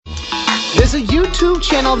There's a YouTube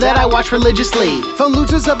channel that I watch religiously. From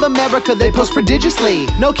losers of America, they post prodigiously.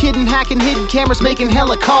 No kidding, hacking hidden cameras, making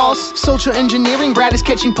hella calls. Social engineering, Brad is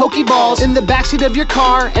catching Pokeballs in the backseat of your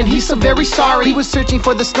car, and he's so very sorry. He was searching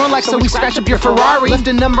for the Snorlax, so he scratched up your Ferrari. Left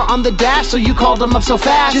a number on the dash, so you called him up so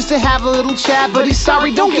fast just to have a little chat, but he's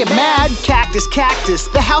sorry, don't get mad. Cactus,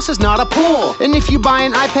 the house is not a pool. And if you buy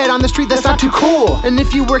an iPad on the street, that's not too cool. And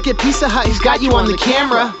if you work at Pizza Hut, he's got you on the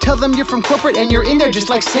camera. Tell them you're from corporate and you're in there just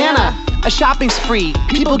like Santa. A shopping spree,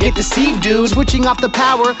 people get deceived, dude. Switching off the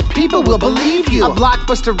power, people will believe you. A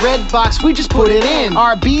Blockbuster red box, we just put it in.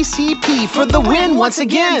 RBCP for the win once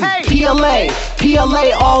again. PLA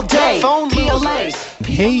all day. PLA.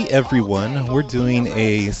 Hey everyone, we're doing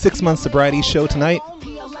a 6-month sobriety show tonight.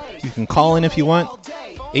 You can call in if you want.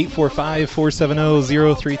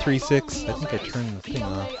 845-470-0336. I think I turned the thing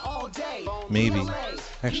off. Maybe.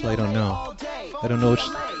 Actually, I don't know. Which...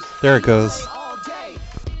 There it goes.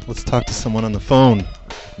 Let's talk to someone on the phone.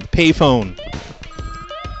 The payphone.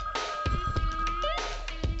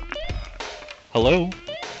 Hello?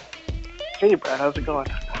 Hey, Brad, how's it going?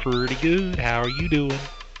 Pretty good. How are you doing?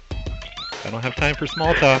 I don't have time for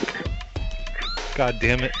small talk. God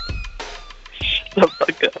damn it. Shut the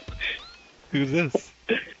fuck up. Who's this?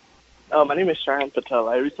 My name is Sharan Patel.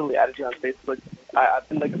 I recently added you on Facebook. I've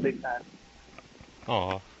been like a big fan.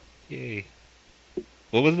 Aw, yay.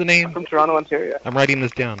 What was the name? I'm from Toronto, Ontario. I'm writing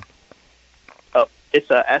this down. Oh,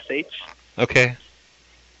 it's S-H. Okay.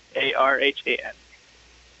 A-R-H-A-N.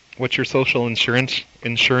 What's your social insurance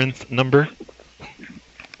number?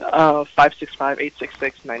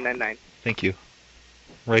 565-866-999. Thank you.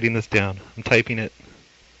 I'm writing this down. I'm typing it.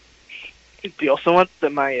 Do you also want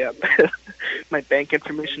my my bank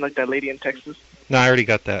information like that lady in Texas? No, I already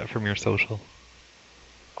got that from your social.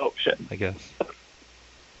 Oh, shit. I guess.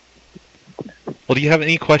 Well, do you have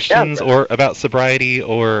any questions or about sobriety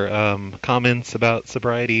or comments about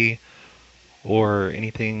sobriety or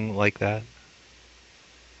anything like that?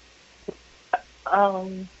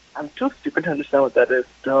 I'm too stupid to understand what that is,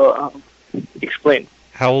 so explain.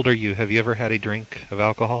 How old are you? Have you ever had a drink of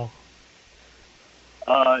alcohol?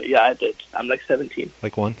 Yeah, I did. I'm like 17.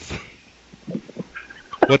 Like once?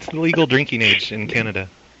 What's the legal drinking age in Canada?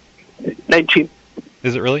 19.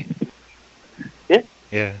 Is it really? Yeah.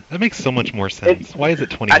 Yeah, that makes so much more sense. Why is it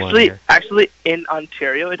 21 here? Actually, in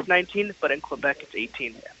Ontario it's 19, but in Quebec it's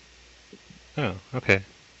 18. Oh, okay.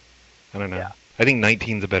 I don't know. Yeah. I think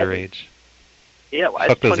 19's a better age. Yeah, well,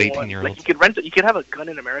 Fuck it's those 21. 18-year-olds. Like you could have a gun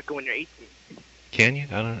in America when you're 18. Can you?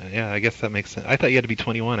 I don't know. Yeah, I guess that makes sense. I thought you had to be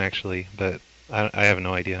 21 actually, but I have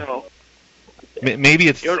no idea. No. Maybe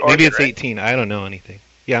it's Oregon, maybe it's right? 18. I don't know anything.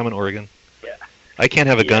 Yeah, I'm in Oregon. Yeah. I can't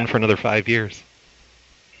have a gun for another 5 years.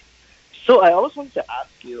 So I always wanted to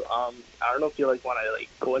ask you. I don't know if you like want to like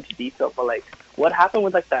go into detail, but like, what happened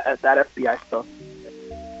with like that FBI stuff?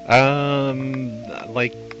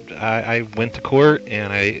 Like I went to court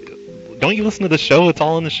and don't you listen to the show? It's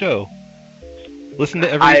all in the show. Listen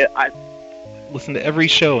to every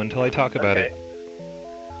show until I talk about it.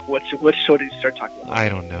 What show did you start talking about? I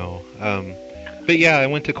don't know. But yeah, I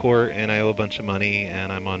went to court and I owe a bunch of money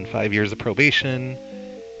and I'm on 5 years of probation.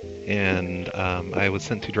 And I was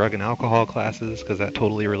sent to drug and alcohol classes because that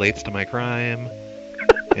totally relates to my crime.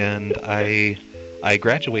 And I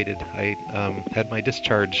graduated. I had my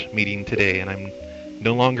discharge meeting today, and I'm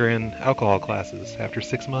no longer in alcohol classes after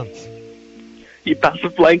 6 months. You passed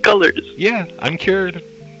with flying colors. Yeah, I'm cured.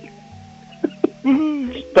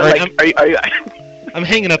 But right, like, are you? I'm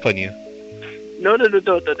hanging up on you. No, wait.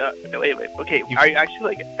 Okay, are you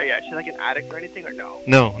actually like an addict or anything, or no?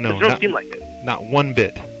 No, it don't seem like it. Not one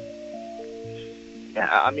bit. Yeah,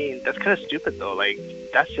 I mean, that's kind of stupid, though. Like,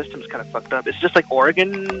 that system's kind of fucked up. It's just, like,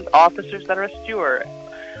 Oregon officers that arrested you, or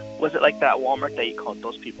was it, like, that Walmart that you called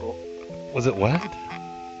those people? Was it what?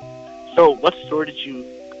 So, what store did you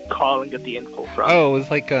call and get the info from? Oh, it was,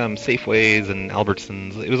 like, Safeways and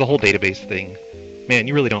Albertsons. It was a whole database thing. Man,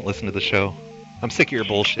 you really don't listen to the show. I'm sick of your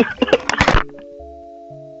bullshit.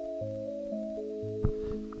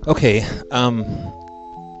 Okay,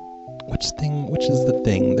 which is the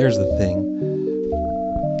thing? There's the thing.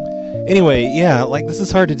 Anyway, yeah, like, this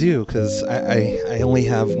is hard to do, because I only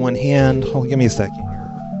have one hand. Hold, give me a second here.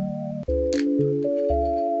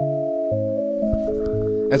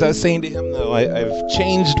 As I was saying to him, though, I've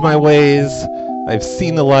changed my ways. I've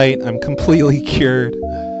seen the light. I'm completely cured.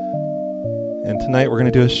 And tonight we're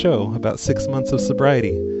going to do a show about 6 months of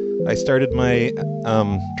sobriety. I started my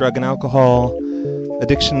drug and alcohol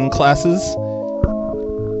addiction classes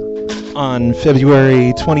on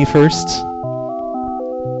February 21st.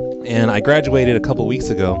 And I graduated a couple weeks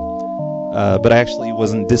ago, but I actually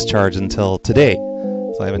wasn't discharged until today.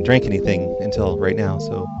 So I haven't drank anything until right now,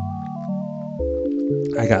 so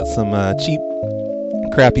I got some cheap,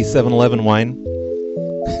 crappy 7-Eleven wine.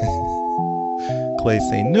 Clay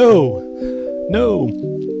saying, no!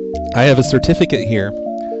 I have a certificate here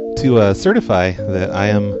to certify that I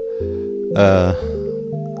am...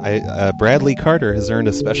 Bradley Carter has earned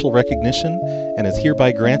a special recognition and is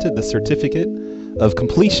hereby granted the certificate of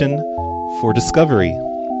completion for discovery.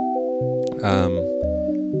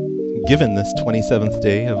 Given this 27th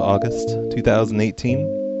day of August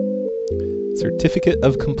 2018, certificate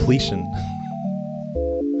of completion.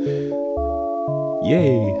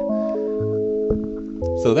 Yay!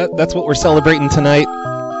 So that's what we're celebrating tonight.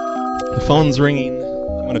 The phone's ringing.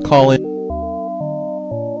 I'm gonna call in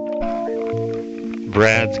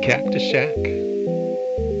Brad's Cactus Shack.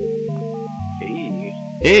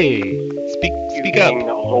 Hey, speak up.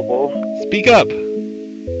 Hobo. Speak up.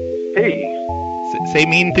 Hey, Say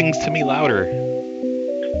mean things to me louder.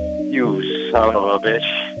 you son of a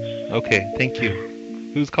bitch. Okay, thank you.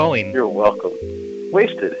 Who's calling? You're welcome.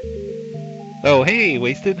 Wasted. Oh, hey,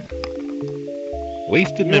 Wasted.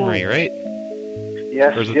 Wasted memory, right?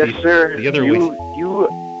 Yes, Or is it yes, sir. the other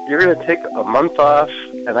You're gonna take a month off,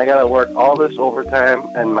 and I gotta work all this overtime,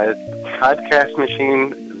 and my podcast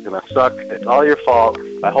machine is gonna suck. It's all your fault.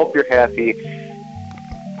 I hope you're happy.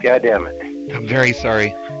 God damn it. I'm very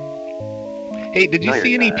sorry. Hey, did you No,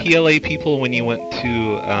 see you're any not. PLA people when you went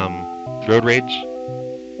to Road Rage?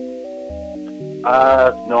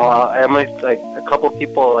 No, I only, like, a couple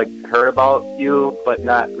people, like, heard about you, but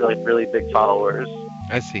not really big followers.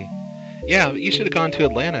 I see. Yeah, you should have gone to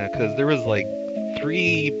Atlanta, because there was, like,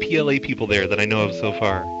 3 PLA people there that I know of so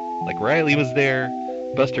far. Like, Riley was there,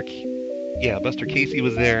 Buster Casey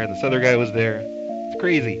was there, and this other guy was there. It's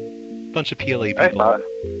crazy. Bunch of PLA people.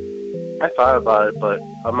 I thought about it, but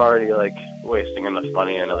I'm already, like, wasting enough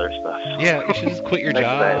money on other stuff. Yeah, you should just quit your Next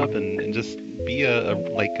job time. and just be I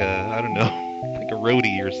don't know, like a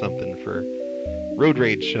roadie or something for Road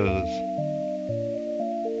Rage shows.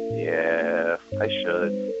 Yeah, I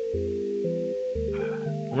should.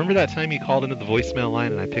 Remember that time you called into the voicemail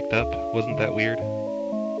line and I picked up? Wasn't that weird?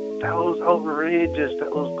 That was outrageous.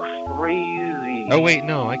 That was crazy. Oh wait,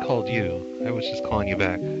 no, I called you. I was just calling you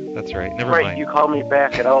back. That's right. Never Right, mind. you called me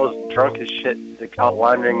back, and I was drunk as shit, like, out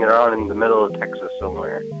wandering around in the middle of Texas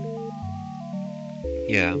somewhere.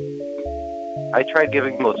 Yeah. I tried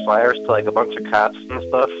giving those flyers to, like, a bunch of cops and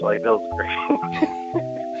stuff. Like, that was great.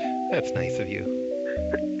 That's nice of you.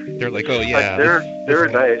 They're like, oh yeah. Like, they're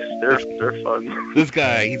this guy- nice. They're fun. This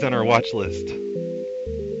guy, he's on our watch list.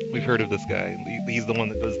 We've heard of this guy. He's the one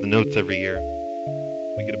that does the notes every year.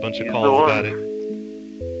 We get a bunch of He's the calls one. about it.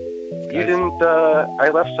 This You guy's- didn't, I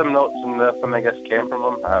left some notes, and nothing, I guess, came from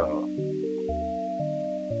them. I don't know.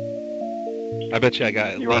 I bet you I got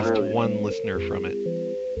at You weren't least really- one listener from it.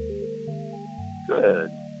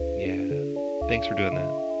 Good. Yeah. Thanks for doing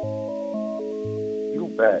that. You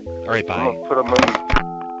bet. All right, I'm bye. gonna put them in.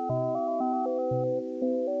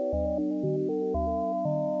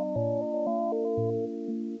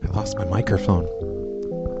 I lost my microphone.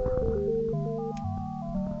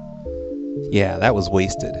 Yeah, that was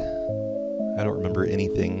wasted. I don't remember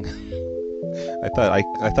anything. I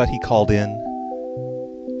thought he called in,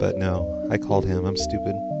 but no, I called him. I'm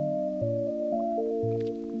stupid.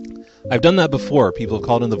 I've done that before. People have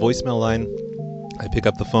called in the voicemail line. I pick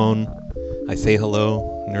up the phone. I say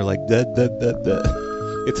hello, and they're like, duh, duh, duh, duh.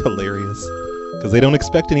 It's hilarious. Because they don't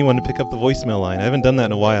expect anyone to pick up the voicemail line. I haven't done that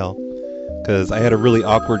in a while. Because I had a really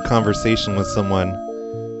awkward conversation with someone.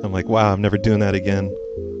 I'm like, wow, I'm never doing that again.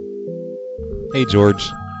 Hey, George.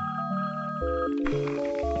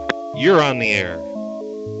 You're on the air.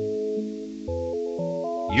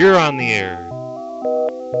 You're on the air.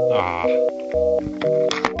 Ah.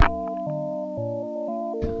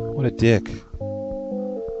 What a dick.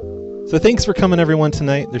 So thanks for coming, everyone,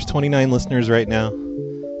 tonight. There's 29 listeners right now.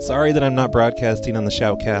 Sorry that I'm not broadcasting on the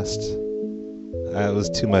Shoutcast. It was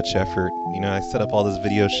too much effort. You know, I set up all this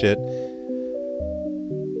video shit.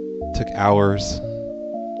 Took hours.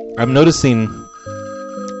 I'm noticing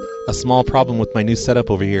a small problem with my new setup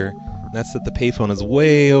over here. And that's that the payphone is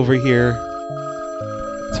way over here.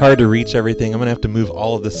 It's hard to reach everything. I'm going to have to move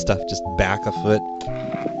all of this stuff just back a foot.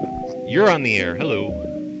 You're on the air. Hello.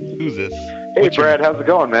 Who's this? Hey, Brad, how's it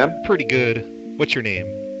going, man? Pretty good. What's your name?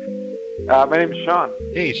 My name's Sean,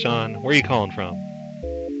 Hey, Sean. Where are you calling from?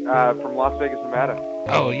 from Las Vegas, Nevada.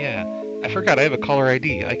 Oh, yeah. I forgot I have a caller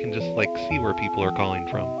ID. I can just, see where people are calling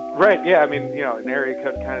from. Right, yeah, I mean, an area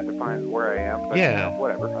code kind of defines where I am, but, Yeah.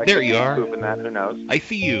 whatever. I There could you be are. Spoofing that, who knows? I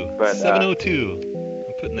see you. But, 702.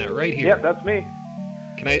 I'm putting that right here. Yep, that's me.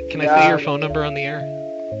 Can I say your phone number on the air?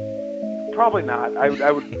 probably not.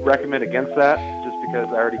 I would recommend against that, just because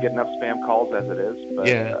I already get enough spam calls as it is. But,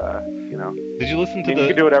 Yeah. you know. Did you listen to You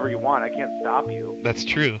can do whatever you want. I can't stop you. That's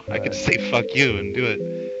true. I could say fuck you and do it.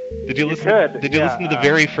 Did you listen? Could, Did you yeah, listen to the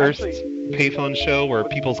very first actually, payphone show where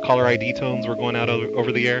people's caller ID tones were going out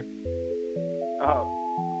over the air? Oh,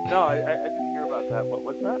 no, I didn't hear about that. What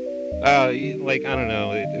was that? Like, I don't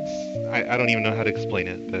know. I don't even know how to explain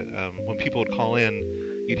it. But when people would call in,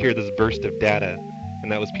 you'd hear this burst of data,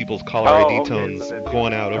 and that was people's caller ID tones so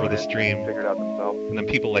going out over the stream. Figured out themselves. And then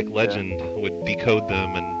people like Legend would decode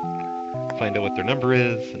them and find out what their number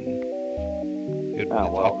is, and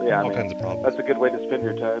all kinds of problems. That's a good way to spend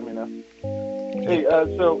your time, you know. Hey,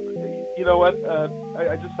 so you know what?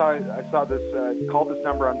 I just saw this called this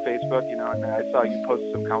number on Facebook, you know, and I saw you post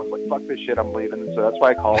some comments like "fuck this shit, I'm leaving," and so that's why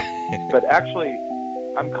I called. But actually,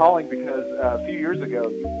 I'm calling because a few years ago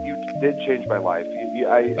you did change my life.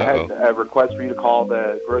 I had a request for you to call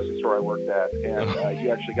the grocery store I worked at, and you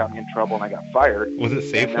actually got me in trouble, and I got fired. Was it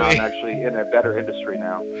Safeway? And now I'm actually in a better industry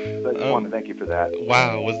now. So I just wanted to thank you for that.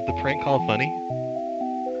 Wow, was the prank call funny?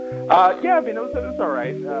 Yeah, I mean, it was all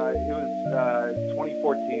right. It was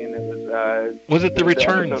 2014. It was. Was it the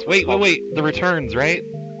returns? Wait. The returns, right?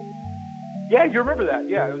 Yeah, you remember that?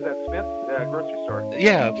 Yeah, it was at Smith's grocery store.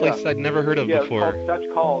 Yeah, a place I'd never heard of before. It was called Dutch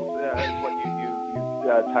Calls, is what you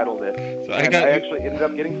titled it. So I actually ended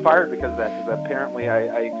up getting fired because of that, because apparently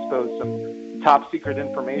I exposed some top secret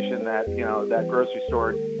information that, you know, that grocery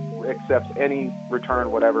store accepts any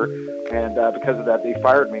return, whatever, and because of that they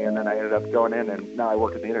fired me, and then I ended up going in, and now I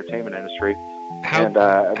work in the entertainment industry. And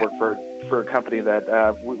I work for a company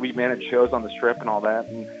that we manage shows on the Strip and all that,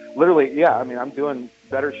 and literally, yeah, I mean, I'm doing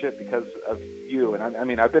better shit because of you, and I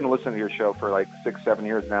mean, I've been listening to your show for like 6-7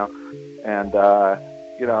 years now, and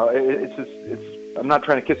you know, it's I'm not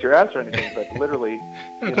trying to kiss your ass or anything, but literally,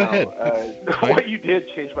 you know, what you did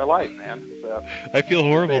changed my life, man. So, I feel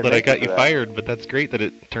horrible that I got you fired, but that's great that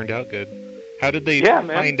it turned out good. How did they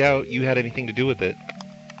find out you had anything to do with it?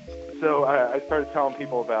 So I started telling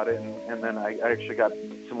people about it, and then I actually got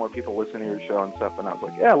some more people listening to your show and stuff, and I was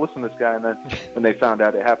like, yeah, listen to this guy. And then when they found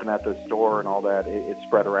out it happened at the store and all that, it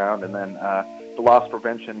spread around, and then the loss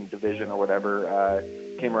prevention division or whatever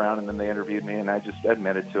came around, and then they interviewed me, and I just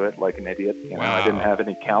admitted to it like an idiot. You know, I didn't have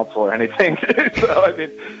any counsel or anything. So I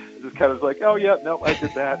mean, just kind of like, oh yeah, no, I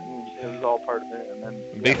did that, and it was all part of it. And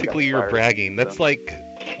then basically, you're bragging. That's like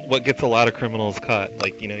what gets a lot of criminals caught.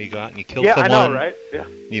 Like, you know, you go out and you kill someone. Yeah, I know, right? Yeah.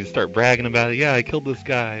 You start bragging about it. Yeah, I killed this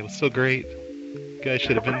guy. It was so great. Guy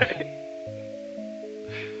should have been.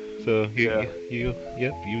 So you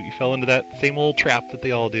fell into that same old trap that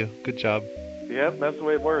they all do. Good job. Yeah, that's the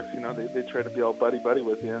way it works. You know, they try to be all buddy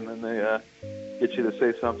with you, and then they get you to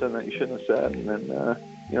say something that you shouldn't have said, and then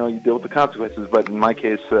you know, you deal with the consequences. But in my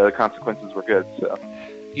case, the consequences were good. So.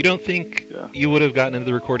 You don't think you would have gotten into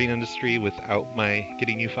the recording industry without my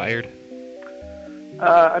getting you fired?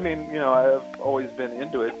 I mean, you know, I've always been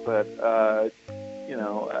into it, but you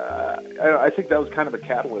know, I think that was kind of a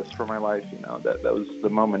catalyst for my life. You know, that was the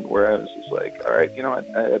moment where I was just like, all right, you know,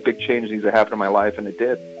 a big change needs to happen in my life, and it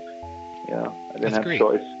did. You know, I didn't have a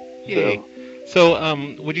choice. Yay. So,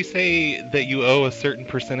 would you say that you owe a certain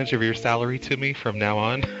percentage of your salary to me from now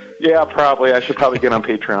on? Yeah, probably. I should probably get on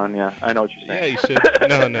Patreon. Yeah, I know what you're saying. Yeah, you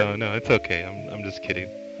should. No, it's okay. I'm just kidding.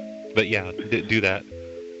 But yeah, do that.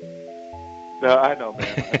 No, I know,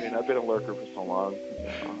 man. I mean, I've been a lurker for so long. You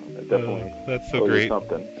know, I definitely. That's so great.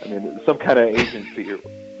 Something. I mean, some kind of agency or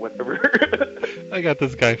whatever. I got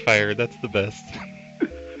this guy fired. That's the best.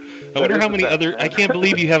 I wonder how many other. I can't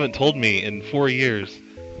believe you haven't told me in 4 years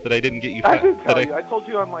that I didn't get you fired. I did tell you. I told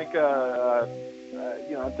you on like,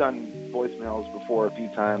 you know, I've done voicemails before a few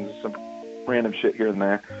times, some random shit here and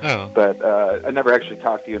there. Oh. But I never actually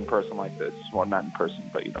talked to you in person like this. Well, not in person,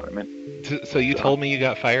 but you know what I mean. So you told me you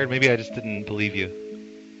got fired? Maybe I just didn't believe you.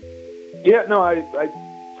 Yeah, no, I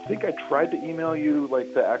think I tried to email you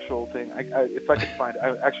like the actual thing. If I could find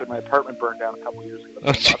it. Actually, my apartment burned down a couple years ago.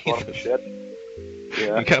 Oh, Jesus. A lot of shit.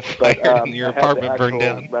 Yeah. You got fired and your apartment burned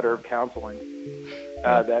down. Letter of counseling.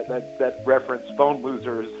 That reference phone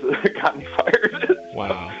losers got me fired.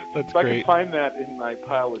 Wow, that's if great. I can find that in my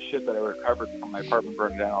pile of shit that I recovered from my apartment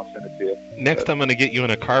burning down, I'll send it to you. Next, I'm gonna get you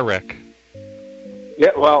in a car wreck.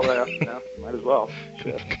 Yeah, well, might as well.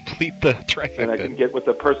 Complete the trifecta. And I can get with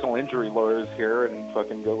the personal injury lawyers here and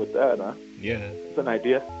fucking go with that, huh? Yeah. It's an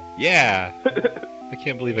idea. Yeah. I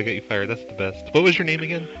can't believe I got you fired. That's the best. What was your name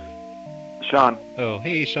again? Sean. Oh,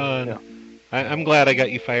 hey, Sean. Yeah. I'm glad I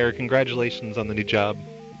got you fired. Congratulations on the new job.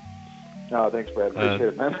 Oh, thanks, Brad. Appreciate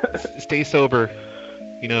it, man. Stay sober.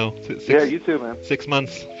 You know, yeah, you too, man. 6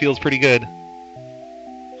 months feels pretty good.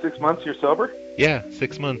 6 months you're sober? Yeah,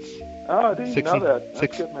 6 months. Oh, I didn't even know that.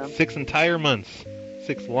 That's good, man. 6 entire months.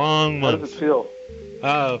 6 long How months. does it feel?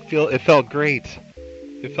 It felt great.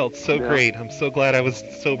 It felt so Yeah. great. I'm so glad I was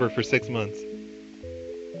sober for 6 months.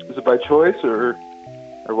 Is it by choice or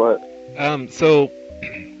what? So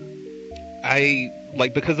I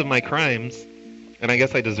because of my crimes, and I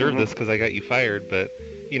guess I deserve this because I got you fired, but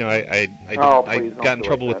you know, I got in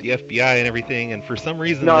trouble with the FBI and everything, and for some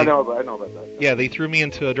reason I know about that. Yeah, they threw me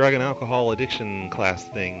into a drug and alcohol addiction class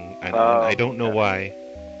thing. And I don't know why,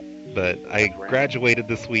 but I graduated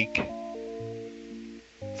this week,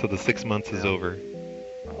 so the 6 months is over.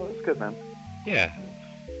 Oh, that's good, man. Yeah.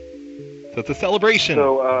 So it's a celebration.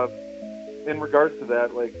 So, in regards to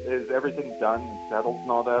that, like, is everything done and settled and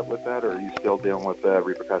all that with that, or are you still dealing with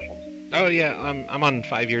repercussions? Oh yeah, I'm on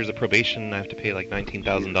 5 years of probation. I have to pay like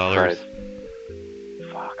 $19,000.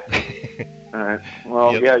 Fuck. All right.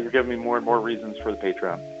 Well, Yep. yeah, you're giving me more and more reasons for the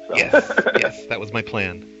Patreon. So. Yes, that was my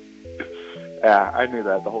plan. Yeah, I knew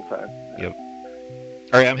that the whole time. Yep.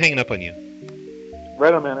 All right, I'm hanging up on you.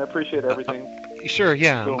 Right on, man. I appreciate everything. Sure,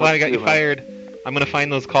 yeah. I'm glad I got you fired. I'm gonna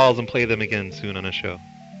find those calls and play them again soon on a show.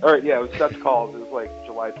 All right, yeah, it was Such Calls. It was like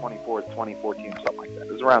July 24th, 2014, something like that.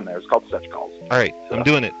 It was around there. It was called Such Calls. All right, so. I'm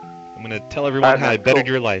doing it. I'm gonna tell everyone how I bettered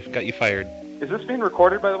your life. Got you fired. Is this being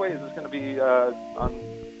recorded, by the way? Is this going to be on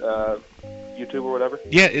YouTube or whatever?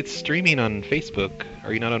 Yeah, it's streaming on Facebook.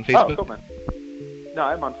 Are you not on Facebook? Oh, cool, man. No,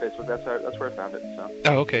 I'm on Facebook. That's where I found it. So.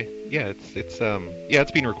 Oh, okay. Yeah,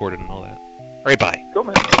 it's being recorded and all that. All right, bye. Cool,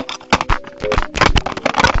 man.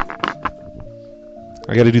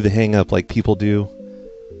 I got to do the hang up like people do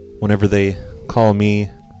whenever they call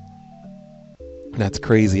me. That's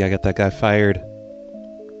crazy. I got that guy fired.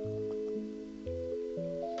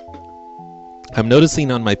 I'm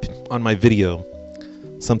noticing on my video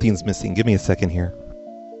something's missing. Give me a second here.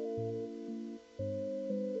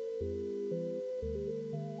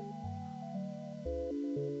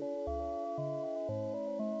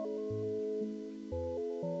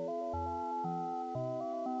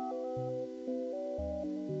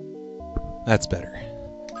 That's better.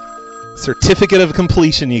 Certificate of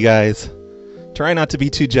completion, you guys. Try not to be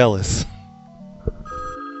too jealous.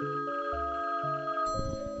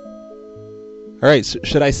 Alright, so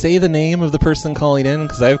should I say the name of the person calling in?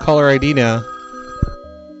 Because I have caller ID now.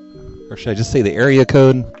 Or should I just say the area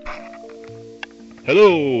code?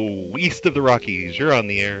 Hello, east of the Rockies. You're on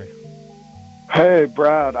the air. Hey,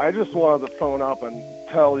 Brad. I just wanted to phone up and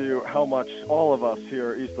tell you how much all of us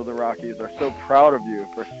here east of the Rockies are so proud of you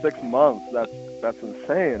for 6 months. That's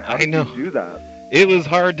insane. How did you do that? It was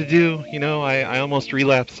hard to do. You know, I almost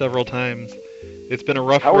relapsed several times. It's been a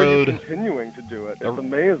rough road. How are you continuing to do it? It's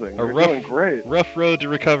amazing. You're doing great. Rough road to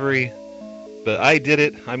recovery, but I did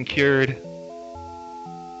it. I'm cured.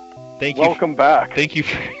 Thank you. Welcome back. Thank you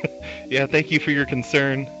for, thank you for your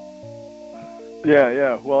concern.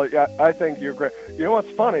 Yeah. Well, yeah, I think you're great. You know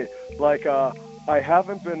what's funny? Like, I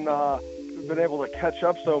haven't been able to catch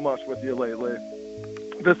up so much with you lately.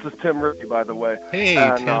 This is Tim Ricky, by the way. Hey,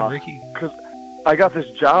 Tim Ricky. Because I got this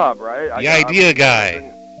job, right? The idea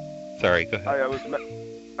guy. Sorry, go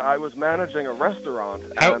ahead. I was managing a restaurant,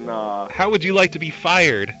 and how would you like to be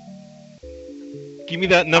fired? Give me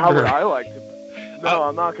that number. How would I like to? No,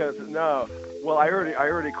 I'm not gonna. No. Well, I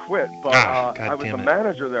already quit, but I was a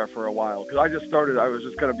manager there for a while because I just started. I was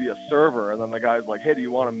just gonna be a server, and then the guy's like, "Hey, do you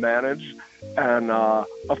want to manage?" And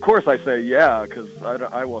of course I say yeah because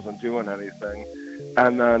I wasn't doing anything,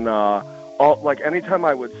 and then. Anytime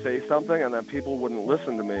I would say something and then people wouldn't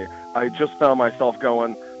listen to me, I just found myself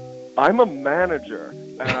going, I'm a manager.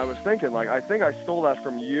 And I was thinking, like, I think I stole that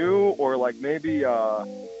from you or, like, maybe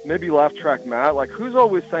Laugh Track Matt. Like, who's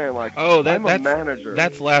always saying, like, I'm a manager?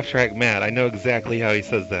 That's Laugh Track Matt. I know exactly how he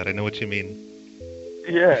says that. I know what you mean.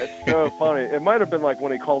 Yeah, it's so funny. It might have been, like,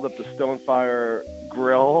 when he called up the Stonefire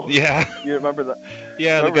Grill. Yeah. You remember that?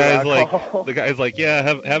 Yeah, the guy's like, yeah,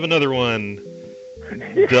 have another one.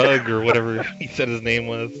 Doug or whatever he said his name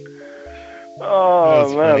was. Oh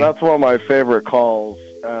man, funny. That's one of my favorite calls.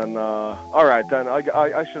 And all right, then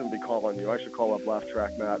I shouldn't be calling you. I should call up Laugh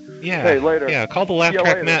Track Matt. Yeah. Hey, later. Yeah, call the Laugh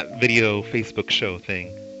Track Matt video Facebook show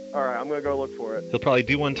thing. All right, I'm gonna go look for it. He'll probably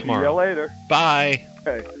do one tomorrow. See you later. Bye.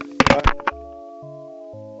 Okay. Bye.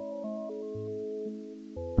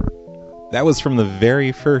 That was from the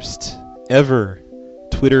very first ever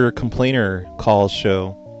Twitter complainer calls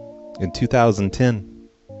show. In 2010,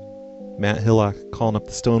 Matt Hillock calling up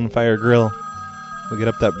the Stonefire Grill. We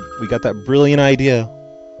got that brilliant idea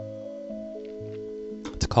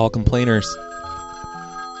to call complainers.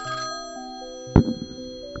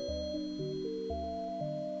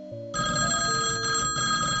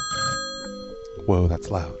 Whoa, that's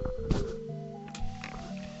loud.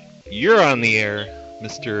 You're on the air,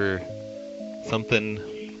 Mr. Something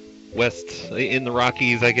West in the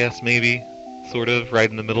Rockies, I guess, maybe. Sort of, right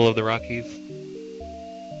in the middle of the Rockies.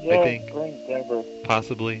 Yeah, I think. we're in Denver.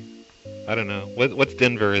 Possibly. I don't know. What's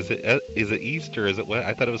Denver? Is it east or is it west?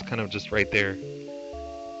 I thought it was kind of just right there.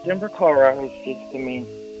 Denver, Colorado is just the main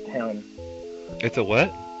town. It's a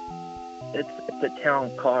what? It's a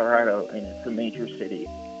town, Colorado, and it's a major city.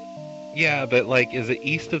 Yeah, but like, is it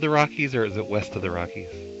east of the Rockies or is it west of the Rockies?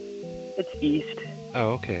 It's east.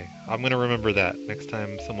 Oh, okay. I'm gonna remember that next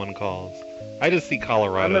time someone calls. I just see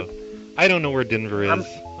Colorado. I don't know where Denver is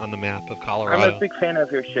on the map of Colorado. I'm a big fan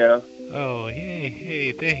of your show. Oh,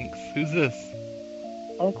 hey, thanks. Who's this?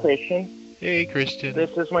 I'm Christian. Hey, Christian.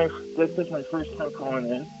 This is my first time calling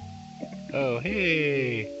in. Oh,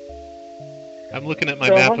 hey. I'm looking at my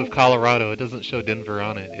map of Colorado. It doesn't show Denver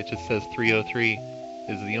on it. It just says 303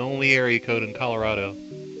 is the only area code in Colorado.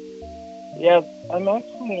 Yeah, I'm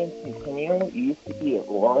actually in Centennial. It used to be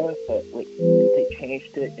Aurora, but they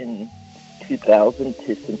changed it in 2000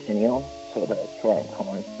 to Centennial, so that's where I'm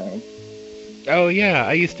calling from. Oh, yeah.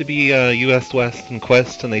 I used to be US West and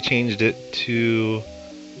Quest, and they changed it to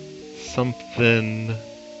something...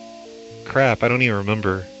 Crap, I don't even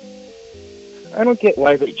remember. I don't get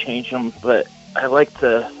why they changed them, but I like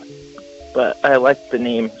the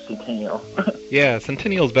name Centennial. Yeah,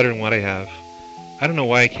 Centennial's better than what I have. I don't know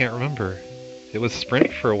why I can't remember. It was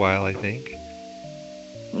Sprint for a while, I think.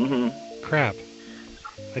 Mm-hmm. Crap.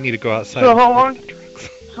 I need to go outside. So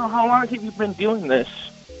how long have you been doing this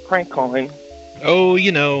prank calling? Oh,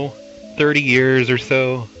 30 years or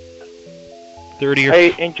so. 30 or... I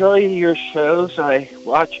enjoy your shows. I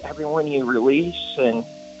watch every one you release, and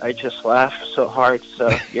I just laugh so hard.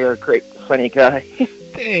 So you're a great, funny guy.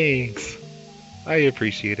 Thanks. I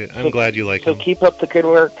appreciate it. I'm glad you like them. So keep up the good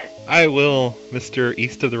work. I will, Mr.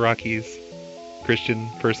 East of the Rockies Christian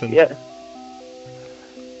person. Yeah.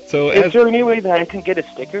 So is there any way that I can get a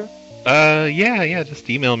sticker? Yeah, just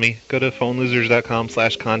email me. Go to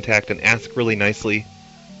phonelosers.com/contact and ask really nicely.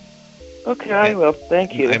 Okay, I will.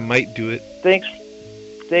 Thank you. I might do it. Thanks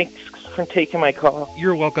for taking my call.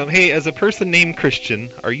 You're welcome. Hey, as a person named Christian,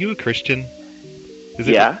 are you a Christian? Is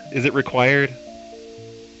it required?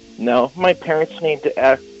 No, my parents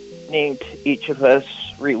named each of us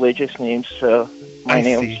religious names, so my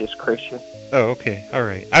name's just Christian. Oh, okay. All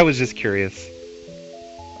right. I was just curious.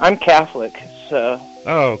 I'm Catholic, so...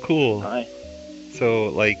 Oh, cool. Hi.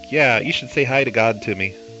 So, you should say hi to God to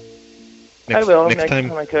me. I will, next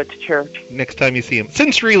time I go to church. Next time you see him.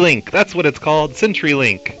 CenturyLink! That's what it's called,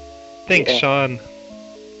 CenturyLink. Thanks, Sean.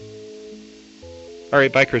 All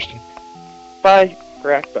right, bye, Christian. Bye,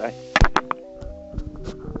 Brack, bye.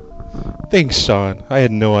 Thanks, Sean. I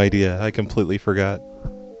had no idea. I completely forgot.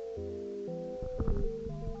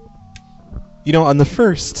 On the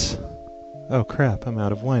first... Oh, crap. I'm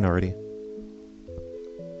out of wine already.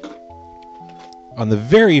 On the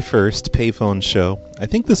very first payphone show, I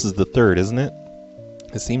think this is the third, isn't it?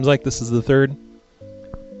 It seems like this is the third.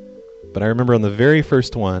 But I remember on the very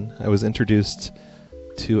first one, I was introduced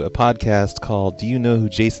to a podcast called Do You Know Who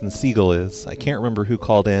Jason Segel Is? I can't remember who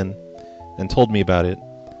called in and told me about it.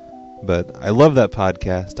 But I love that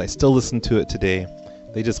podcast. I still listen to it today.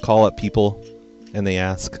 They just call up people and they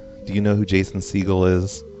ask, do you know who Jason Segel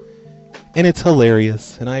is? And it's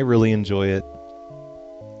hilarious, and I really enjoy it.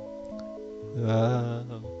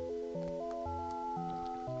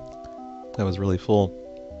 That was really full.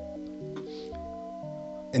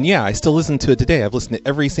 And yeah, I still listen to it today. I've listened to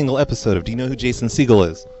every single episode of Do You Know Who Jason Segel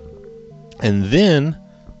Is? And then,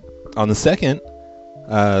 on the second,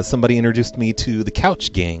 somebody introduced me to the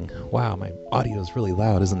Couch Gang. Wow, my audio is really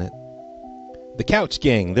loud, isn't it? The Couch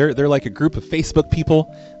Gang. They're like a group of Facebook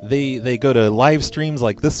people. They go to live streams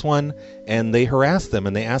like this one, and they harass them,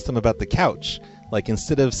 and they ask them about the couch. Like,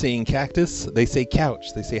 instead of saying cactus, they say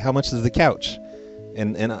couch. They say, how much is the couch?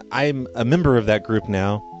 And I'm a member of that group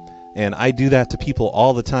now, and I do that to people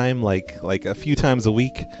all the time, like a few times a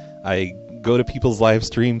week. I go to people's live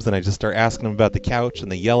streams, and I just start asking them about the couch, and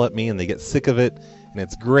they yell at me, and they get sick of it, and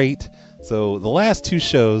it's great. So the last two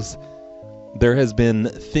shows, there has been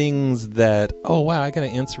things that... Oh, wow, I got to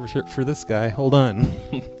answer for this guy. Hold on.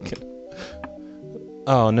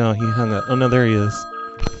 Oh, no, he hung up. Oh, no, there he is.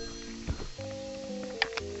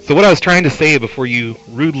 So what I was trying to say before you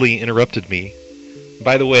rudely interrupted me...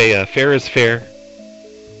 By the way, fair is fair.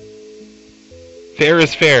 Fair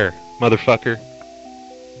is fair, motherfucker.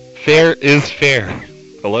 Fair is fair.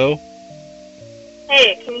 Hello?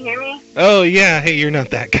 Hey, can you hear me? Oh, yeah. Hey, you're not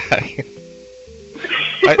that guy.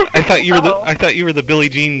 I thought you were I thought you were the Billie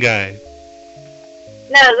Jean guy.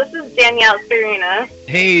 No, this is Danielle Serena.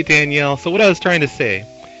 Hey, Danielle. So what I was trying to say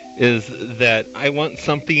is that I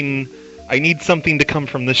need something to come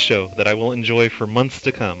from this show that I will enjoy for months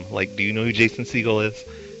to come. Like, do you know who Jason Segel is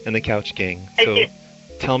and the Couch Gang? So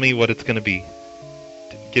tell me what it's going to be.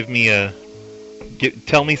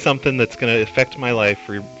 Tell me something that's going to affect my life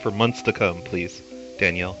for months to come, please.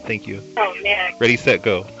 Danielle, thank you. Oh, man. Ready, set,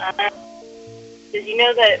 go. Did you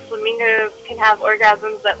know that flamingos can have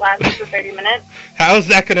orgasms that last up to 30 minutes? How's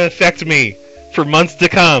that going to affect me for months to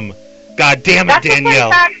come? God damn it, Danielle.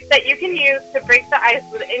 That's a fun fact that you can use to break the ice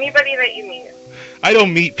with anybody that you meet. I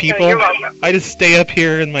don't meet people. So you're welcome. I just stay up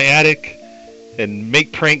here in my attic and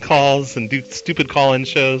make prank calls and do stupid call-in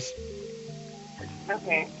shows.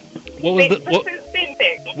 Okay. Same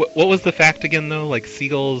thing. What was the fact again, though? Like,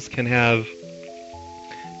 seagulls can have...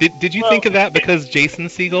 Did you think of that because Jason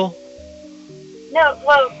Segel? No,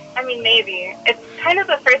 well, I mean, maybe. It's kind of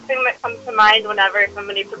the first thing that comes to mind whenever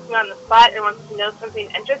somebody puts me on the spot and wants to know something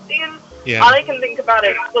interesting. Yeah. All I can think about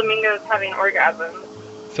is flamingos having orgasms.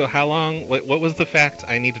 So how long... What was the fact?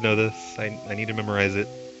 I need to know this. I need to memorize it.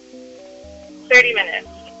 30 minutes.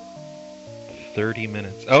 30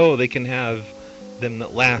 minutes. Oh, they can have them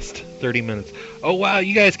that last 30 minutes. Oh, wow,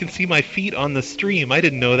 you guys can see my feet on the stream. I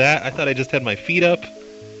didn't know that. I thought I just had my feet up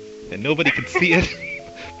and nobody could see it.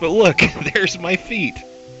 But look, there's my feet.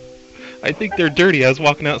 I think they're dirty. I was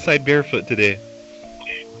walking outside barefoot today.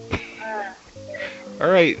 All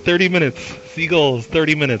right, 30 minutes. Seagulls,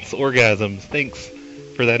 30 minutes. Orgasms. Thanks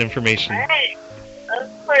for that information. All right.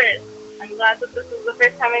 Of course. I'm glad that this was the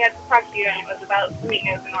first time I got to talk to you and it was about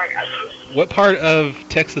flamingos and orgasms. What part of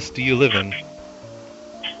Texas do you live in?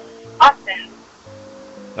 Austin.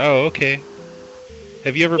 Oh, okay.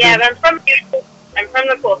 Have you ever been... Yeah, but I'm from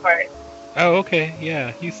the cool part. Oh, okay.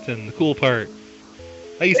 Yeah, Houston, the cool part.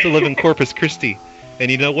 I used to live in Corpus Christi, and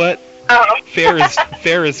you know what? Oh.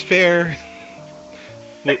 Fair is fair.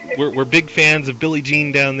 We're big fans of Billie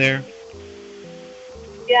Jean down there.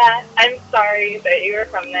 Yeah, I'm sorry that you were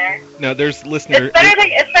from there. No, there's listeners.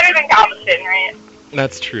 It's better than Galveston, right?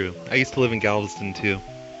 That's true. I used to live in Galveston too.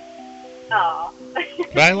 Oh.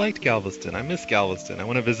 But I liked Galveston. I miss Galveston. I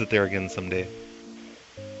want to visit there again someday.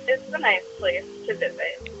 It's a nice place to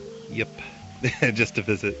visit. Yep. Just to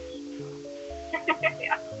visit.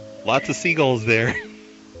 Yeah. Lots of seagulls there.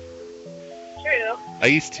 True. I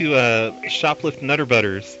used to shoplift Nutter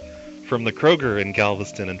Butters from the Kroger in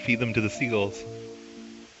Galveston and feed them to the seagulls.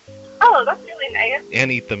 Oh, that's really nice.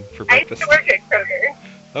 And eat them for breakfast. I used to work at Kroger.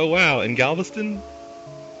 Oh, wow. In Galveston?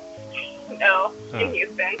 No, in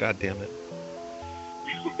Houston. God damn it.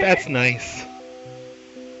 That's nice.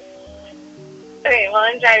 Okay, well,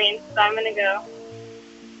 I'm driving, so I'm going to go.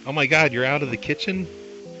 Oh, my God. You're out of the kitchen?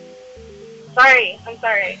 Sorry. I'm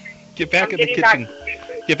sorry. Get back in the kitchen.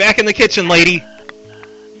 Get back in the kitchen, lady.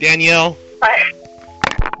 Danielle. Bye.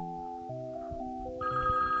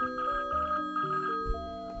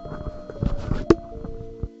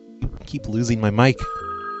 Keep losing my mic.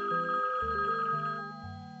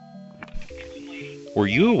 Were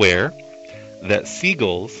you aware that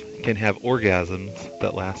seagulls can have orgasms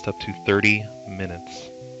that last up to 30 minutes?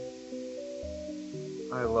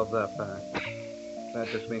 I love that fact. That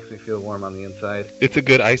just makes me feel warm on the inside. It's a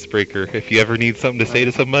good icebreaker. If you ever need something to say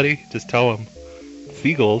to somebody, just tell them.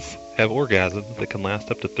 Seagulls have orgasms that can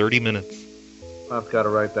last up to 30 minutes. I've got to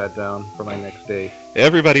write that down for my next day.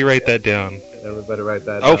 Everybody write that down. Everybody write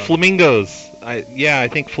that down. Oh, down. Flamingos. I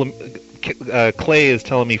think Clay is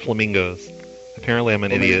telling me flamingos. Apparently I'm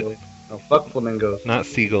an idiot. No, fuck flamingos. Not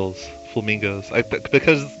seagulls. Flamingos.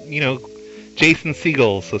 Because, Jason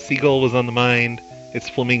Segel, so Segel was on the mind. It's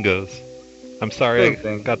flamingos. I'm sorry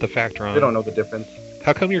I got the fact wrong. They don't know the difference.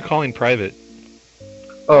 How come you're calling private?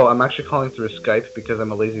 Oh, I'm actually calling through Skype because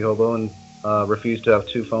I'm a lazy hobo and refuse to have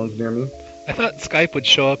two phones near me. I thought Skype would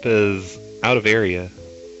show up as out of area.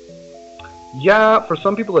 Yeah, for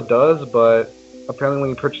some people it does, but apparently when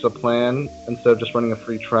you purchase a plan, instead of just running a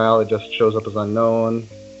free trial, it just shows up as unknown.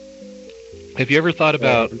 Have you ever thought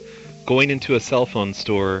about going into a cell phone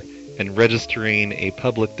store and registering a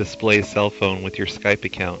public display cell phone with your Skype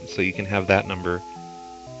account so you can have that number?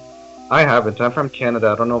 I haven't. I'm from Canada.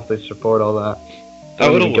 I don't know if they support all that.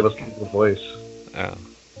 Oh, it'll give us a voice. Oh,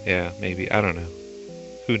 yeah, maybe. I don't know.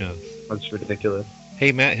 Who knows? That's ridiculous.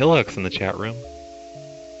 Hey, Matt Hillock's in the chat room.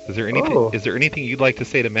 Is there anything you'd like to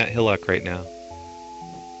say to Matt Hillock right now?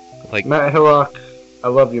 Like Matt Hillock, I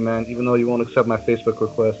love you, man. Even though you won't accept my Facebook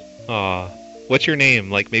request. Aw, what's your name?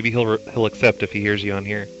 Like maybe he'll accept if he hears you on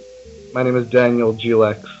here. My name is Daniel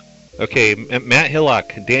Glex. Okay, Matt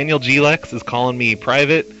Hillock. Daniel Glex is calling me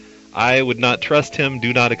private. I would not trust him.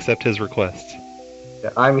 Do not accept his request. Yeah,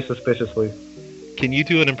 eye me suspiciously. Can you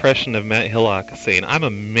do an impression of Matt Hillock saying, "I'm a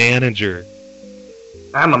manager"?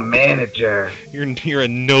 I'm a manager. You're a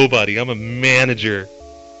nobody. I'm a manager.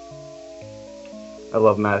 I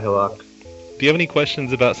love Matt Hillock. Do you have any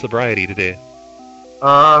questions about sobriety today?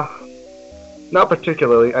 Not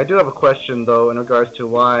particularly. I do have a question, though, in regards to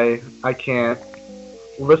why I can't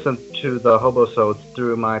listen to the Hobosodes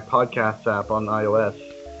through my podcast app on iOS.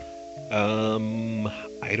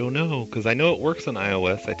 I don't know, because I know it works on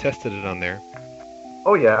iOS. I tested it on there.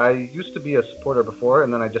 Oh, yeah. I used to be a supporter before,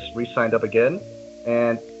 and then I just re-signed up again,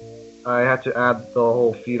 and I had to add the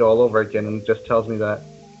whole feed all over again, and it just tells me that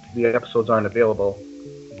the episodes aren't available.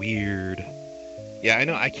 Weird. Yeah, I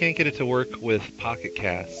know. I can't get it to work with Pocket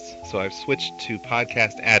Casts, so I've switched to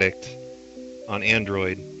Podcast Addict on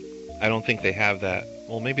Android. I don't think they have that.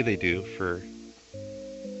 Well, maybe they do for...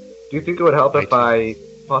 Do you think it would help if I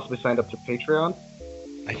possibly signed up to Patreon?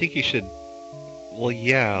 I think you should... Well,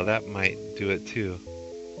 yeah, that might do it too.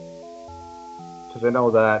 Because I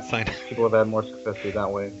know that people have had more success through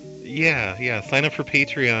that way. Yeah. Sign up for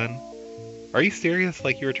Patreon. Are you serious?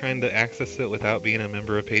 Like you were trying to access it without being a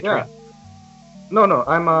member of Patreon? Yeah. No.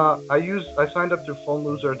 I signed up through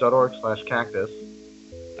phonelosers.org/cactus.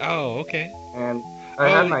 Oh, okay. And I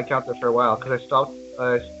had my account there for a while because I stopped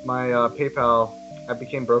my PayPal. I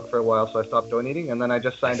became broke for a while, so I stopped donating, and then I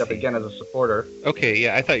just signed up again as a supporter. Okay,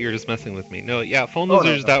 yeah, I thought you were just messing with me. No, yeah,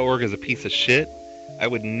 phonelosers.org is a piece of shit. I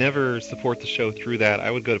would never support the show through that. I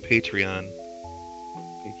would go to Patreon.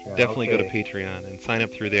 Definitely go to Patreon and sign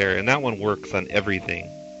up through there, and that one works on everything.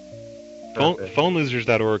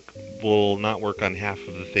 Phonelosers.org will not work on half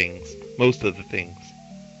of the things, most of the things.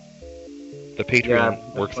 The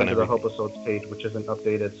Patreon works on everything. The Hobosodes page, which isn't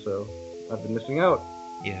updated, so I've been missing out.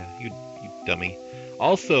 Yeah, you dummy.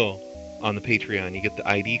 Also, on the Patreon, you get the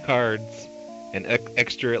ID cards and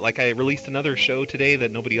extra. Like I released another show today that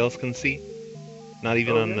nobody else can see. Not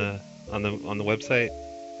even on the website,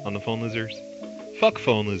 on the Phone Losers. Fuck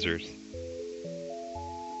Phone Losers.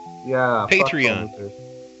 Yeah. Patreon. Fuck Phone Losers.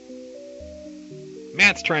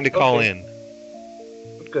 Matt's trying to call in.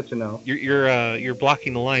 That's good to know. You're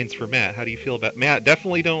blocking the lines for Matt. How do you feel about Matt?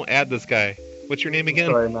 Definitely don't add this guy. What's your name again?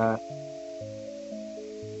 Sorry, Matt.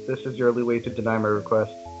 This is your only way to deny my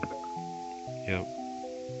request. Yep.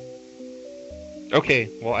 Okay,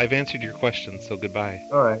 well, I've answered your question, so goodbye.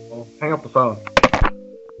 Alright, well, hang up the phone.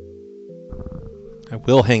 I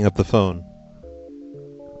will hang up the phone.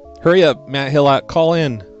 Hurry up, Matt Hillock, call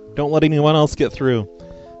in. Don't let anyone else get through.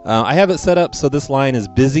 I have it set up so this line is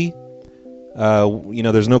busy.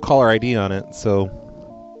 There's no caller ID on it, so...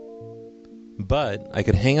 But I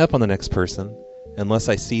could hang up on the next person, unless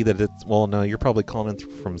I see that it's... Well, no, you're probably calling in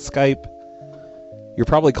from Skype. You're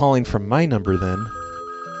probably calling from my number, then.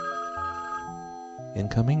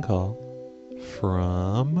 Incoming call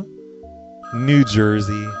from New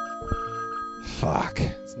Jersey. Fuck.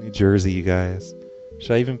 It's New Jersey, you guys.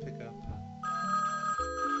 Should I even pick up?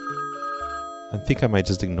 I think I might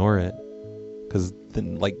just ignore it. Because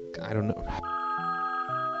then, I don't know.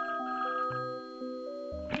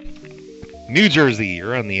 New Jersey,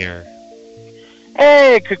 you're on the air.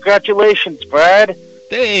 Hey, congratulations, Brad.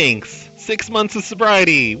 Thanks. 6 months of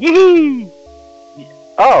sobriety. Woohoo!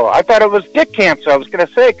 Oh, I thought it was dick cancer. I was going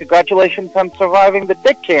to say, congratulations on surviving the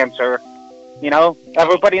dick cancer. You know,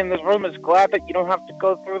 everybody in this room is glad that you don't have to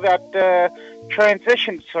go through that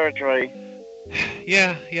transition surgery.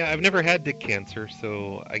 Yeah, I've never had dick cancer,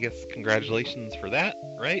 so I guess congratulations for that,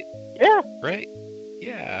 right? Yeah. Right?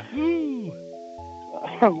 Yeah. Woo!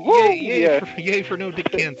 Woo! Yay for no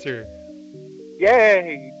dick cancer.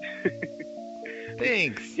 Yay!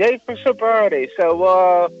 Thanks. Yay for sobriety. So,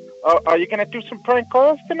 are you going to do some prank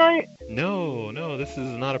calls tonight? No, this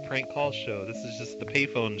is not a prank call show. This is just the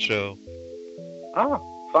payphone show. Oh,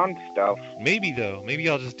 fun stuff. Maybe, though. Maybe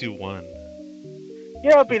I'll just do one.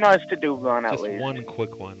 Yeah, it'd be nice to do one at least. Just one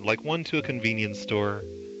quick one. Like one to a convenience store.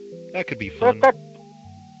 That could be fun. That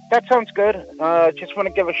sounds good. Just want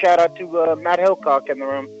to give a shout out to Matt Hilcock in the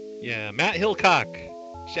room. Yeah, Matt Hilcock.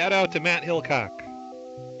 Shout out to Matt Hilcock.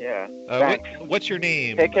 Yeah, thanks. What's your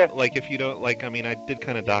name? Take care. Like, if you don't, I did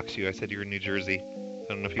kind of dox you. I said you're in New Jersey. I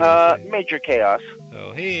don't know if you want to say. Major Chaos.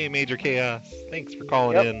 Oh, hey, Major Chaos. Thanks for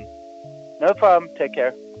calling in. No problem. Take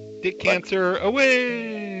care. Dick cancer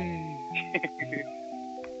away!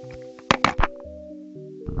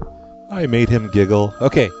 I made him giggle.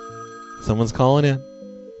 Okay, someone's calling in.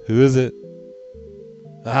 Who is it?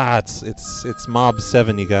 It's Mob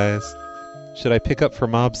 7, you guys. Should I pick up for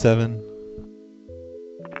Mob 7?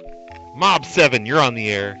 Mob 7, you're on the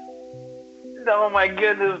air. Oh my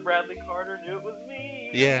goodness, Bradley Carter knew it was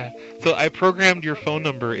me. Yeah, so I programmed your phone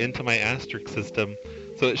number into my asterisk system,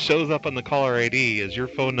 so it shows up on the caller ID as your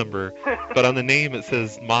phone number, but on the name it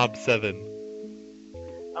says Mob 7.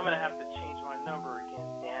 I'm gonna have to change my number again.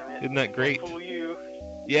 Damn it! Isn't that great? I'll fool you.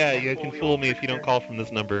 Yeah, you can fool me if you don't call from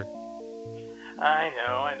this number. I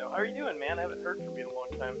know. How are you doing, man? I haven't heard from you in a long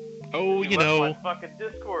time. Oh, you know, my fucking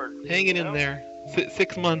Discord. Hanging in there.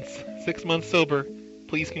 6 months. 6 months sober.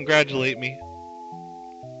 Please congratulate me.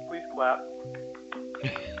 Please clap.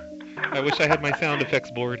 I wish I had my sound effects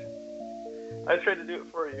board. I tried to do it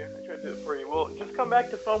for you. Well, just come back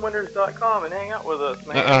to PhoneWinners.com and hang out with us,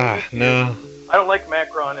 man. No. I don't like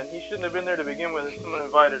Macron, and he shouldn't have been there to begin with. Someone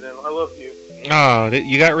invited him. I love you. Oh,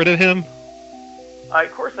 you got rid of him?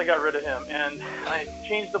 Of course I got rid of him, and I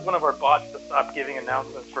changed up one of our bots to stop giving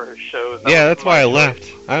announcements for his shows. Yeah, that's why I left.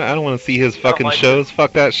 I don't want to see his fucking shows.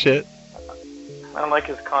 Fuck that shit. I don't like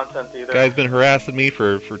his content either. Guy's been harassing me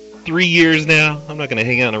for 3 years now. I'm not gonna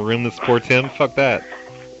hang out in a room that supports him. Fuck that.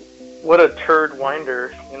 What a turd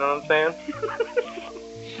winder. You know what I'm saying?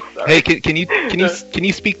 Hey, can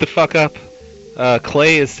you speak the fuck up?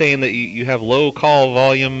 Clay is saying that you have low call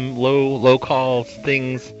volume, low call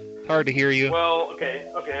things. It's hard to hear you. Well, okay.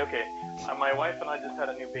 My wife and I just had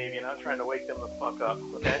a new baby, and I'm trying to wake them the fuck up.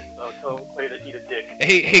 Okay, so tell Clay to eat a dick.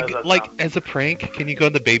 Hey, like as a prank, can you go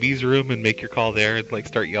in the baby's room and make your call there and like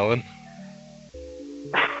start yelling?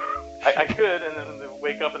 I could, and then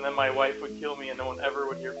wake up, and then my wife would kill me, and no one ever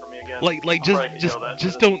would hear from me again.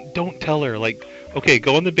 Just don't tell her. Like, okay,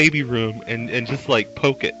 go in the baby room and just like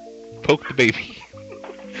poke the baby,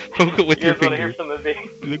 poke it with your finger. You guys want to hear from the baby?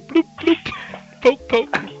 Like, bloop bloop, poke.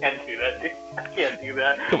 I can't do that, dude. I can't do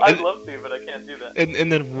that. I'd love to, but I can't do that.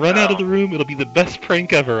 And then run out of the room. It'll be the best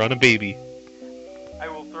prank ever on a baby. I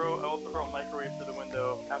will throw a microwave through the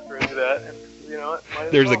window after I do that. And you know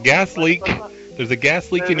what? There's a gas leak. There's a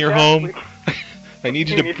gas leak in your home. I need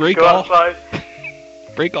you to break all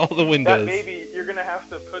the windows. That baby, you're gonna have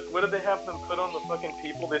to put. What did they have them put on the fucking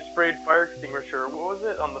people? They sprayed fire extinguisher. What was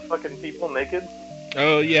it on the fucking people naked?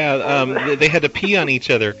 Oh yeah, they had to pee on each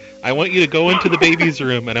other. I want you to go into the baby's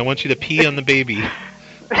room and I want you to pee on the baby.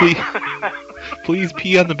 Please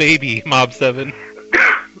pee on the baby, Mob 7.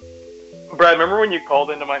 Brad, remember when you called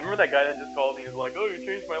into remember that guy that just called and he was like, oh, you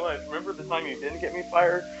changed my life. Remember the time you didn't get me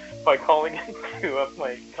fired by calling into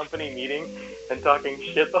my company meeting and talking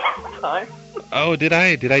shit the whole time? Oh, did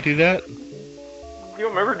I do that? You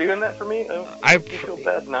remember doing that for me? I feel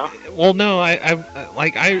bad now. Well, no,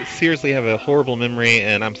 I seriously have a horrible memory,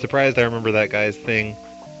 and I'm surprised I remember that guy's thing.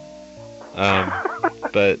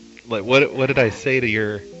 But like, what did I say to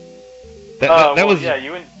your? That was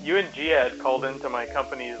you and Giad called into my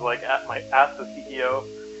company's ask the CEO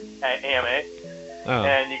at AMA,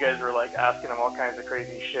 and you guys were like asking him all kinds of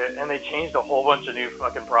crazy shit, and they changed a whole bunch of new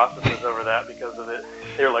fucking processes over that because of it.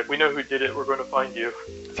 They were like, we know who did it, we're going to find you.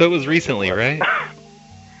 So it was recently, right?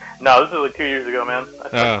 No, this is like 2 years ago, man.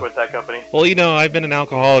 I quit that company. Well, you know, I've been an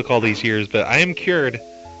alcoholic all these years, but I am cured.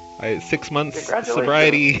 6 months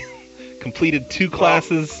sobriety, completed 2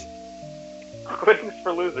 classes. Quitting's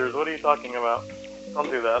for losers. What are you talking about?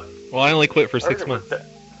 Don't do that. Well, I only quit for 6 months.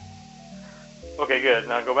 Okay, good.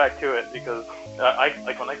 Now go back to it because when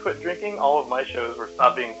I quit drinking, all of my shows were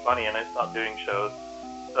stopped being funny, and I stopped doing shows.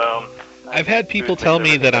 So I've had people tell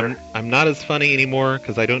me that I'm not as funny anymore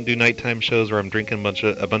because I don't do nighttime shows where I'm drinking a bunch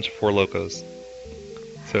of Four Locos.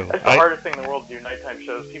 So that's the hardest thing in the world to do nighttime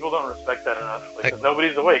shows. People don't respect that enough because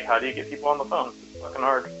nobody's awake. How do you get people on the phone? It's fucking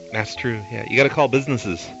hard. That's true. Yeah, you got to call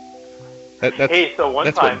businesses. That's that's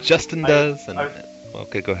what Justin does.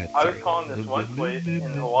 Okay, go ahead. I was calling this one place in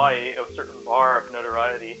Hawaii, a certain bar of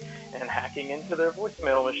notoriety, and hacking into their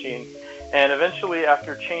voicemail machine. And eventually,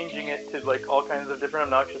 after changing it to like all kinds of different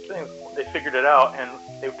obnoxious things, they figured it out, and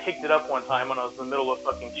they kicked it up one time when I was in the middle of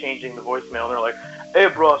fucking changing the voicemail, and they're like, "Hey,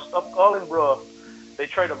 bro, stop calling, bro." They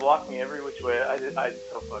tried to block me every which way. I did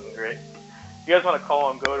so fucking great. If you guys want to call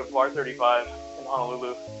them, go to Bar 35 in Honolulu.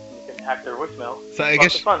 You can hack their voicemail. So I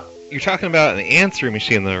guess you're talking about an answering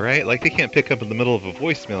machine, though, right? Like they can't pick up in the middle of a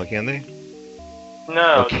voicemail, can they?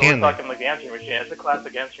 No, so we're talking like the answering machine. It's a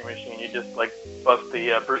classic answering machine. You just like bust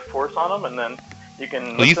the brute force on them, and then you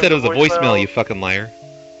can. Well, you said it was a voicemail, you fucking liar.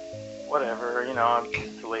 Whatever, you know, I'm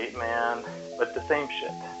late, man, but the same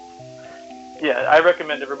shit. Yeah, I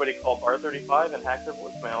recommend everybody call Bar 35 and hack their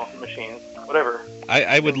voicemail machines. Whatever.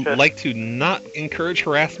 I would like to not encourage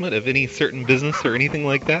harassment of any certain business or anything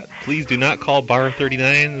like that. Please do not call Bar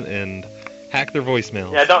 39 and hack their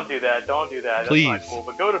voicemails. Yeah, don't do that. Don't do that. Please. That's not cool.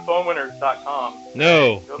 But go to PhoneWinners.com.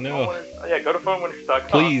 No. Go to PhoneWinners.com.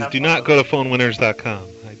 Please do not go to PhoneWinners.com.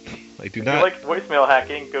 I do not. If you like voicemail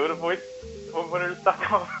hacking, go to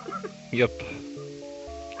PhoneWinners.com. Yep.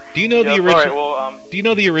 Do you know the original? Right, well, do you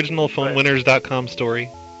know the original PhoneWinners.com story?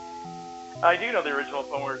 I do know the original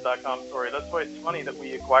PhoneWinners.com story. That's why it's funny that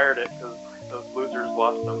we acquired it because those losers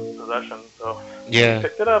lost some possession, so Yeah. he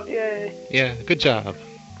picked it up. Yay! Yeah, good job.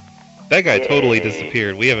 That guy totally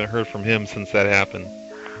disappeared. We haven't heard from him since that happened.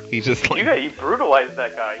 He just like You brutalized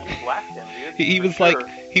that guy. You blacked him, dude. he was sure.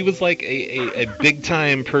 like a big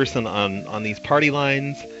time person on these party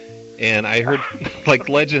lines, and I heard like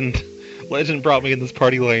Legend brought me in this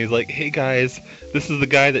party line. He's like, "Hey guys, this is the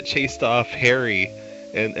guy that chased off Harry,"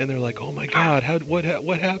 and they're like, "Oh my God, what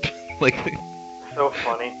happened?" Like, so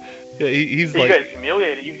funny. Yeah, he's you like, guys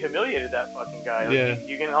humiliated that fucking guy. Like, yeah.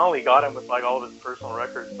 You can only got him with like all of his personal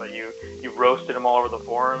records, but you roasted him all over the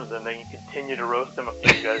forums, and then you continue to roast him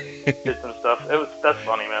after you guys did some stuff. That's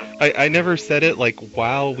funny, man. I never said it like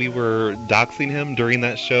while we were doxing him during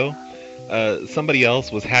that show. Somebody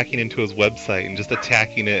else was hacking into his website and just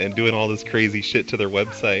attacking it and doing all this crazy shit to their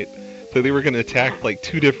website. So they were going to attack like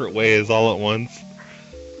two different ways all at once.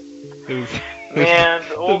 It was. Man,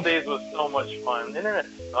 the old days was so much fun. The internet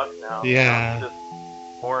sucks now. Yeah. It's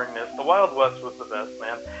just boringness. The Wild West was the best,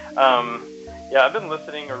 man. Yeah, I've been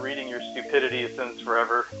listening or reading your stupidity since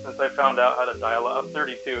forever. Since I found out how to dial up. I'm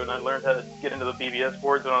 32, and I learned how to get into the BBS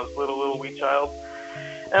boards when I was a little wee child.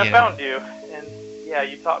 And I found you, and yeah,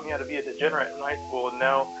 you taught me how to be a degenerate in high school, and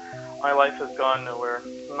now my life has gone nowhere.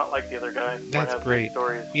 I'm not like the other guy. That's great.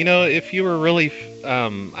 Stories. You know, if you were really,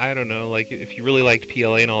 I don't know, like if you really liked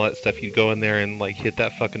PLA and all that stuff, you'd go in there and like hit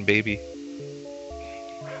that fucking baby.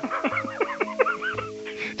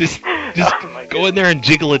 just go in there and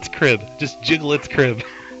jiggle its crib. Just jiggle its crib.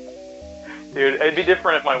 Dude, it'd be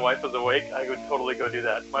different if my wife was awake. I would totally go do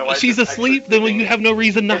that. My wife She's asleep, then you have no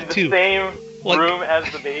reason not to. In the same room as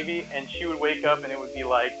the baby, and she would wake up and it would be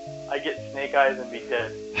like, I get snake eyes and be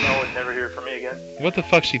dead. No one would never hear from me again. What the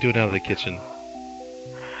fuck's she doing out of the kitchen?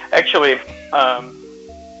 Actually, you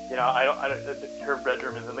know, I don't. Her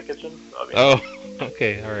bedroom is in the kitchen. So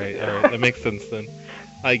Okay, all right. That makes sense then.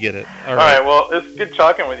 I get it. All right. Well, it's good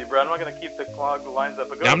talking with you, bro. I'm not gonna keep the lines up.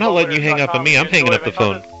 I'm not letting you hang up on me. I'm hanging up the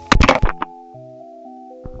phone.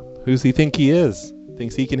 Who's he think he is?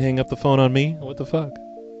 Thinks he can hang up the phone on me? What the fuck?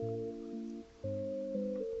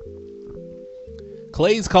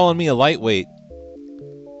 Clay's calling me a lightweight.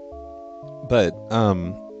 But,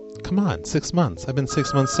 come on, 6 months. I've been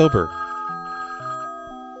 6 months sober.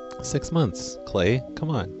 6 months, Clay.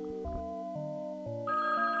 Come on.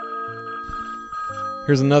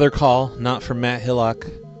 Here's another call, not from Matt Hillock.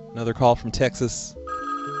 Another call from Texas.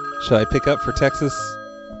 Should I pick up for Texas?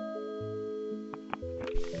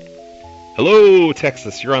 Hello,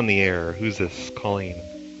 Texas. You're on the air. Who's this calling?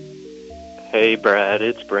 Hey, Brad.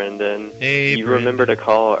 It's Brendan. Hey, you Brendan. remember to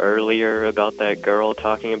call earlier about that girl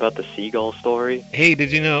talking about the seagull story? Hey,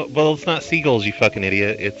 did you know? Well, it's not seagulls, you fucking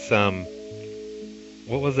idiot. It's,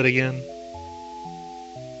 what was it again?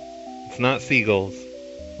 It's not seagulls.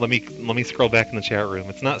 Let me scroll back in the chat room.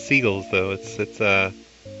 It's not seagulls, though. It's I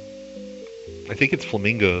think it's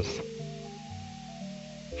flamingos.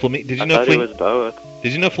 Did you know I thought it was both.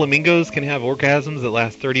 Did you know flamingos can have orgasms that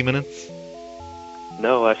last 30 minutes?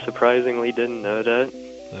 No, I surprisingly didn't know that.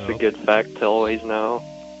 It's a good fact to always know.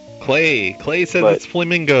 Clay says it's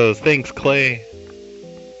flamingos. Thanks, Clay.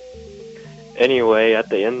 Anyway, at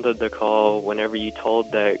the end of the call, whenever you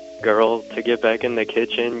told that girl to get back in the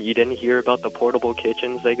kitchen, you didn't hear about the portable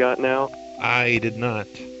kitchens they got now? I did not.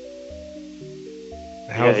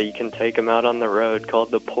 Yeah, you can take them out on the road, called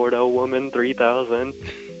the Porto Woman 3000.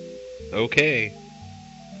 Okay.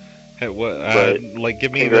 Hey, what? Like,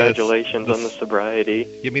 give me congratulations on the sobriety.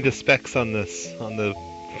 Give me the specs on this. On the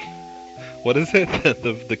what is it?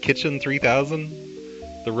 the Kitchen 3000?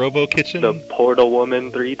 The Robo Kitchen? The Portal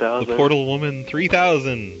Woman 3000. The Portal Woman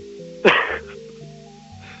 3000.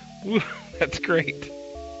 Ooh, that's great.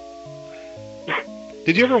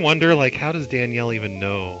 Did you ever wonder, like, how does Danielle even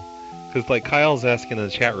know? Because, like, Kyle's asking in the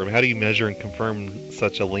chat room, how do you measure and confirm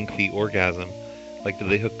such a lengthy orgasm? Like, do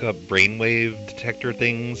they hook up brainwave detector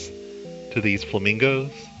things to these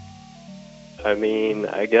flamingos? I mean,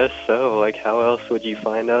 I guess so. Like, how else would you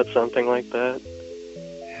find out something like that?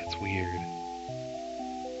 That's weird.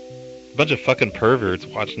 A bunch of fucking perverts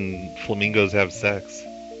watching flamingos have sex.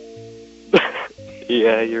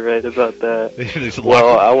 Yeah, you're right about that.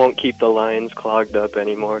 Well, I won't keep the lines clogged up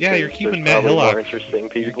anymore. Yeah, you're keeping Matt Hillock. More interesting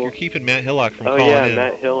people. You're keeping Matt Hillock from calling in. Oh yeah,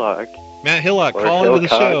 Matt Hillock. Matt Hillock, call into the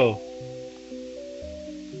show.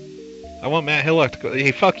 I want Matt Hillock to go.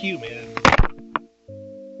 Hey, fuck you, man.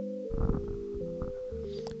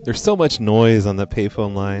 There's so much noise on that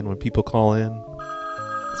payphone line when people call in.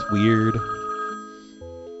 It's weird.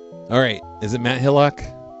 All right, is it Matt Hillock?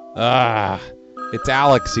 It's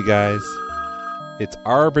Alex, you guys. It's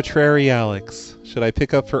Arbitrary Alex. Should I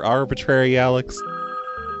pick up for Arbitrary Alex?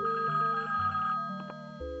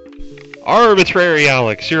 Arbitrary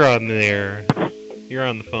Alex, you're on there. You're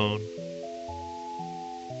on the phone.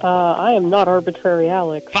 I am not Arbitrary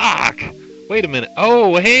Alex. Fuck! Wait a minute.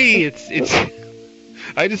 Oh, hey, it's.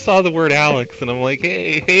 I just saw the word Alex, and I'm like,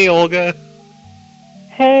 hey, Olga.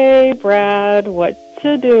 Hey, Brad, what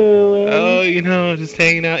you doing? Oh, just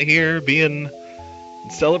hanging out here,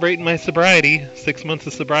 celebrating my sobriety. 6 months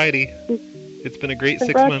of sobriety. It's been a great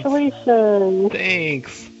 6 months. Congratulations.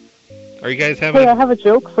 Thanks. Are you guys having? Hey, I have a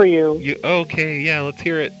joke for you. Okay, yeah, let's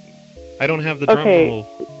hear it. I don't have the drum roll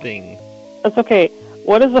thing. That's okay.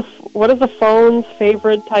 What is a phone's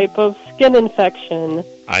favorite type of skin infection?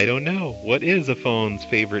 I don't know. What is a phone's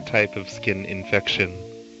favorite type of skin infection?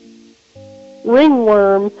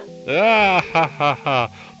 Ringworms. Ah, ha, ha, ha.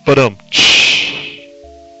 Ba-dum.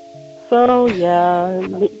 So, yeah.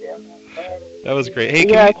 That was great.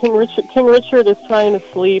 Hey, King Richard is trying to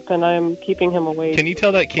sleep, and I'm keeping him awake. Can you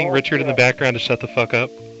tell that King Richard in the background to shut the fuck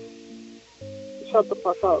up? Shut the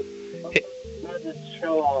fuck up. Hey.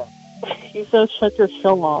 He says shut your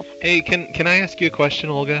show off. Hey, can I ask you a question,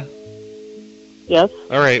 Olga? Yes?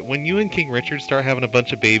 Alright, when you and King Richard start having a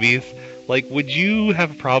bunch of babies, would you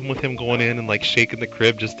have a problem with him going in and, shaking the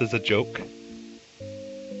crib just as a joke?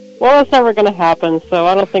 Well, that's never going to happen, so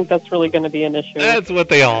I don't think that's really going to be an issue. That's what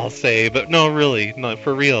they all say, but no, really, not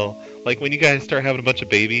for real. When you guys start having a bunch of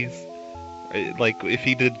babies, if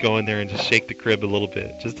he did go in there and just shake the crib a little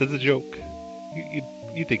bit, just as a joke,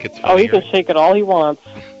 you think it's funny? Oh, he can shake it all he wants.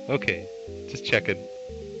 Okay, just checking.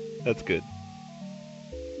 That's good.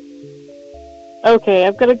 Okay,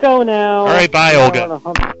 I've got to go now. Alright, bye, Olga.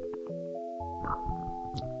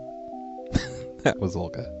 That was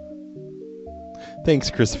Olga. Thanks,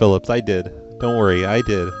 Chris Phillips. I did. Don't worry, I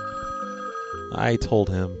did. I told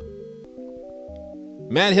him.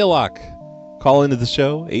 Matt Hillock. Call into the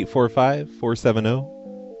show,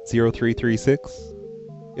 845-470-0336.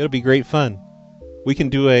 It'll be great fun. We can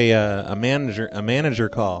do a manager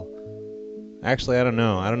call. Actually, I don't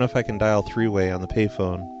know. I don't know if I can dial three-way on the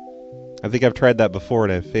payphone. I think I've tried that before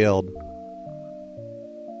and I've failed.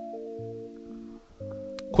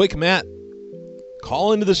 Quick, Matt.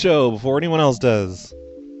 Call into the show before anyone else does.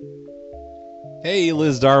 Hey,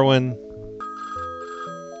 Liz Darwin.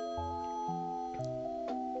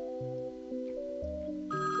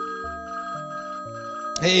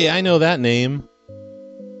 Hey, I know that name.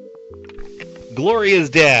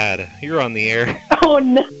 Gloria's dad. You're on the air. Oh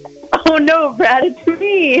no, Brad, it's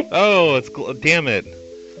me. Oh, damn it.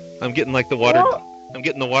 I'm getting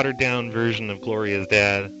the watered down version of Gloria's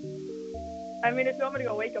dad. I mean, if you want me to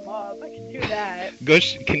go wake him up, I can do that.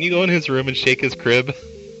 Can you go in his room and shake his crib?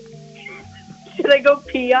 Should I go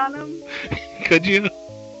pee on him? Could you?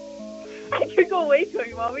 I could go wake him.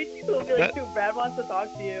 You want me to? He'll be like, dude, Brad wants to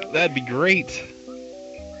talk to you. That'd be great.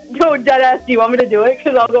 Yo, deadass, do you want me to do it?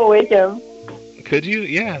 Because I'll go wake him. Could you?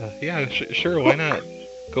 Yeah, sure, why not?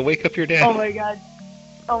 Go wake up your dad. Oh my god,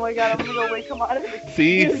 I'm gonna go wake him up.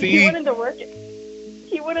 See? He went into work at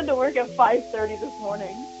 5:30 this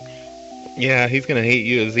morning. Yeah, he's gonna hate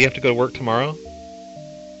you. Does he have to go to work tomorrow?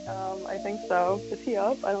 I think so. Is he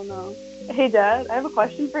up? I don't know. Hey, Dad, I have a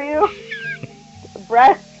question for you.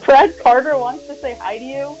 Brad Carter wants to say hi to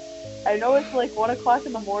you. I know it's 1 o'clock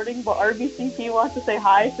in the morning, but RBCP wants to say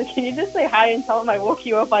hi, so can you just say hi and tell him I woke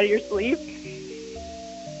you up out of your sleep?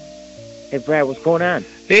 Hey, Brad, what's going on?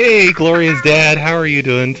 Hey, Gloria's dad, how are you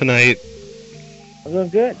doing tonight? I'm doing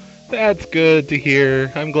good. That's good to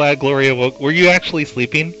hear. I'm glad Gloria woke. Were you actually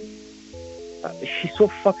sleeping? She's so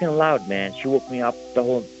fucking loud, man. She woke me up the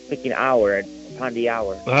whole freaking hour upon the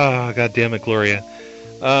hour. Oh, God damn it, Gloria.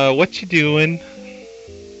 What you doing?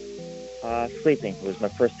 Sleeping. It was my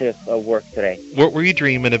first day of work today. What were you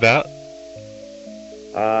dreaming about?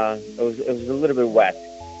 It was a little bit wet.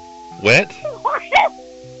 Wet?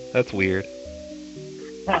 That's weird.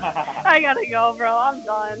 I gotta go, bro. I'm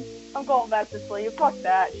done. I'm going back to sleep. Fuck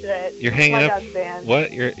that shit. You're hanging up?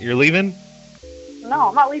 What? You're leaving? No,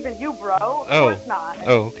 I'm not leaving you, bro. Of course not.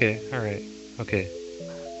 Oh, okay. All right. Okay.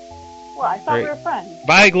 Well, I thought we were friends.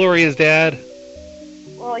 Bye, Gloria's dad.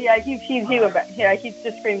 Well, yeah, he just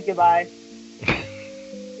screams goodbye.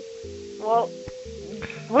 Well,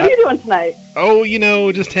 what are you doing tonight?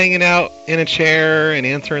 Oh, just hanging out in a chair and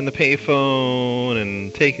answering the payphone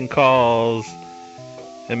and taking calls.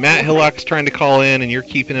 And Matt Hillock's trying to call in, and you're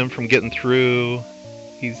keeping him from getting through.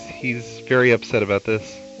 He's very upset about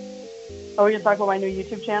this. Oh, you're talking about my new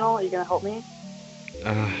YouTube channel? Are you gonna help me?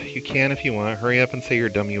 You can if you want. Hurry up and say your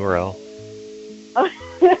dumb URL.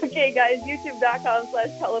 Okay, guys,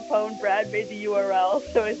 youtube.com/telephone. Brad made the URL,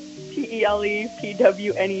 so it's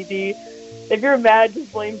PELEPWNED. If you're mad,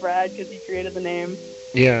 just blame Brad because he created the name.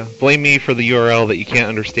 Yeah, blame me for the URL that you can't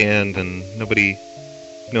understand and nobody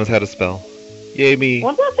knows how to spell. Yay me.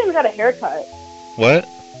 When's the last time you got a haircut? What?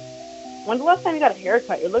 When's the last time you got a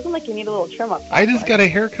haircut? You're looking like you need a little trim up. I just got a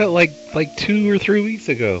haircut like 2 or 3 weeks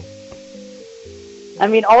ago. I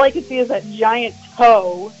mean, all I can see is that giant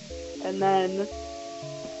toe, and then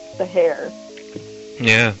the hair.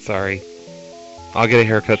 Yeah, sorry. I'll get a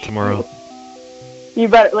haircut tomorrow. You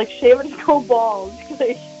better, shave it and go bald.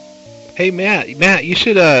 Hey, Matt, you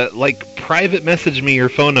should, private message me your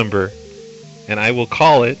phone number, and I will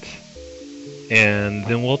call it, and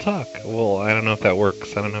then we'll talk. Well, I don't know if that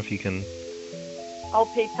works. I don't know if you can... I'll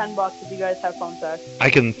pay $10 if you guys have phone sex.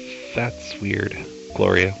 That's weird.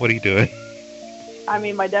 Gloria, what are you doing? I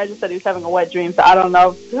mean, my dad just said he was having a wet dream, so I don't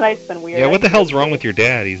know. Tonight's been weird. Yeah, what the hell's wrong with your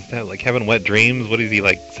dad? He's, having wet dreams? What is he,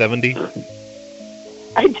 70?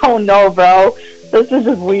 I don't know, bro. This is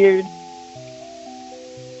just weird.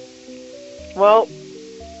 Well.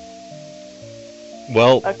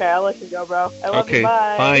 Okay, I'll let you go, bro. I love you,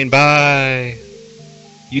 bye. Fine, bye.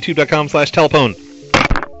 YouTube.com/telephone.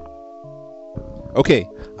 Okay,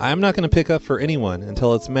 I'm not going to pick up for anyone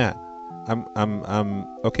until it's Matt.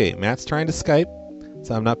 Okay, Matt's trying to Skype,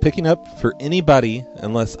 so I'm not picking up for anybody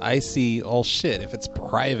unless I see, oh shit, if it's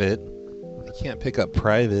private, I can't pick up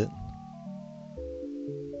private.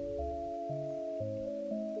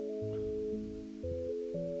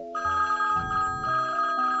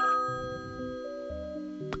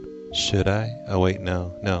 Should I? Oh wait,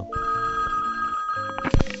 no.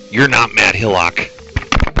 You're not Matt Hillock.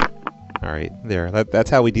 Alright, there. That's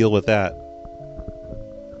how we deal with that.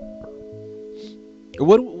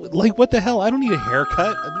 What the hell? I don't need a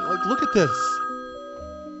haircut. Look at this.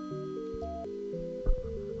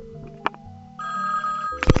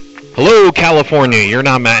 Hello, California. You're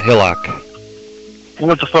not Matt Hillock. Hang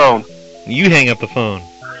up the phone. You hang up the phone.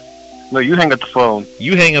 No, you hang up the phone.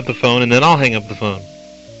 You hang up the phone, and then I'll hang up the phone.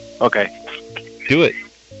 Okay. Do it.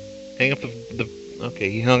 Hang up the...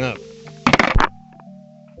 Okay, he hung up.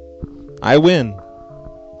 I win.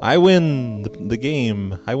 I win the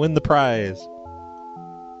game. I win the prize.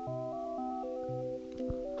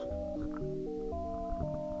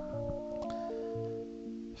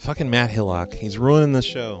 Fucking Matt Hillock. He's ruining the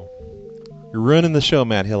show. You're ruining the show,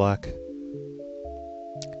 Matt Hillock.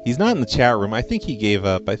 He's not in the chat room. I think he gave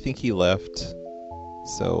up. I think he left.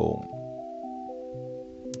 So...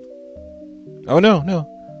 Oh, no.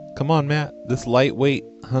 Come on, Matt. This lightweight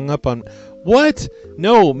hung up on... What?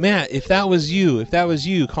 No, Matt, if that was you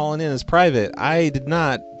calling in as private, I did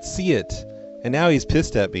not see it. And now he's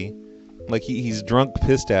pissed at me. Like he's drunk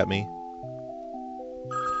pissed at me.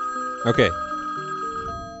 Okay.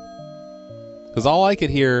 Because all I could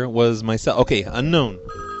hear was myself. Okay, unknown.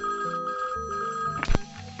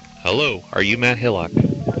 Hello, are you Matt Hillock?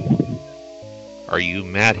 Are you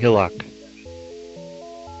Matt Hillock?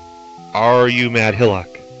 Are you Matt Hillock?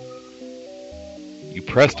 You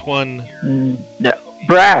pressed one. No,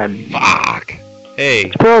 Brad. Fuck. Hey.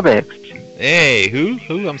 It's Probix. Hey, who?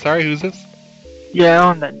 I'm sorry, who's this?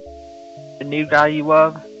 Yeah, the new guy you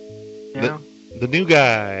love. You know? The new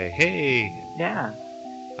guy. Hey. Yeah.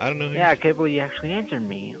 I don't know who. Yeah, I can't believe you actually answered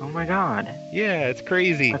me. Oh my god. Yeah, it's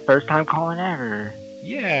crazy. My first time calling ever.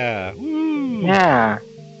 Yeah. Woo. Yeah.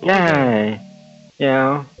 Yay. You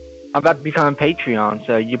know, I'm about to become Patreon,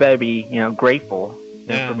 so you better be, grateful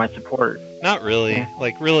for my support. Not really.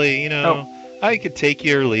 Yeah. Really, I could take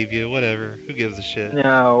you or leave you, whatever. Who gives a shit?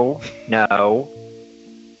 No.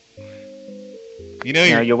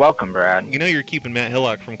 You're welcome, Brad. You're keeping Matt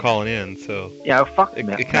Hillock from calling in, so... Yeah, fuck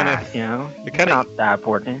Matt, it's not that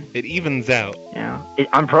important. It evens out.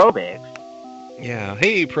 I'm Probix. Yeah.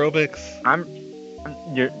 Hey, Probix. I'm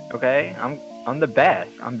the best.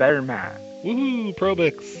 I'm better than Matt. Woohoo,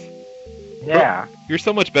 Probix. Yeah. You're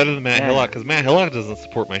so much better than Matt Hillock, because Matt Hillock doesn't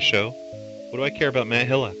support my show. What do I care about Matt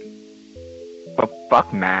Hillock? Well,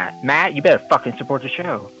 fuck Matt. Matt, you better fucking support the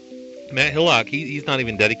show. Matt Hillock, he's not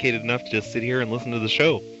even dedicated enough to just sit here and listen to the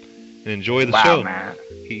show and enjoy the wow, show. Matt.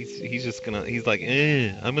 He's just gonna, he's like,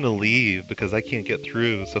 I'm gonna leave because I can't get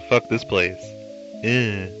through, so fuck this place.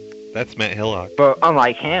 That's Matt Hillock. But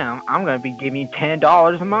unlike him, I'm gonna be giving you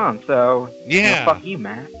 $10 a month, so yeah. Fuck you,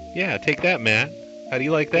 Matt. Yeah, take that, Matt. How do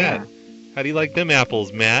you like that? Yeah. How do you like them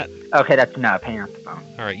apples, Matt? Okay, that's enough. Hang up the phone.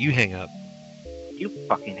 Alright, you hang up. You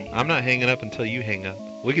fucking hang up. I'm not hanging up until you hang up.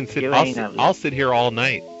 We can sit. I'll sit here all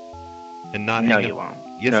night and not hang up. No, you won't.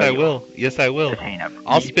 Yes, I will. Yes, I will. Just hang up.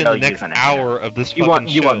 I'll spend the next hour of this fucking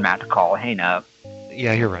show. You want Matt to call. Hang up.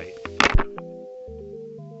 Yeah, you're right.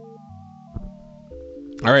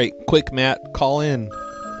 All right, quick, Matt. Call in.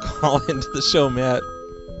 Call into the show, Matt.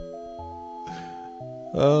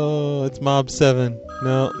 Oh, it's Mob 7.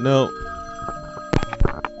 No.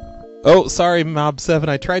 Oh, sorry, Mob 7.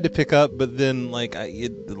 I tried to pick up, but then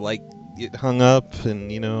it hung up,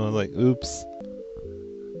 and oops.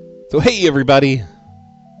 So hey, everybody.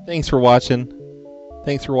 Thanks for watching.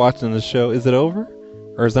 Thanks for watching the show. Is it over,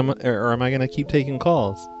 or am I gonna keep taking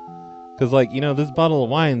calls? Because this bottle of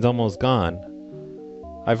wine's almost gone.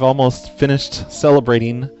 I've almost finished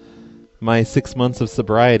celebrating my 6 months of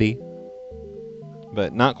sobriety,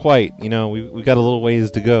 but not quite. We got a little ways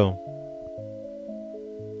to go.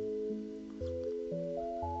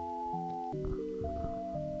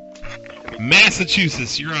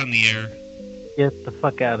 Massachusetts, you're on the air. Get the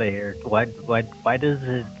fuck out of here. Why does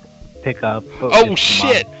it pick up? Oh,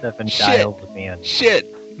 shit!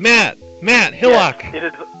 Shit! Matt Hillock!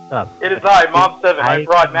 Yes, it is I, Mob 7. I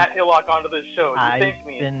brought Matt Hillock onto this show. You thank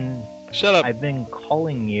me. Shut up. I've been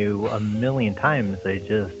calling you a million times. It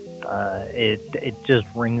just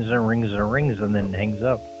rings and rings and rings and then hangs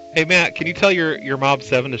up. Hey, Matt, can you tell your Mob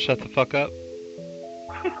 7 to shut the fuck up?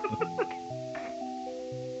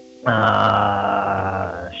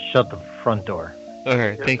 Shut the front door.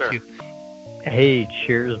 Okay, thank you. Hey,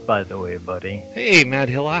 cheers, by the way, buddy. Hey, Matt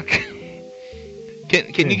Hillock.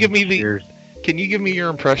 Can you give me cheers. Can you give me your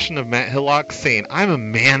impression of Matt Hillock saying, "I'm a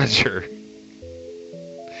manager"?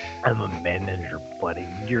 I'm a manager, buddy.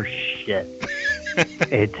 You're shit.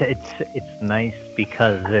 It's nice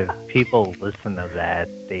because if people listen to that,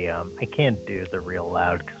 I can't do the real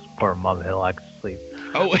loud because poor Mama Hillock's asleep.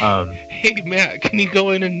 Oh, hey Matt, can you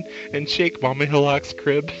go in and shake Mama Hillock's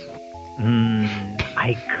crib?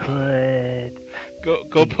 I could.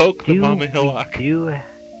 Go poke the Mama Hillock.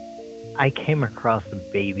 I came across a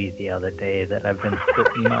baby the other day that I've been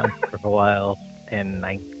sitting on for a while, and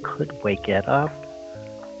I could wake it up,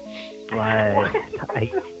 but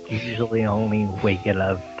I usually only wake it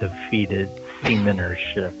up to feed it semen or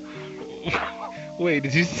shit. Wait,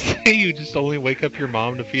 did you say you just only wake up your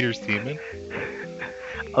mom to feed her semen?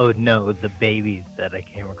 Oh no, the baby that I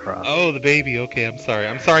came across. Oh, the baby. Okay, I'm sorry.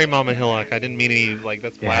 I'm sorry, Mama Hillock. I didn't mean any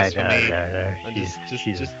that's blasphemy. No. I'm just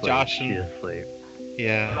asleep. joshing. She's asleep.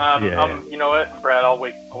 Yeah. You know what, Brad? I'll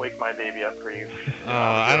wake my baby up for you.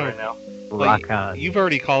 I don't right now. Rock on. You've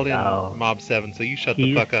already called in Mob 7, so you shut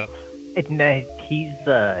the fuck up.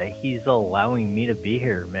 He's allowing me to be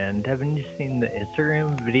here, man. Haven't you seen the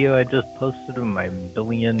Instagram video I just posted of my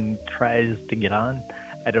billion tries to get on?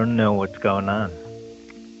 I don't know what's going on.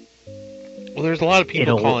 Well, there's a lot of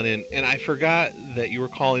people calling in, and I forgot that you were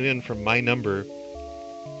calling in from my number.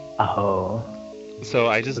 Oh. So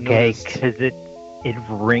I just noticed. Okay, because it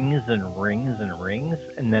rings and rings and rings,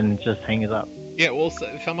 and then it just hangs up. Yeah, well,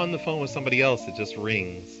 if I'm on the phone with somebody else, it just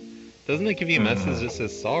rings. Doesn't it give you a message that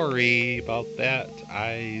says, "Sorry about that,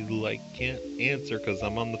 I can't answer because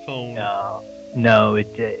I'm on the phone"? No,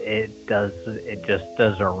 it does. It just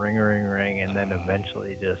does a ring, and then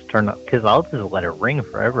eventually just turn up. Because I'll just let it ring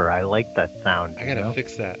forever. I like that sound. I gotta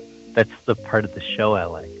fix that. That's the part of the show I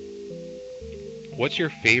like. What's your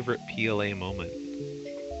favorite PLA moment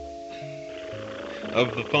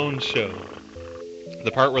of the phone show?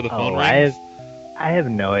 The part where the phone rings? I have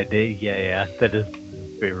no idea. Yeah, that is my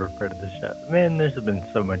favorite part of the show. Man, there's been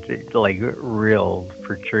so much, real,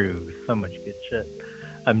 for true, so much good shit.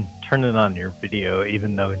 I'm turning on your video,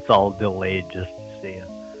 even though it's all delayed, just to see it.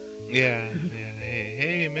 Yeah.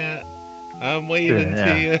 Hey, Matt. I'm waving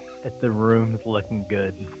to you. The room's looking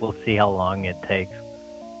good. We'll see how long it takes.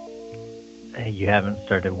 You haven't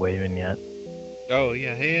started waving yet. Oh,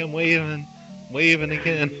 yeah. Hey, I'm waving. Waving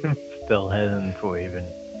again. Still hasn't waving.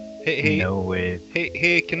 Hey. No wave.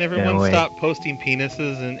 Hey, can everyone stop posting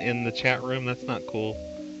penises in the chat room? That's not cool.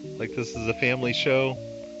 This is a family show.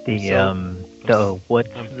 What's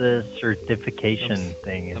the certification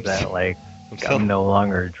thing? Is that I'm no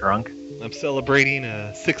longer drunk? I'm celebrating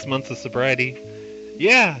 6 months of sobriety.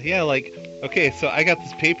 Yeah, okay, so I got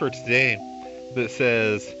this paper today that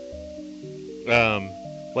says,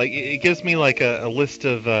 it gives me a list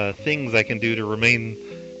of things I can do to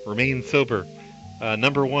remain sober.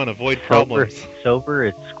 Number 1, avoid problems. Sober,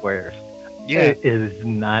 it's squares. Yeah. It is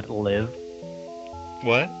not live.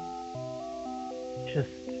 What? Just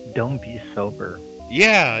don't be sober.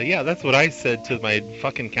 Yeah, that's what I said to my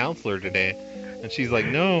fucking counselor today. And she's like,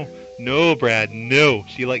 no, Brad, no.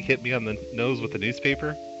 She hit me on the nose with the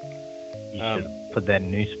newspaper. You should put that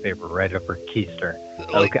newspaper right up her keister.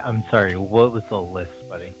 Okay, I'm sorry, what was the list,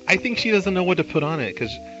 buddy? I think she doesn't know what to put on it,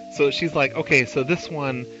 so she's like, okay, so this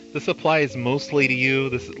applies mostly to you.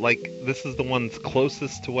 This is the one that's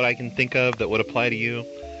closest to what I can think of that would apply to you.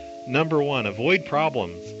 Number 1, avoid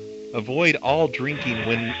problems. Avoid all drinking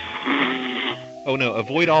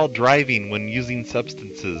avoid all driving when using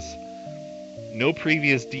substances. no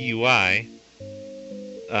previous DUI.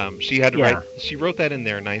 She had to write. She wrote that in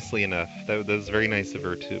there nicely enough. That was very nice of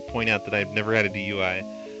her to point out that I've never had a DUI.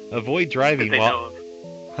 Avoid driving while.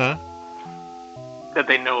 Huh? That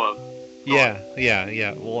they know of. Yeah.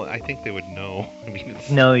 Well, I think they would know. I mean,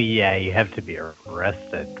 no, yeah, you have to be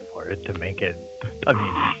arrested for it to make it. I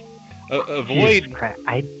mean, avoid.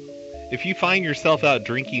 If you find yourself out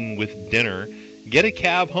drinking with dinner, get a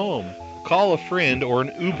cab home. Call a friend or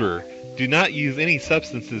an Uber. Do not use any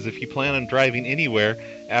substances if you plan on driving anywhere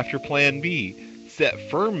after Plan B. Set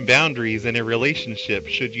firm boundaries in a relationship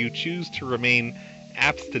should you choose to remain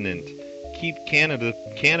abstinent. Keep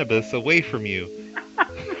cannabis away from you.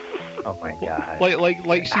 Oh my god.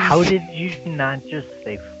 Like she's... How did you not just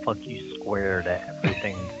say fuck you square to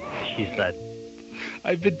everything she said?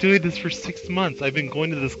 I've been doing this for 6 months. I've been going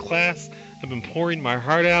to this class. I've been pouring my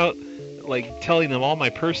heart out, like telling them all my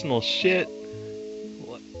personal shit.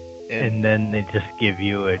 And then they just give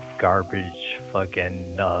you a garbage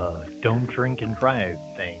fucking don't drink and drive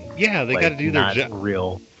thing. Yeah, they got to do their job.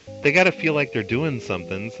 Real. They got to feel like they're doing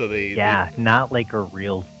something, so they. Yeah, not like a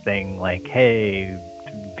real thing. Like, hey,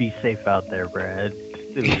 be safe out there, Brad.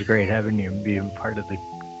 It was great having you and being part of the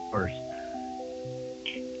course.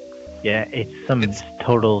 Yeah, it's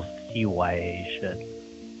total CYA shit.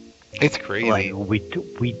 It's crazy. Like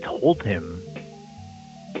we told him,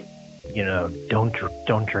 you know, don't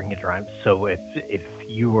drink and drive. So if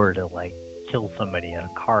you were to like kill somebody in a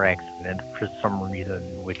car accident for some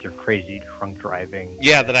reason with your crazy drunk driving,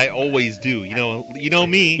 that I always do. You know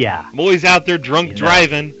me. Yeah, I'm always out there drunk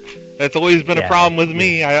driving. That's always been a problem with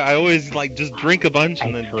me. I always like just drink a bunch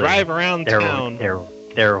and then drive around town.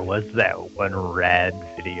 There was that one rad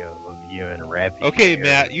video of you and Ravi. Okay,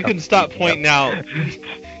 Matt, you can stop pointing out.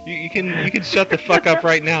 You can shut the fuck up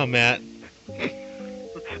right now, Matt.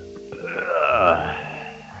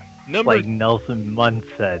 Like Nelson Muntz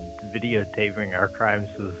said, videotaping our crimes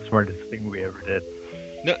is the smartest thing we ever did.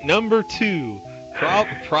 Number 2,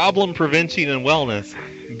 problem prevention and wellness.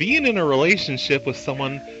 Being in a relationship with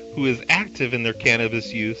someone who is active in their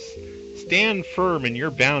cannabis use, stand firm in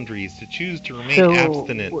your boundaries to choose to remain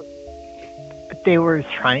abstinent. They were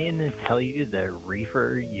trying to tell you that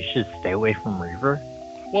reefer, you should stay away from reefer?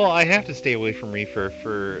 Well, I have to stay away from reefer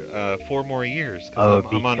for 4 more years.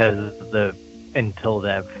 Until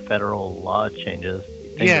that federal law changes.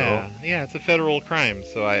 Yeah, it's a federal crime,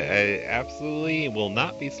 so I absolutely will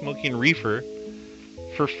not be smoking reefer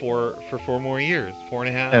for 4 more years.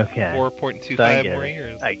 4.5, okay. 4.25 more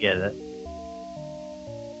years. I get it.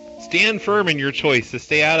 Stand firm in your choice to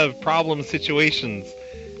stay out of problem situations.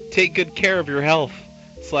 Take good care of your health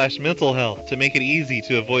 / mental health to make it easy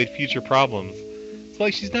to avoid future problems. It's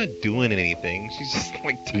like she's not doing anything. She's just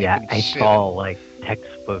like typing shit. I saw like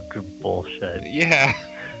textbook bullshit. Yeah.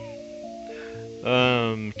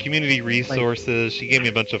 Community resources. She gave me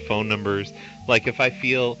a bunch of phone numbers. Like if I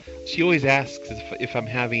feel, she always asks if I'm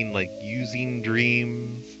having like using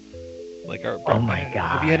dreams. Like, oh my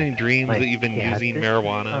god! Have you had any dreams that you've been using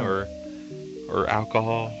marijuana or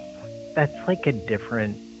alcohol? That's like a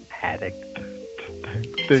different addict.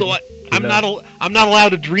 So what? I'm not allowed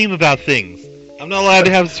to dream about things. I'm not allowed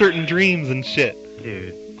to have certain dreams and shit.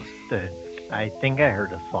 Dude, I think I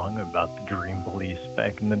heard a song about the Dream Police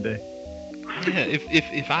back in the day. Yeah,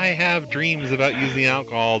 if I have dreams about using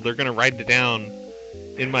alcohol, they're gonna write it down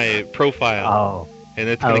in my profile. Oh. And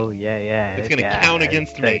it's gonna, It's gonna count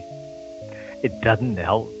against me. It doesn't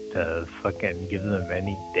help to fucking give them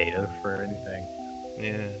any data for anything.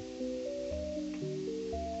 Yeah.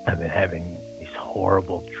 I've been having these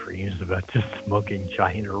horrible dreams about just smoking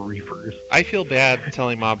giant reefers. I feel bad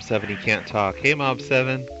telling Mob 7 he can't talk. Hey, Mob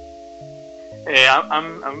 7. Hey,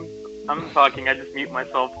 I'm talking. I just mute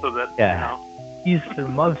myself so that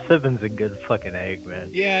Mob 7's a good fucking egg,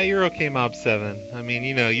 man. Yeah, you're okay, Mob 7. I mean,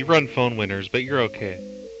 you run phone winners, but you're okay.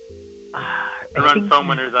 I run phone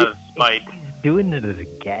winners out of spite. He's doing it as a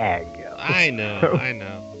gag. I know,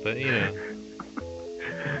 but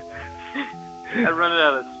I run it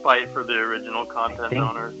out of spite for the original content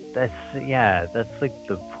owners. That's like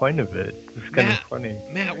the point of it. It's kind of funny.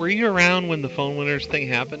 Matt, were you around when the phone winners thing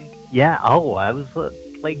happened? Yeah. Oh, I was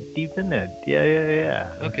like deep in it.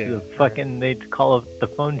 Yeah. Okay. They'd call it the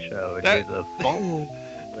phone show. It was a phone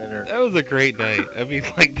winner. That was a great night. I mean,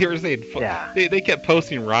 like they were saying, they kept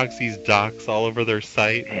posting Roxy's docs all over their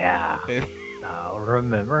site. Yeah.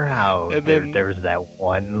 Remember how there was that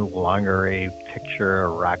one lingerie picture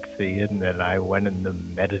of Roxy, and then I went in the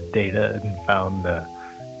metadata and found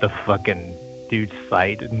the fucking dude's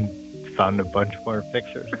site and found a bunch more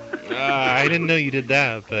pictures. I didn't know you did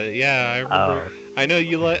that, but yeah, I remember. I know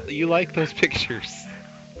you like those pictures.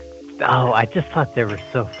 Oh, I just thought they were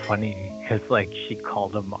so funny because, like, she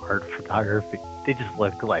called them art photography. They just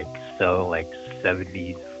look like so, like,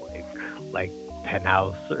 70s, like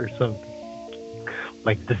penthouse or something.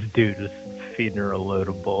 Like, this dude is feeding her a load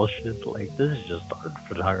of bullshit. Like, this is just art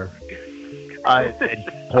photography.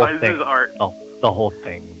 This is art. The whole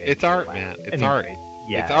thing. It's art, man. It's art.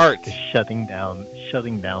 Yeah, it's art. Just shutting down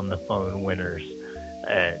the phone winners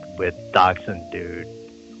with Dachshund Dude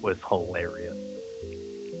was hilarious.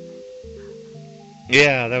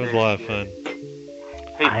 Yeah, that was a lot of fun.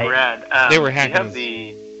 Hey, Brad. They were you hacking. have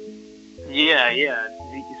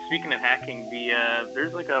speaking of hacking,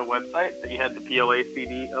 there's like a website that you had the PLA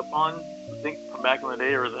CD up on. I think from back in the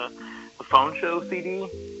day, or the phone show CD.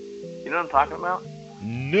 You know what I'm talking about?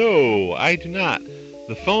 No, I do not.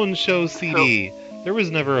 The phone show CD. There was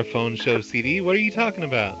never a phone show CD. What are you talking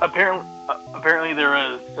about? Apparently there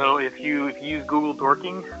is. So if you use Google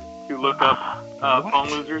Dorking to look up phone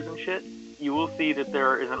losers and shit, you will see that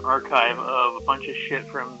there is an archive of a bunch of shit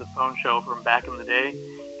from the phone show from back in the day,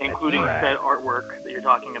 including said artwork that you're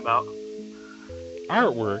talking about.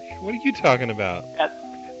 Artwork? What are you talking about?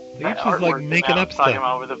 You're just like making up stuff. Talking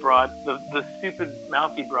about where the stupid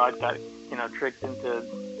mouthy broad got tricked into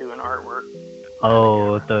doing artwork.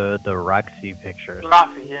 Oh, the Roxy pictures.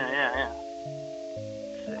 Roxy, yeah.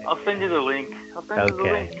 I'll send you the link. Come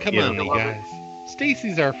on, you guys.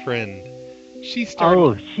 Stacy's our friend. She started.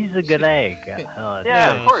 Oh, she's a good egg.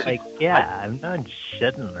 Yeah, of course. Like, yeah, I'm not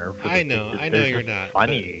shitting her. For I know you're not.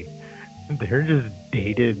 Funny. They're just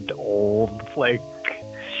dated, old, like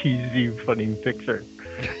cheesy, funny pictures.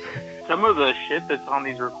 Some of the shit that's on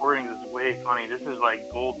these recordings is way funny. This is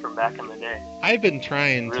like gold from back in the day. I've been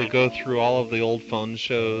trying to go through all of the old phone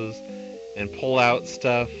shows and pull out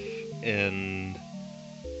stuff and.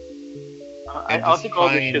 I'll take all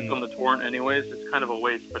this shit on the torrent anyways. It's kind of a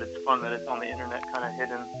waste, but it's fun that it's on the internet, kind of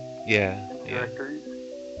hidden. In directories.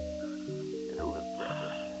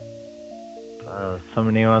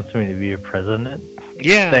 Somebody wants me to be a president?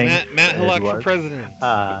 Yeah, Matt Hillock for president.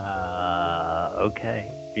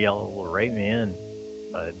 Okay. Y'all write me in.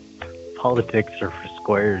 But politics are for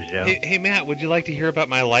squares, yo. Hey, Matt, would you like to hear about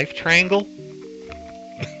my life triangle?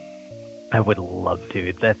 I would love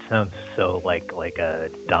to. That sounds so like a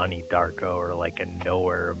Donnie Darko or like a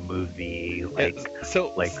Nowhere movie, like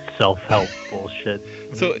self-help bullshit.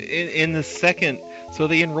 So in the second, so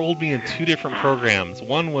they enrolled me in two different programs.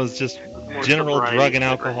 One was just general drug and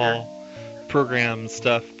alcohol program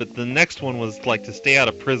stuff, but the next one was like to stay out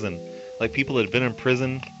of prison, like people that had been in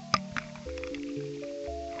prison.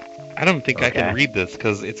 I don't think I can read this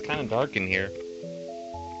because it's kind of dark in here.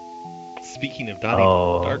 Speaking of Donnie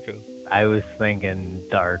Darko. I was thinking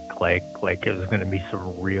dark, like it was gonna be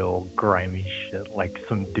some real grimy shit, like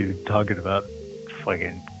some dude talking about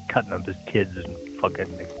fucking cutting up his kids and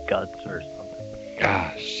fucking the guts or something.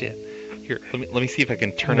 Ah, shit. Here, let me see if I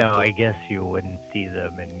can turn it. No, up I guess you wouldn't see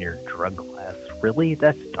them in your drug glass. Really?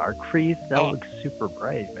 That's dark for you? That looks super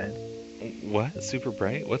bright, man. What? Super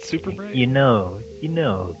bright? What's super bright? You know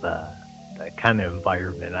the kind of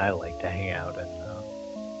environment I like to hang out in.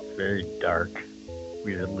 It's very dark.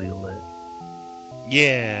 Weirdly lit.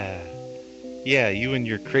 Yeah, you and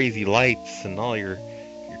your crazy lights and all your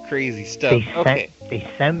crazy stuff.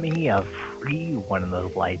 They sent me a free one of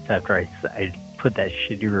those lights after I put that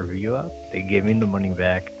shitty review up. They gave me the money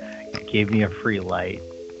back, gave me a free light,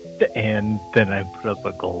 and then I put up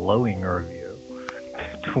a glowing review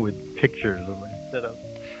with pictures of my setup.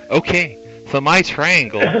 Okay, so my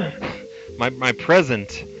triangle, my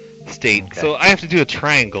present state. Okay. So I have to do a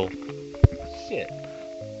triangle. Shit.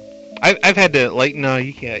 I've had to, like, no,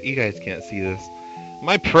 you guys can't see this.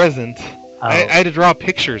 My present, I had to draw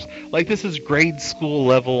pictures. Like, this is grade school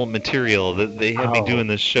level material that they had me doing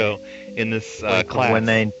this show in this class. When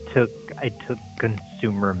I took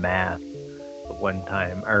consumer math at one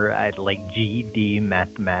time, or I had like GED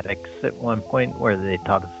mathematics at one point where they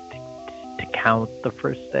taught us to count the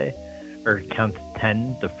first day, or count to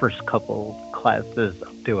 10, the first couple classes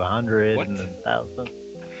up to 100 and then 1,000.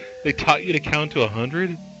 They taught you to count to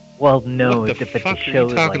 100? Well, no, what the but fuck the show are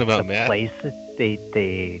you talking like about, the Matt? Places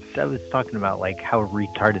I was talking about like how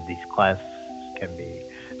retarded these classes can be.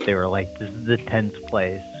 They were like, this is the 10th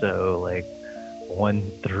place, so like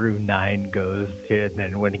 1 through 9 goes to, and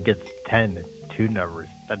then when it gets to 10, it's 2 numbers,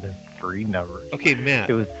 then it's 3 numbers. Okay,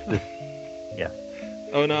 Matt. It was this, yeah.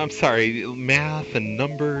 Oh no, I'm sorry. Math and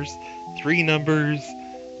numbers, 3 numbers.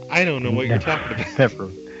 I don't know what you're talking about.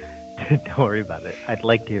 Never. Don't worry about it. I'd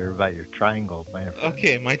like to hear about your triangle, my friend.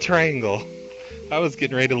 Okay, my triangle. I was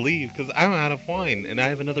getting ready to leave because I'm out of wine, and I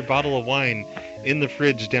have another bottle of wine in the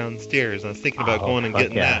fridge downstairs. I was thinking about going and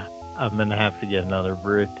getting that. I'm gonna have to get another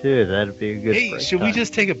brew too. That'd be a good. Hey, should we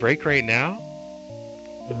just take a break right now?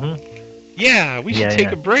 Mm-hmm. Yeah, we should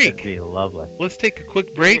take a break. That'd be lovely. Let's take a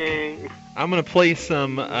quick break. I'm gonna play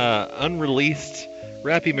some unreleased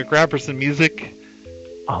Rappy McRapperson music.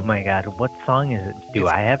 Oh my God, what song is it? Do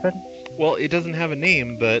I have it? Well, it doesn't have a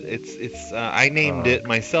name, but it's I named it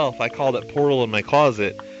myself. I called it Portal in My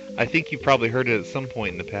Closet. I think you've probably heard it at some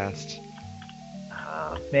point in the past.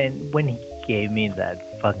 Man, when he gave me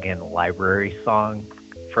that fucking library song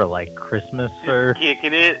for like Christmas or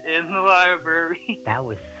Kicking it in the library. that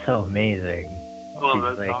was so amazing. Love He's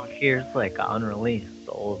that like, song. here's like an unreleased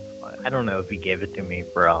old song. I don't know if he gave it to me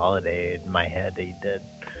for a holiday. In my head, he did.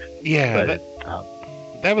 Yeah, But,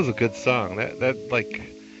 that was a good song.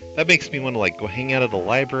 That makes me want to like go hang out at the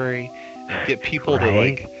library and get people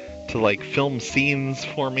Right? to film scenes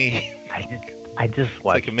for me. I just so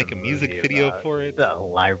watched I can make a movie music video about for it. The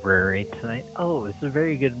library tonight. Oh, it's a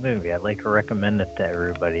very good movie. I'd like to recommend it to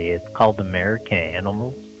everybody. It's called American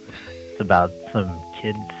Animals. It's about some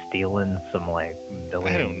kid stealing some like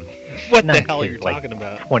million. What not the hell kids, you're like talking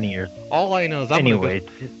about? 20 years. All I know is I'm gonna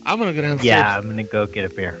go downstairs. Yeah, I'm gonna go get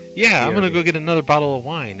a beer. Yeah, I'm gonna go get another bottle of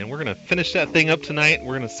wine, and we're gonna finish that thing up tonight.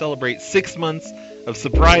 We're gonna celebrate 6 months of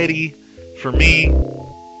sobriety for me,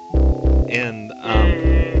 and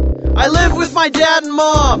I live with my dad and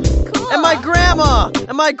mom, and my grandma,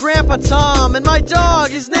 and my grandpa Tom, and my dog,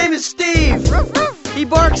 his name is Steve. He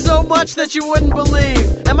barks so much that you wouldn't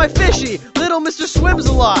believe. And my fishy, little Mr. Swims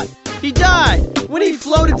a lot. He died when he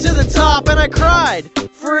floated to the top, and I cried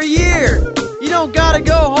for a year. You don't gotta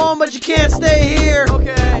go home, but you can't stay here.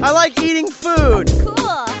 Okay. I like eating food.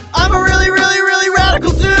 Cool. I'm a really, really, really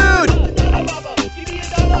radical dude.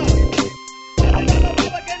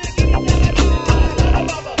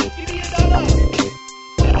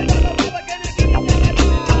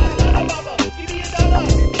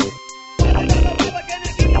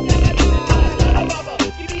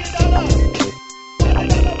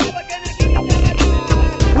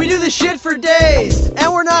 We do this shit for days,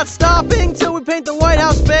 and we're not stopping till we paint the White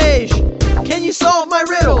House beige. Can you solve my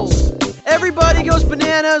riddles? Everybody goes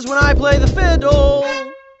bananas when I play the fiddle.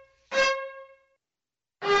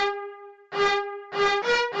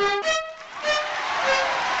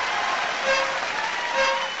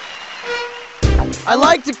 I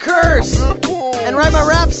like to curse and write my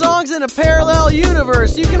rap songs in a parallel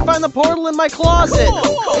universe. You can find the portal in my closet.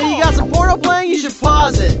 If you got some portal playing, you should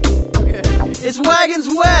pause it. It's Wagons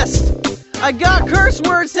West. I got curse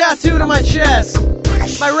words tattooed on my chest.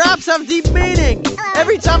 My raps have deep meaning.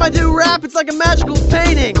 Every time I do rap, it's like a magical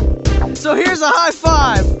painting. So here's a high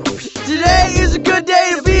five. Today is a good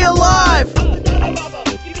day to be alive.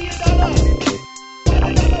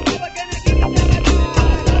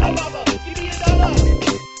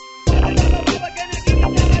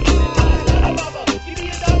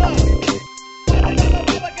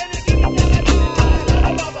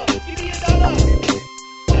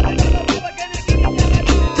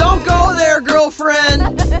 Don't go there,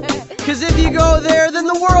 girlfriend. Cause if you go there, then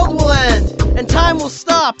the world will end. And time will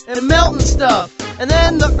stop and melt and stuff. And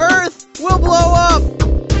then the earth will blow up.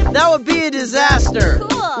 That would be a disaster.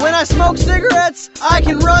 When I smoke cigarettes, I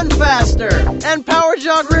can run faster. And power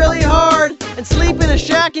jog really hard. And sleep in a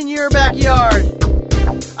shack in your backyard.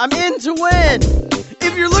 I'm in to win.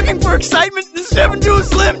 If you're looking for excitement, then step into a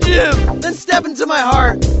Slim Jim. Then step into my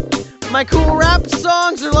heart. My cool rap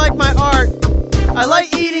songs are like my art. I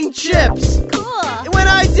like eating chips. Cool. When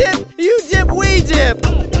I dip, you dip, we dip.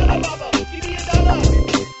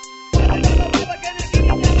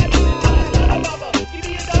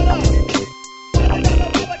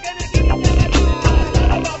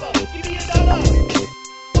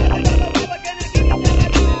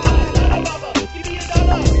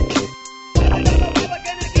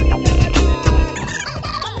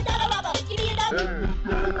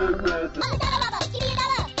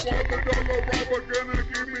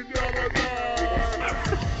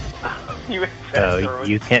 So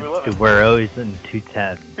you can. We're always in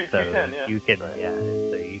 210. So 210, yeah. you can. Yeah.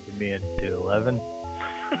 So you can be in 211.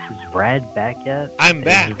 Is Brad back yet? I'm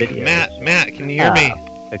back. Matt, can you hear me?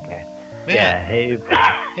 Okay. Matt. Yeah. Hey.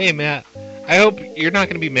 Hey, Matt. I hope you're not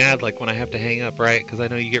going to be mad like when I have to hang up, right? Because I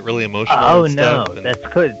know you get really emotional. Oh and no, stuff, and...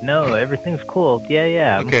 that's good. No, everything's cool.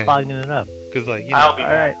 Yeah. I'm Okay. clogging it up. Because like you know. I'll be All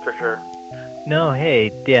mad right. for sure. No,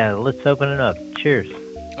 hey, yeah. Let's open it up. Cheers.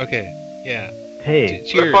 Okay. Yeah. Hey.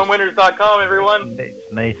 Cheers. GoFundWinners.com, everyone.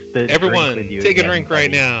 It's nice to Everyone, drink with you take again, a drink right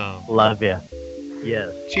buddy. now. Love ya.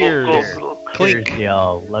 Yes. Cheers. Clink. Cheers,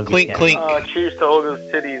 y'all. Love Clink, you. clink. Cheers to Olga's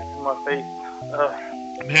titties in my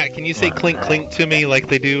face. Matt, can you say clink, clink to me like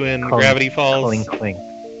they do in Clink, Gravity Falls? Clink, clink.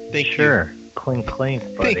 Thank Sure. you. Clink,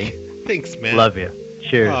 clink, buddy. Thanks, Matt. Love you.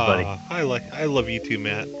 Cheers, buddy. I love you too,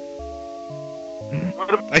 Matt.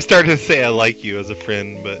 I started to say I like you as a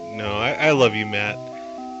friend, but no, I love you, Matt.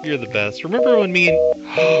 You're the best. Remember when me and...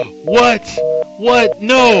 What? What?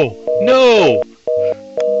 No! No!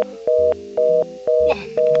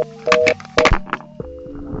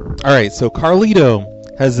 Alright, so Carlito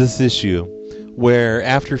has this issue where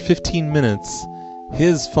after 15 minutes,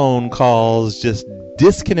 his phone calls just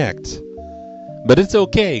disconnect. But it's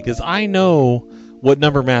okay, because I know what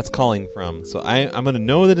number Matt's calling from. So I'm going to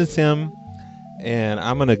know that it's him, and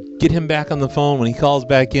I'm going to get him back on the phone when he calls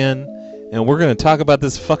back in, and we're going to talk about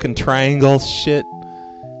this fucking triangle shit.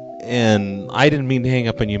 And I didn't mean to hang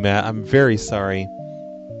up on you, Matt. I'm very sorry.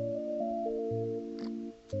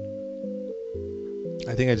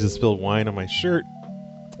 I think I just spilled wine on my shirt.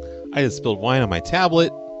 I just spilled wine on my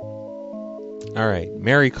tablet. Alright,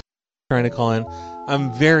 Mary trying to call in.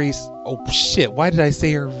 I'm very... Oh, shit. Why did I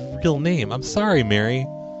say her real name? I'm sorry, Mary.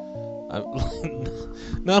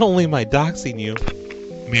 Not only am I doxing you...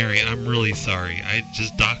 Mary, I'm really sorry. I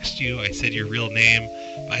just doxed you. I said your real name.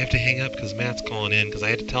 But I have to hang up because Matt's calling in because I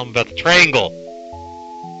had to tell him about the triangle.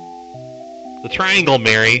 The triangle,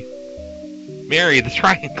 Mary. Mary, the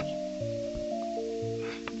triangle.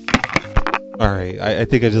 Alright, I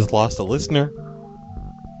think I just lost a listener.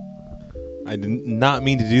 I did not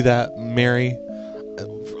mean to do that, Mary.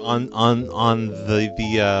 On the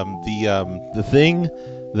thing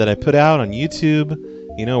that I put out on YouTube,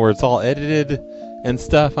 you know, where it's all edited and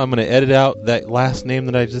stuff, I'm gonna edit out that last name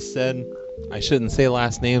that I just said. I shouldn't say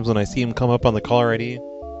last names when I see them come up on the caller ID.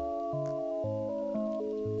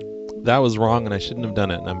 That was wrong, and I shouldn't have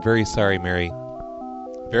done it. And I'm very sorry, Mary.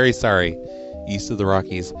 Very sorry, east of the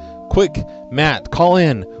Rockies. Quick, Matt, call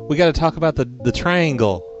in. We got to talk about the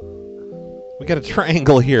triangle. We got a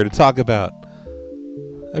triangle here to talk about.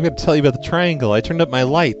 I've got to tell you about the triangle. I turned up my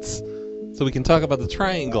lights so we can talk about the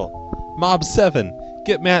triangle. Mob 7,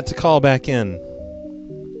 get Matt to call back in.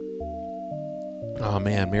 Oh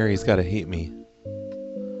man, Mary's got to hate me.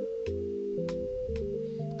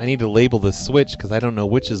 I need to label this switch because I don't know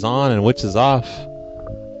which is on and which is off.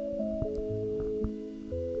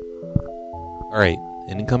 Alright,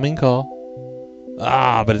 incoming call.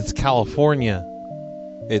 Ah, but it's California.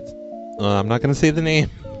 It's... I'm not going to say the name.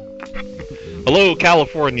 Hello,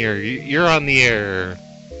 California. You're on the air.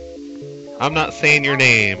 I'm not saying your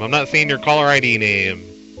name. I'm not saying your caller ID name.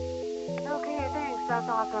 Okay, thanks. That's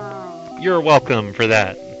awesome. You're welcome for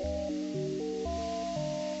that.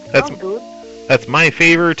 That's my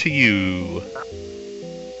favor to you.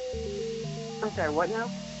 I'm sorry, what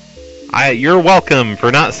now? You're welcome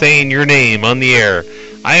for not saying your name on the air.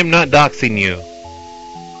 I am not doxing you.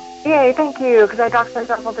 Yay, thank you, because I dox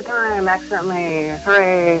myself all the time, accidentally.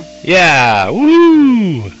 Hooray. Yeah,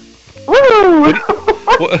 woo! Woo!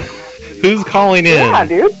 Who's calling in? Yeah,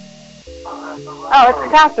 dude. Oh,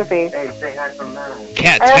 it's Catastrophe. Hey, say hi from there.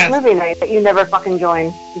 That's movie night that you never fucking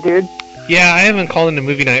join, dude. Yeah, I haven't called into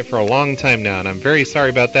movie night for a long time now, and I'm very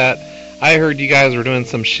sorry about that. I heard you guys were doing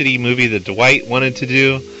some shitty movie that Dwight wanted to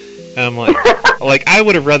do. And I'm like, like I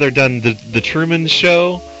would have rather done the Truman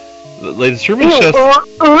Show. Like the Truman Show,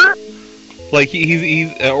 like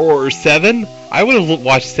he's or 7. I would have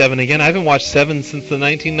watched 7 again. I haven't watched 7 since the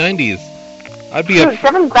 1990s. I'd be Dude,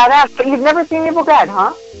 7's badass, but you've never seen Evil Dead,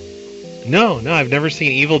 huh? No, I've never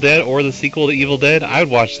seen Evil Dead or the sequel to Evil Dead. I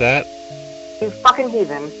would watch that. You fucking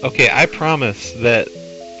heathen. Okay, I promise that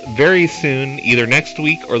very soon, either next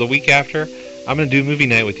week or the week after, I'm gonna do movie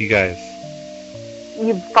night with you guys.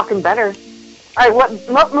 You fucking better. All right,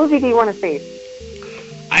 what movie do you want to see?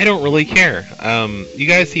 I don't really care. You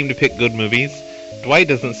guys seem to pick good movies. Dwight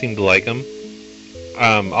doesn't seem to like them.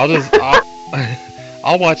 I'll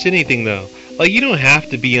watch anything though. Like you don't have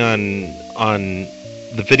to be on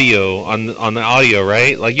the video on the audio,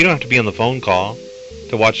 right? Like you don't have to be on the phone call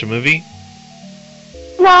to watch a movie.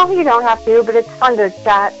 No, you don't have to, but it's fun to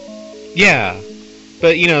chat. Yeah,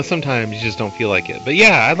 but you know sometimes you just don't feel like it. But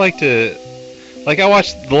yeah, I'd like to. Like I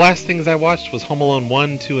watched the last things I watched was Home Alone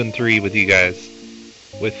 1, 2, and 3 with you guys.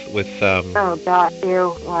 With Oh God, you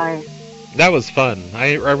why? That was fun.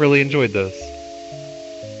 I really enjoyed those.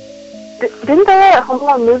 Didn't the Home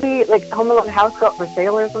Alone movie, like Home Alone house, go up for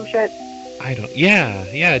sale or some shit? I don't. Yeah,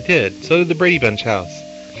 it did. So did the Brady Bunch house.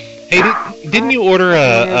 Hey, didn't you order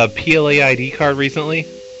a PLA ID card recently?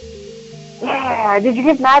 Yeah. Did you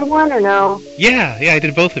give Mad one or no? Yeah, I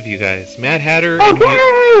did both of you guys. Mad Hatter and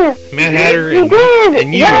you. Mad Hatter you did.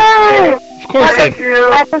 And you. Yes. Of course thank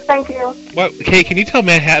you. Thank you. What? Okay, can you tell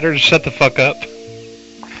Mad Hatter to shut the fuck up?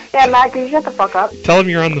 Yeah, Matt, can you shut the fuck up? Tell him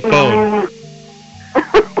you're on the phone.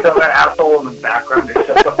 Tell that asshole in the background to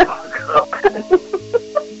shut the fuck up.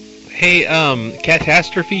 Hey,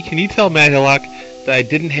 Catastrophe, can you tell Matt Hillock that I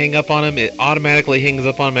didn't hang up on him? It automatically hangs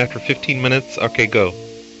up on him after 15 minutes. Okay, go.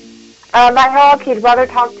 Matt Hillock, he'd rather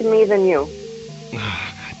talk to me than you.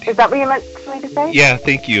 Is that what you meant for me to say? Yeah,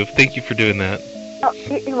 thank you. Thank you for doing that. Oh,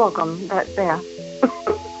 you're welcome. Yeah.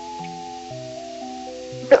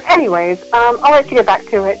 So anyways, I'll let you get back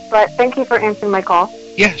to it, but thank you for answering my call.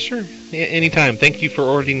 Yeah, sure. Anytime. Thank you for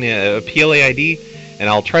ordering a PLA ID, and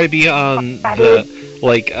I'll try to be on the,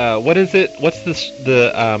 what is it? What's this,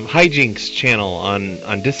 the Hijinks channel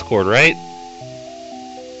on Discord, right?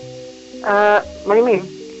 What do you mean?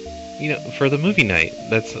 You know, for the movie night.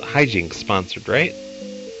 That's Hijinks sponsored, right?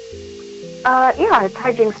 Yeah, it's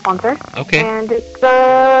Hijinks sponsored. Okay. And it's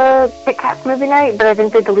Kit Kat's movie night, but I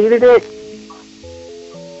think they deleted it.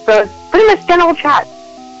 So it's pretty much general chat.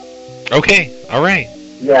 Okay, alright.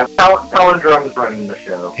 Yeah, Palindrome's running the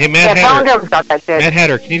show. Hey, Matt Yeah, Hatter. Palindrome's got that shit. Matt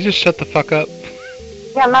Hatter, can you just shut the fuck up?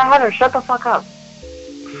 Yeah, Matt Hatter, shut the fuck up.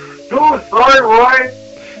 Dude, sorry, Roy.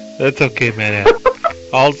 That's okay, Matt Hatter.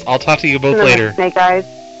 I'll talk to you both later. Snake eyes.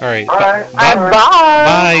 Alright. Bye. Bye,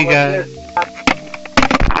 Bye. guys.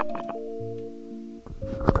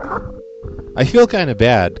 I feel kind of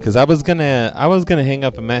bad because I was gonna hang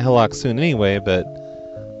up on Matt Hillock soon anyway, but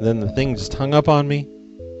then the thing just hung up on me,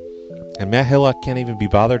 and Matt Hillock can't even be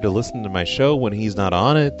bothered to listen to my show when he's not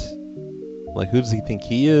on it. Like, who does he think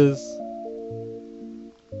he is?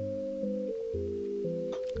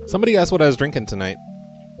 Somebody asked what I was drinking tonight,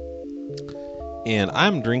 and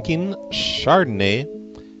I'm drinking Chardonnay.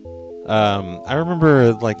 I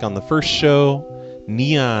remember, like, on the first show,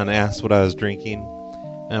 Neon asked what I was drinking.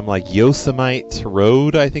 And I'm like, Yosemite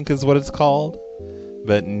Road, I think is what it's called.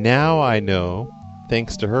 But now I know,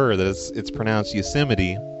 thanks to her, that it's pronounced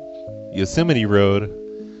Yosemite. Yosemite Road.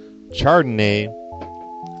 Chardonnay.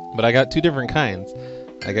 But I got two different kinds.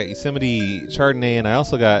 I got Yosemite Chardonnay, and I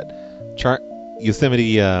also got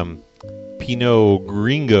Yosemite Pinot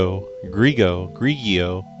Grigio.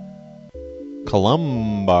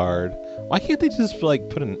 Colombard. Why can't they just, like,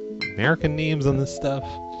 put American names on this stuff?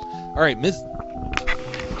 Alright,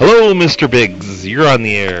 Hello, Mr. Biggs. You're on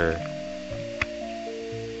the air.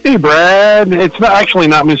 Hey, Brad. It's actually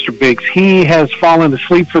not Mr. Biggs. He has fallen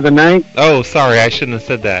asleep for the night. Oh, sorry. I shouldn't have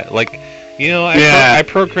said that. Like, you know, I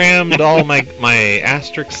programmed all my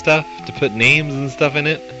asterisk stuff to put names and stuff in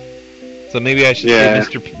it. So maybe I should say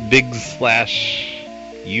Mr. Biggs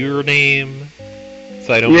 / your name.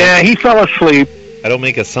 So I don't. Yeah, he fell asleep. I don't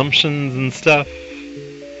make assumptions and stuff.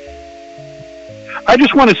 I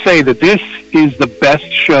just want to say that this is the best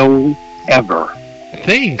show ever.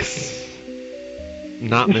 Thanks.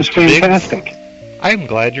 Not this Mr. is fantastic. Biggs. I'm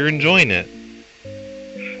glad you're enjoying it.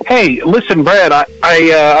 Hey, listen, Brad, I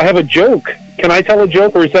have a joke. Can I tell a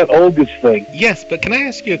joke, or is that Olga's thing? Yes, but can I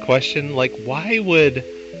ask you a question? Like, why would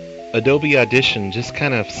Adobe Audition just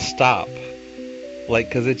kind of stop? Like,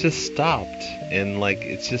 because it just stopped, and, like,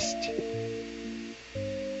 it's just...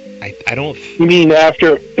 I don't... You mean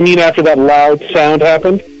after that loud sound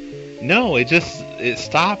happened? No, it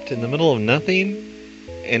stopped in the middle of nothing,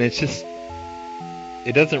 and it's just...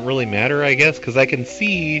 It doesn't really matter, I guess, because I can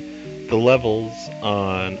see the levels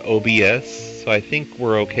on OBS, so I think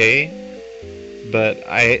we're okay. But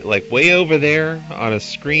way over there, on a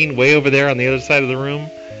screen, way over there on the other side of the room...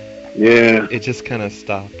 Yeah. It just kind of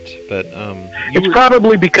stopped, but... It's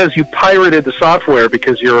probably because you pirated the software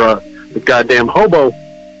because you're a goddamn hobo.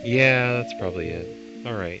 Yeah, that's probably it.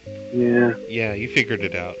 Alright. Yeah. Yeah, you figured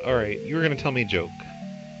it out. Alright, you were going to tell me a joke.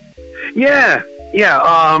 Yeah,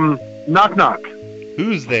 knock knock.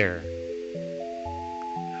 Who's there?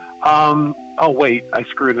 Oh wait, I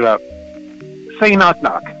screwed it up. Say knock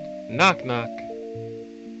knock. Knock knock.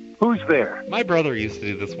 Who's there? My brother used to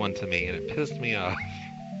do this one to me, and it pissed me off.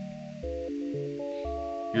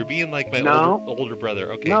 You're being like my older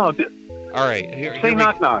brother. Okay. No. Alright, say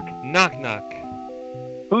knock knock. Knock knock.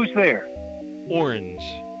 Who's there? Orange.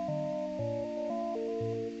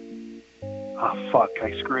 Oh, fuck.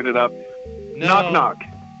 I screwed it up. No. Knock, knock.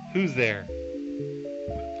 Who's there?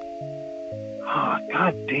 Oh,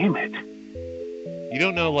 God damn it. You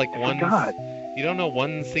don't know, like, one... God. You don't know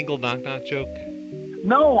one single knock-knock joke?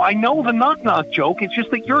 No, I know the knock-knock joke. It's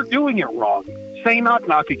just that you're doing it wrong. Say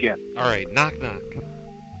knock-knock again. All right, knock-knock.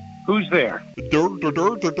 Who's there? I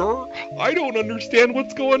don't understand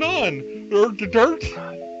what's going on.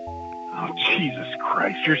 Oh, Jesus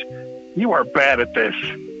Christ. You are bad at this.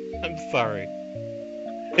 I'm sorry.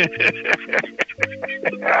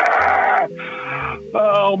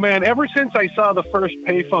 Oh, man. Ever since I saw the first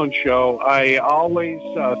Payphone show, I always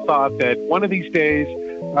thought that one of these days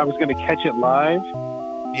I was going to catch it live.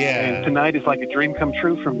 Yeah. And tonight is like a dream come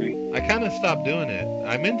true for me. I kind of stopped doing it.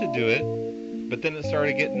 I meant to do it, but then it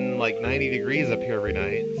started getting like 90 degrees up here every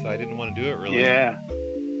night, so I didn't want to do it really. Yeah.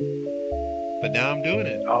 But now I'm doing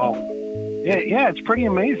it. Oh. Yeah, it's pretty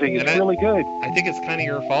amazing. It's really good. I think it's kind of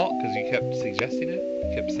your fault because you kept suggesting it.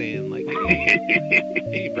 You kept saying like,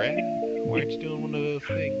 hey Brad, why aren't you doing one of those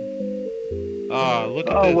things? Look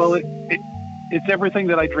at this. Oh, well, it's everything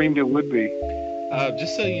that I dreamed it would be.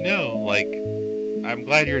 Just so you know, like, I'm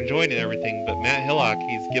glad you're enjoying it and everything, but Matt Hillock,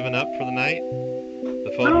 he's given up for the night.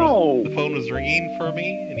 The phone was ringing for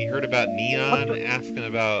me, and he heard about Neon asking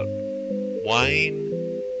about wine,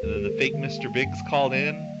 and then the fake Mr. Biggs called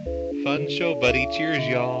in. Fun show, buddy. Cheers,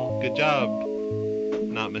 y'all. Good job.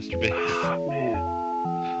 Not Mr. Biggs. Oh,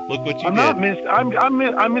 man. Look what you I'm did. not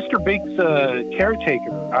I'm Mr. Biggs'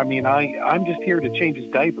 caretaker. I mean, I'm just here to change his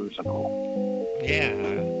diapers and all. Yeah,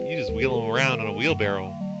 you just wheel him around on a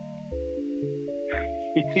wheelbarrow.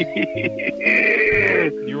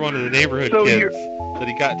 You're one of the neighborhood kids that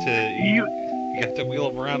he got to wheel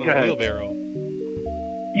him around on a wheelbarrow.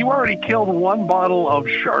 You already killed one bottle of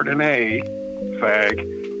Chardonnay, fag,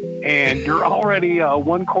 and you're already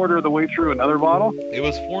 1/4 of the way through another bottle? It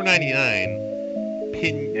was $4.99.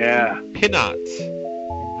 Pinot,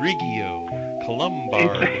 Grigio,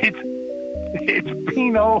 Colombard. It's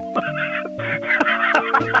Pinot.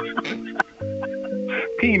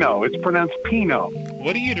 Pinot. It's pronounced Pinot.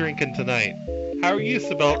 What are you drinking tonight? How are you,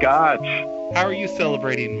 Scotch. How are you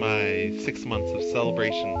celebrating my 6 months of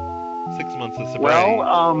celebration? 6 months of sobriety.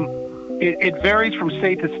 Well, it varies from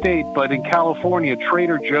state to state, but in California,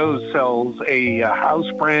 Trader Joe's sells a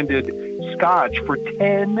house-branded Scotch for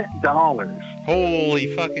 $10. Holy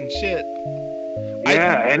fucking shit.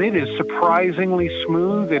 Yeah, and it is surprisingly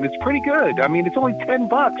smooth, and it's pretty good. I mean, it's only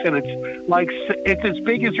 $10, and it's as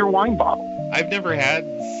big as your wine bottle. I've never had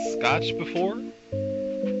Scotch before.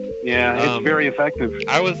 Yeah, it's very effective.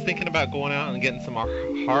 I was thinking about going out and getting some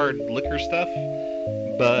hard liquor stuff,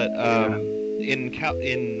 but in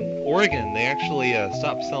Oregon, they actually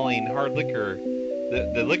stopped selling hard liquor.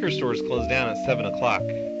 The liquor stores closed down at 7 o'clock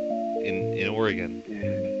in Oregon.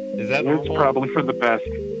 Is that normal? It's probably for the best.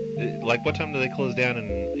 Like, what time do they close down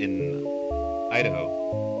in Idaho?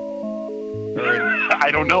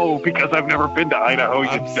 I don't know, because I've never been to Idaho, you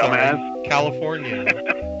dumbass. Sorry. California.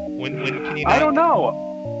 When can you? I don't know.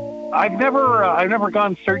 I've never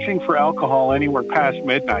gone searching for alcohol anywhere past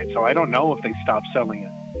midnight, so I don't know if they stopped selling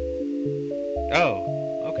it. Oh,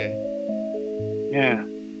 okay. Yeah.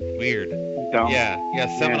 Weird. Dumb. Yeah,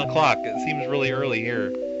 7 o'clock. It seems really early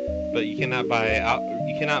here, but you cannot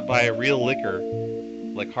buy real liquor,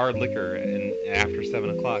 like hard liquor, after 7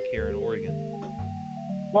 o'clock here in Oregon.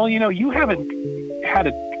 Well, you haven't had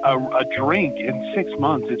a drink in 6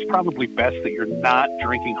 months. It's probably best that you're not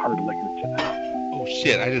drinking hard liquor tonight. Oh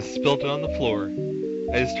shit! I just spilled it on the floor.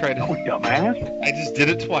 I just tried to. Oh, dumbass! I just did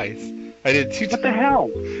it twice. I did 2 times. What the hell?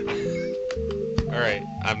 All right,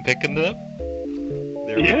 I'm picking it up.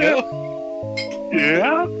 There we go.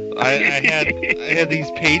 Yeah. I had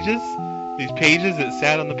these pages. It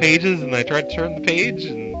sat on the pages, and I tried to turn the page,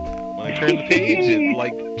 and when I turned the page,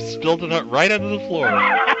 it spilled it right onto the floor.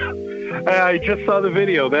 I just saw the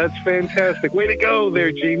video. That's fantastic. Way to go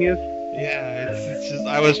there, genius. Yeah, it's just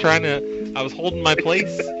I was holding my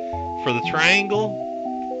place for the triangle.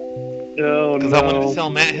 Oh, because I wanted to tell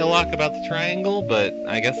Matt Hillock about the triangle, but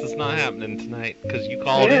I guess it's not happening tonight because you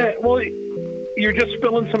called it. Yeah, well, you're just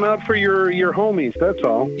spilling some out for your homies, that's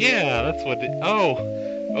all. Yeah, that's what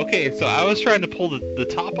okay, so I was trying to pull the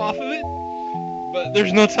top off of it, but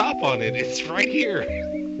there's no top on it. It's right here.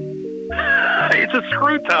 It's a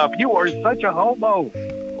screw top. You are such a homo.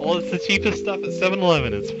 Well, it's the cheapest stuff at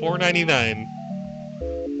 7-Eleven. It's $4.99.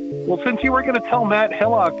 Well, since you were going to tell Matt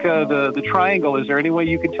Hillock the triangle, is there any way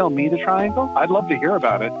you could tell me the triangle? I'd love to hear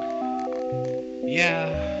about it.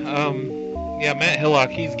 Yeah, Matt Hillock,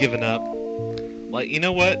 he's given up. Like, you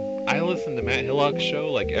know what? I listen to Matt Hillock's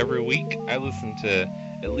show like every week. I listen to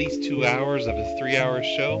at least 2 hours of his 3-hour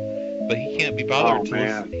show, but he can't be bothered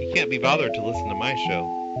He can't be bothered to listen to my show.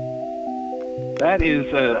 That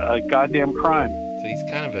is a goddamn crime. So he's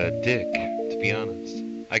kind of a dick, to be honest.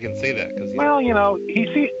 I can say that because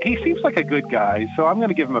he seems like a good guy, so I'm going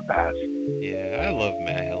to give him a pass. Yeah, I love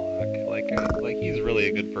Matt Hillock. Like he's really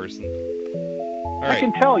a good person. All right. I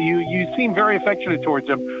can tell you seem very affectionate towards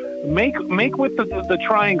him. Make with the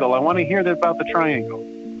triangle. I want to hear about the triangle.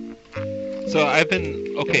 So I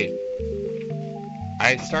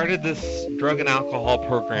started this drug and alcohol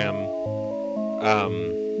program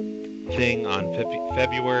thing on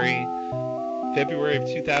February of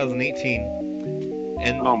 2018,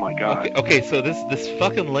 And oh my god. Okay, so this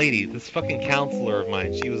fucking lady, this fucking counselor of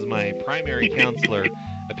mine, she was my primary counselor,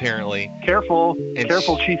 apparently. Careful, And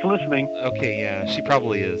careful, she's listening. Okay, yeah, she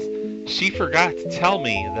probably is. She forgot to tell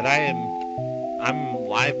me that I've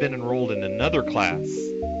been enrolled in another class.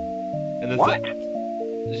 And what?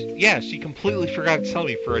 Yeah, she completely forgot to tell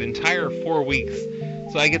me for an entire 4 weeks.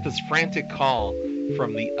 So I get this frantic call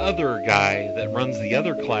from the other guy that runs the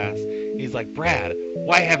other class. He's like, Brad,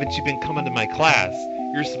 why haven't you been coming to my class?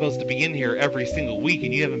 You're supposed to be in here every single week,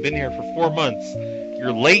 and you haven't been here for 4 months.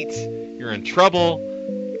 You're late. You're in trouble.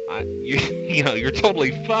 You're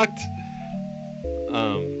totally fucked.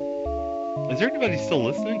 Is there anybody still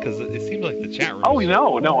listening? Because it seems like the chat room. Oh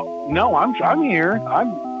no, I'm here.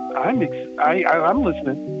 I'm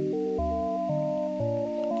listening.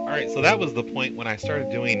 All right, so that was the point when I started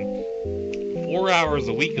doing 4 hours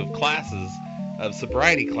a week of classes, of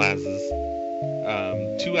sobriety classes,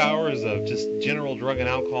 2 hours of just general drug and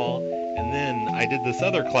alcohol, and then I did this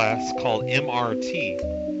other class called MRT,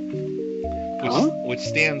 which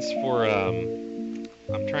stands for, I'm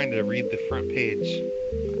trying to read the front page.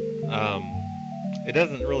 It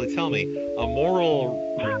doesn't really tell me. A moral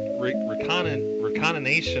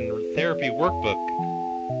reconnaissance therapy workbook.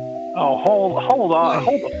 Oh, hold on,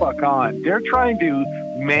 hold the fuck on. They're trying to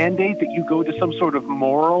mandate that you go to some sort of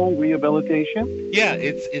moral rehabilitation? Yeah,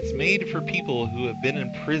 it's made for people who have been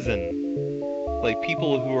in prison, like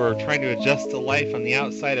people who are trying to adjust to life on the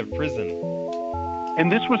outside of prison.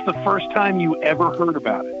 And this was the first time you ever heard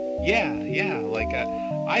about it? Yeah. Like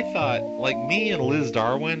I thought, like me and Liz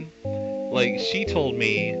Darwin, like she told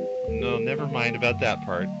me, no, never mind about that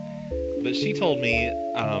part. But she told me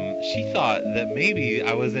she thought that maybe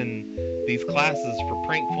I was in these classes for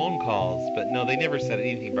prank phone calls, but no, they never said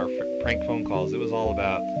anything about prank phone calls. It was all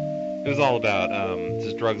about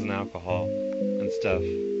just drugs and alcohol and stuff.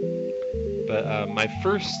 But my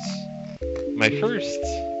first,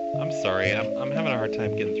 I'm sorry, I'm having a hard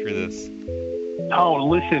time getting through this. Oh,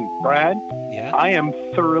 listen, Brad. Yeah? I am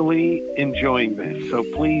thoroughly enjoying this, so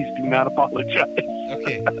please do not apologize.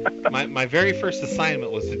 Okay. My very first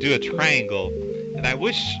assignment was to do a triangle, and I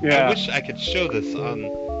wish I could show this on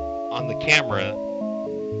the camera.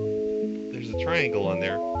 There's a triangle on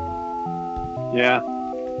there. Yeah.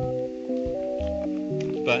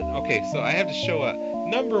 But okay, so I have to show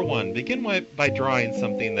number one. Begin by drawing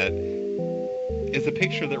something that is a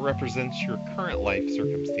picture that represents your current life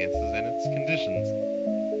circumstances and its conditions.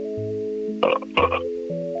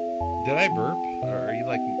 Did I burp? Or are you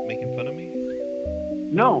like making fun of me?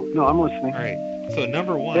 No, I'm listening. All right. So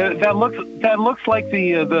number one. That looks like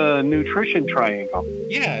the nutrition triangle.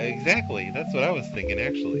 Yeah, exactly. That's what I was thinking.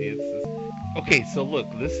 Actually, okay. So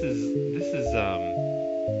look, this is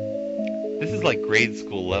like grade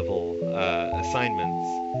school level assignments,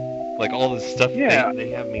 like all the stuff they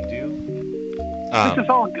have me do. This is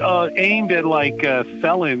all aimed at like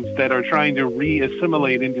felons that are trying to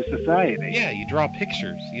re-assimilate into society. Yeah, you draw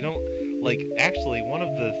pictures. You don't actually one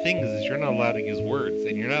of the things is you're not allowed to use words,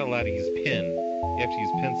 and you're not allowed to use pen. You have to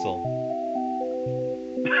use pencil.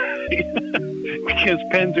 Because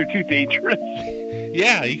pens are too dangerous.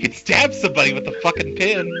 Yeah, you could stab somebody with a fucking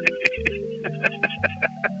pen.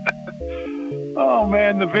 Oh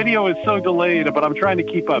man, the video is so delayed, but I'm trying to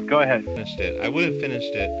keep up. Go ahead. I would have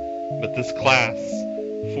finished it, but this class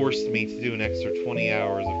forced me to do an extra 20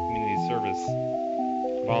 hours of community service,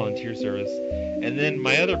 volunteer service. And then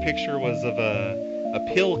my other picture was of a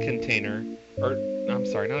pill container, or I'm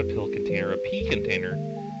sorry, not a pill container, a pee container,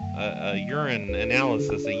 a urine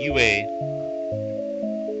analysis, a UA.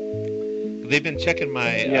 They've been checking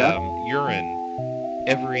my urine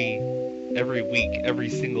every week, every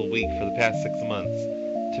single week for the past 6 months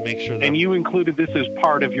to make sure that. And you included this as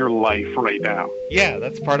part of your life right now. Yeah,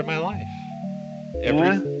 that's part of my life.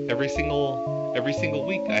 Every single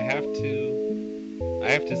week I have to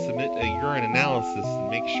submit a urine analysis and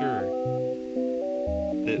make sure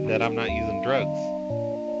that I'm not using drugs.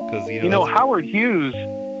 Because Howard Hughes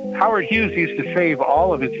used to save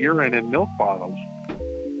all of his urine in milk bottles,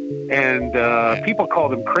 and people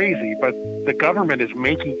called him crazy, but the government is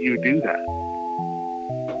making you do that.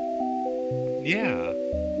 Yeah.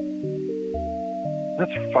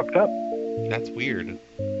 That's fucked up. That's weird.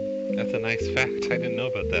 That's a nice fact. I didn't know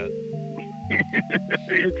about that.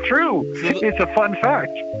 It's true. It's a fun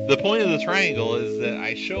fact. The point of the triangle is that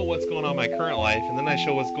I show what's going on in my current life, and then I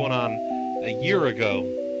show what's going on a year ago.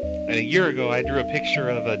 And a year ago, I drew a picture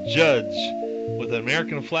of a judge with an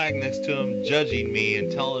American flag next to him judging me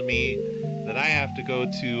and telling me that I have to go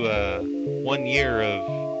to 1 year of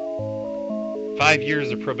 5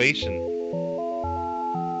 years of probation.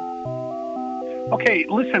 Okay,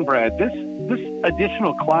 listen, Brad. This this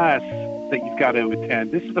additional class that you've got to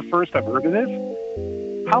attend, this is the first I've heard of this.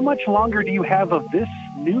 How much longer do you have of this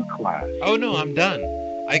new class? Oh, no, I'm done.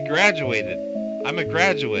 I graduated. I'm a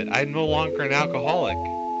graduate. I'm no longer an alcoholic.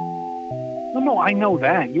 No, I know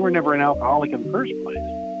that. You were never an alcoholic in the first place.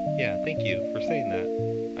 Yeah, thank you for saying that.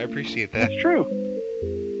 I appreciate that. That's true.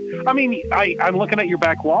 I mean, I'm looking at your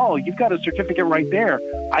back wall. You've got a certificate right there.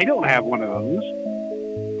 I don't have one of those.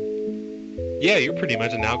 Yeah, you're pretty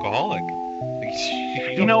much an alcoholic.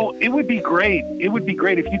 You know, it would be great. It would be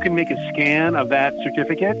great if you can make a scan of that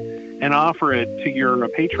certificate and offer it to your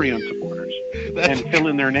Patreon supporters and fill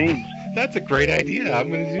in their names. That's a great idea. I'm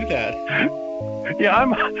going to do that. Yeah,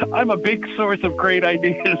 I'm a big source of great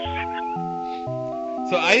ideas.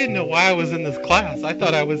 So I didn't know why I was in this class. I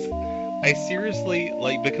thought I seriously,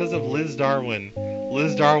 like, because of Liz Darwin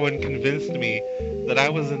convinced me that I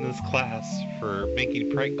was in this class for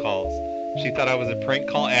making prank calls. She thought I was a prank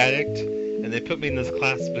call addict, and they put me in this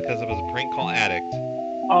class because I was a prank call addict.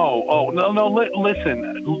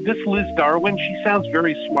 Listen, this Liz Darwin, she sounds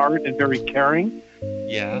very smart and very caring.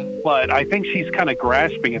 Yeah. But I think she's kind of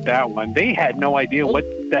grasping at that one. They had no idea what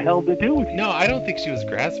the hell to do with you. No, I don't think she was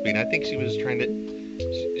grasping. I think she was trying to,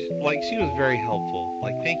 she was very helpful.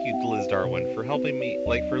 Like, thank you, Liz Darwin, for helping me,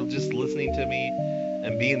 like, for just listening to me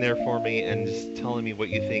and being there for me and just telling me what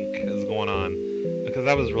you think is going on. Because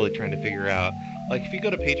I was really trying to figure out, like, if you go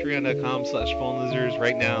to patreon.com/phonelosers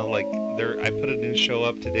right now, like, I put a new show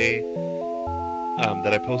up today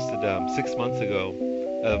that I posted 6 months ago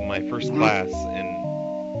of my first class, and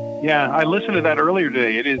yeah, I listened to that earlier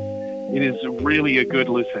today. It is really a good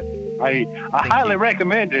listen. I highly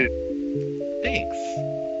recommend it. Thanks.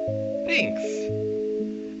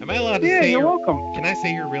 Am I allowed to say? Yeah, you're welcome. Can I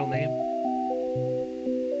say your real name?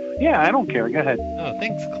 Yeah, I don't care. Go ahead. Oh,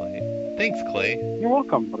 thanks, Clay. You're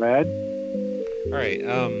welcome, Brad. All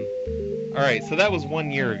right. So that was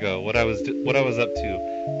 1 year ago. What I was up to.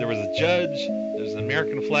 There was a judge. There's an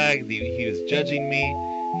American flag. He was judging me.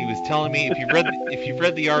 He was telling me, if you've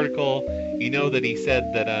read the article, you know that he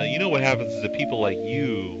said that you know what happens to people like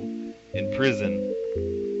you in prison.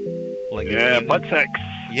 Like, yeah, butt sex.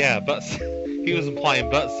 Yeah, he was implying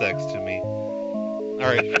butt sex to me. All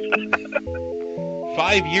right.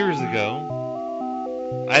 5 years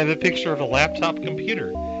ago, I have a picture of a laptop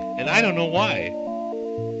computer, and I don't know why.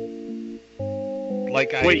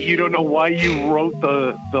 Wait, you don't know why you wrote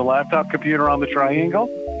the laptop computer on the triangle?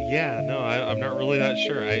 Yeah, no, I'm not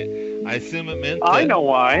sure. I assume it meant that, I know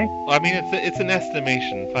why. I mean, it's an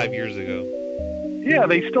estimation 5 years ago. Yeah,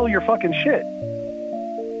 they stole your fucking shit.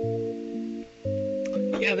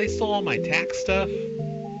 Yeah, they stole all my tax stuff.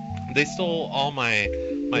 They stole all my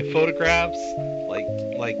photographs,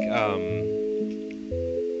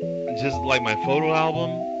 just like my photo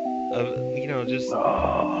album.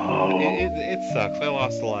 It sucks. I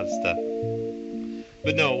lost a lot of stuff.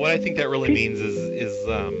 But no, what I think that really means is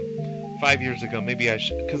 5 years ago, maybe I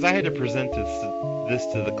should, because I had to present this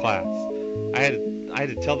to the class. I had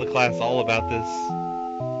to tell the class all about this.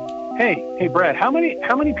 Hey, Brad, how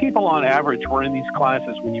many people on average were in these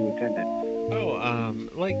classes when you attended? Oh,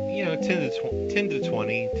 10 to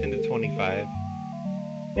 20, 10 to 25.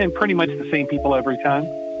 And pretty much the same people every time?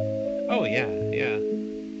 Oh, yeah.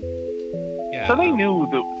 So they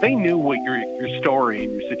knew what your story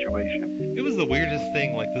and your situation. It was the weirdest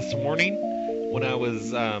thing. Like this morning, when I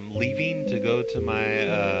was leaving to go to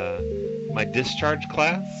my discharge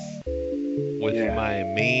class with my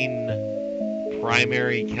main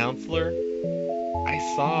primary counselor, I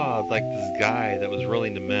saw like this guy that was really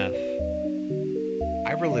into meth.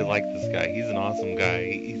 I really like this guy. He's an awesome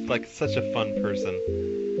guy. He's like such a fun person.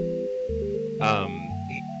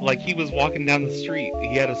 He was walking down the street.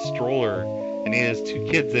 He had a stroller and he has 2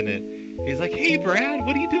 kids in it. He's like, "Hey, Brad,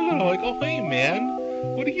 what are you doing?" I'm like, "Oh, hey, man,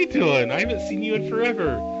 what are you doing? I haven't seen you in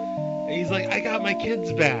forever." And he's like, "I got my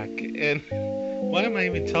kids back." And why am I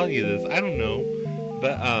even telling you this? I don't know.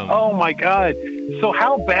 But oh my God! So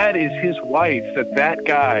how bad is his wife that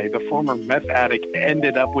guy, the former meth addict,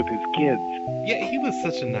 ended up with his kids? Yeah, he was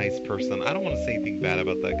such a nice person. I don't want to say anything bad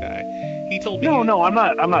about that guy. He told me. No, I'm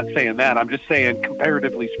not saying that. I'm just saying,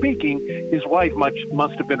 comparatively speaking, his wife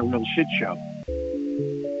must have been a real shit show.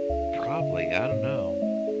 Probably, I don't know.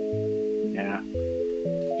 Yeah.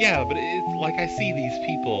 Yeah, but it's like I see these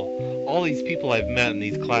people, all these people I've met in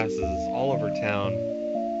these classes all over town.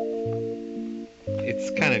 It's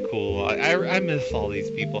kind of cool. I miss all these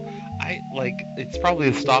people. It's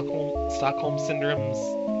probably the Stockholm syndromes.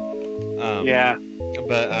 Yeah.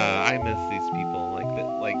 But I miss these people.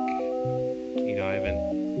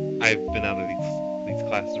 I've been out of these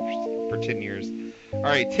classes for 10 years. All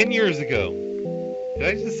right, 10 years ago. Did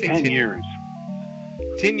I just say 10 years?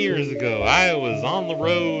 10 years ago, I was on the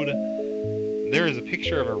road. There is a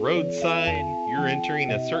picture of a road sign. You're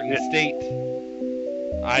entering a certain state.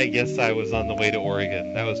 I guess I was on the way to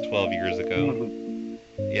Oregon. That was 12 years ago.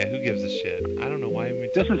 Yeah, who gives a shit? I don't know why I'm...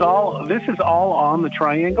 This is all on the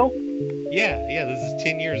triangle? Yeah, this is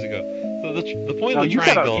 10 years ago. So the point of the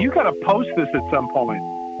triangle... You gotta post this at some point.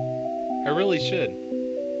 I really should.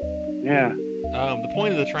 Yeah. The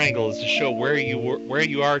point of the triangle is to show where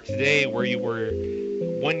you are today, where you were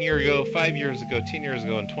 1 year ago, 5 years ago, 10 years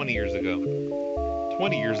ago, and 20 years ago.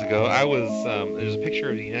 20 years ago, I was... there's a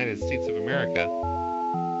picture of the United States of America.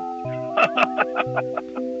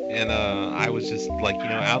 And I was just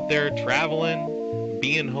out there traveling,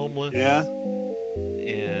 being homeless. Yeah.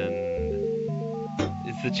 And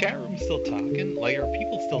is the chat room still talking? Are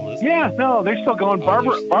people still listening? Yeah, no, they're still going.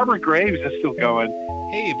 Barbara Graves is still going.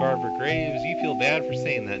 Hey, Barbara Graves, you feel bad for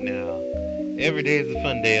saying that now. Every day is a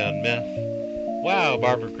fun day on meth. Wow,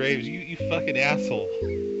 Barbara Graves, you fucking asshole.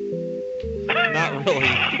 Not really.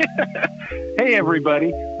 Hey,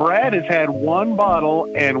 everybody. Brad has had 1 bottle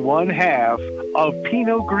and 1/2 of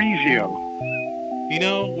Pinot Grigio.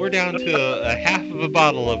 We're down to a half of a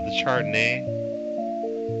bottle of the Chardonnay.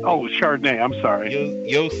 Oh, Chardonnay, I'm sorry.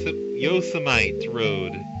 Yosemite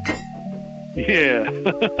Road. Yeah.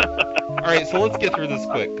 All right, so let's get through this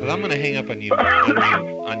quick, because I'm going to hang up on you,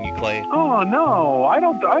 Clay. Oh, no, I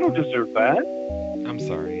don't deserve that. I'm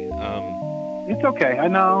sorry. It's okay. I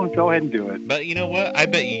know. Go ahead and do it. But you know what? I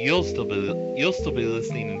bet you'll still be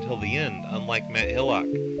listening until the end, unlike Matt Hillock.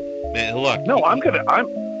 No, I'm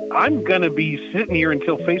gonna be sitting here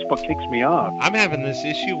until Facebook kicks me off. I'm having this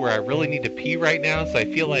issue where I really need to pee right now, so I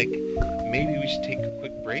feel like maybe we should take a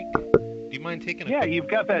quick break. Do you mind taking a Yeah, you've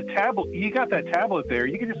got that tablet. You got that tablet there.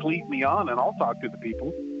 You can just leave me on, and I'll talk to the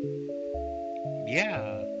people.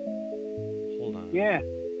 Yeah. Hold on. Yeah.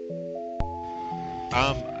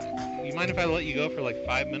 You mind if I let you go for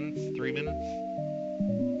 5 minutes, 3 minutes?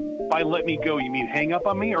 By let me go, you mean hang up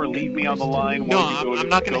on me or leave me on the line? No, I'm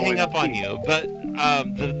not going to hang up on you, but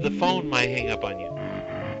the phone might hang up on you.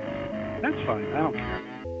 That's fine. I don't care.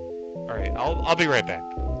 All right, I'll be right back.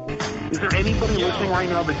 Is there anybody listening right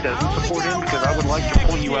now that doesn't support him? Because I would like to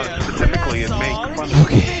point you out specifically and make fun of him.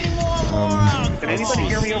 Okay. Can anybody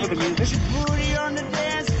hear me over the music?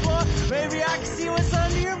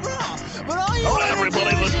 Oh,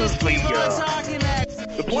 everybody, listen to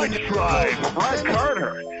the Pledge Drive for Brad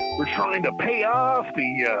Carter. We're trying to pay off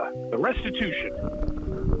the restitution.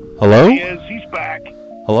 Hello? He is. He's back.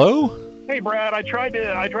 Hello? Hey, Brad. I tried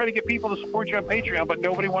to get people to support you on Patreon, but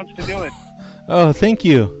nobody wants to do it. Oh, thank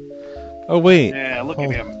you. Oh, wait. Yeah, look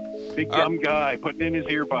at him. Big dumb guy putting in his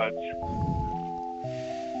earbuds.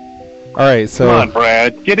 All right, so... Come on,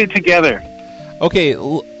 Brad. Get it together. Okay,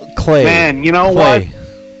 Clay. Man, you know what?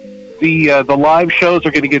 The live shows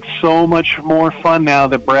are going to get so much more fun now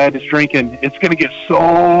that Brad is drinking. It's going to get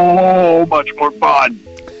so much more fun.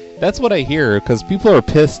 That's what I hear, because people are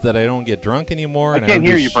pissed that I don't get drunk anymore. I can't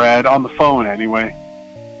hear you, Brad, on the phone anyway.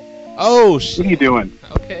 Oh, shit. What are you doing?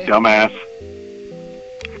 Okay. Dumbass.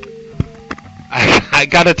 I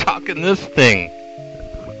got to talk in this thing.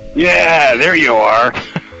 Yeah, there you are.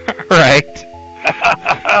 Right.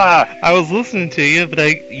 I was listening to you,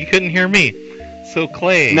 but you couldn't hear me. So,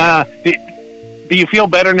 Clay... Nah, do you feel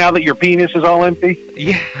better now that your penis is all empty?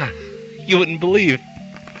 Yeah, you wouldn't believe.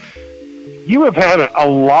 You have had a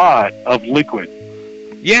lot of liquid.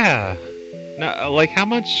 Yeah. Now, how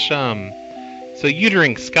much, so you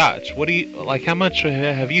drink scotch. What do you, how much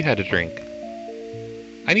have you had to drink?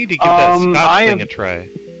 I need to give that scotch thing a try.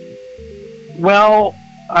 Well,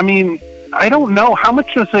 I mean, I don't know. How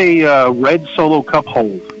much does a red Solo cup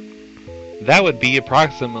hold? That would be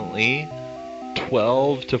approximately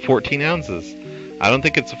 12 to 14 ounces. I don't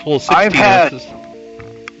think it's a full 16 ounces.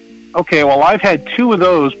 Okay, well, I've had 2 of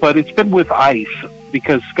those, but it's been with ice,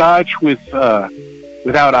 because scotch without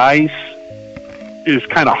ice is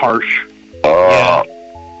kind of harsh. Yeah.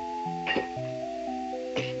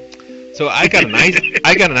 So I got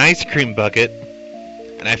an ice cream bucket,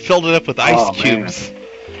 and I filled it up with ice cubes.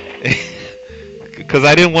 Because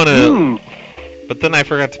I didn't want to... But then I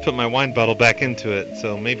forgot to put my wine bottle back into it,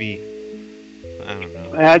 so maybe... I don't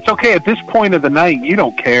know. It's okay. At this point of the night, you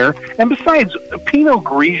don't care. And besides, Pinot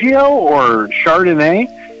Grigio or Chardonnay,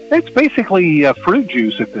 it's basically fruit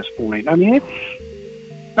juice at this point. I mean,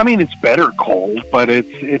 it's better cold, but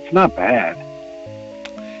it's not bad.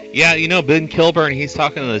 Yeah, Ben Kilburn, he's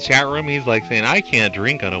talking in the chat room. He's saying, I can't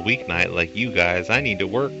drink on a weeknight like you guys. I need to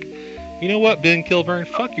work. You know what, Ben Kilburn?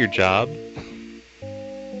 Fuck your job.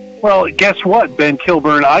 Well, guess what, Ben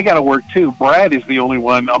Kilburn? I got to work too. Brad is the only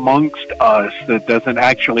one amongst us that doesn't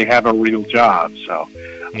actually have a real job. So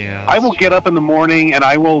yeah, I will get up in the morning and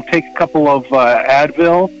I will take a couple of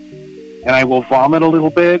Advil and I will vomit a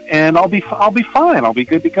little bit and I'll be fine. I'll be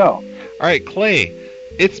good to go. All right, Clay.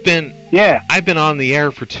 I've been on the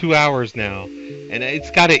air for 2 hours now, and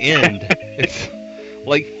it's got to end. It's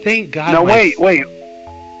like, thank God. No, wait.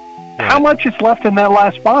 How much is left in that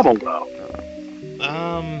last bottle, though?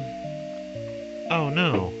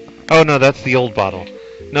 Oh no, that's the old bottle.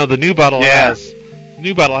 No, the new bottle has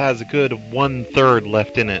a good 1/3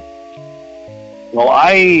 left in it. Well,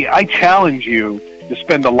 I challenge you to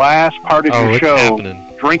spend the last part of your show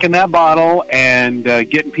drinking that bottle and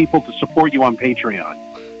getting people to support you on Patreon.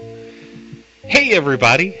 Hey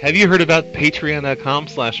everybody, have you heard about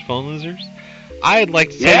patreon.com/phone losers? I'd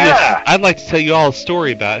like to tell you all a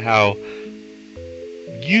story about how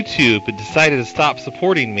YouTube had decided to stop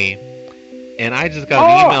supporting me, and I just got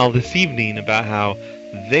an email this evening about how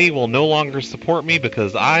they will no longer support me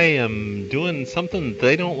because I am doing something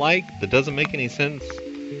they don't like that doesn't make any sense.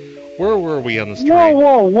 Where were we on this train?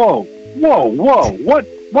 Whoa.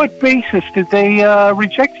 What basis did they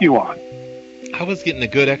reject you on? I was getting a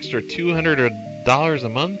good extra $200 a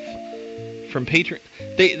month from Patreon.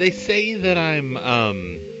 They say that I'm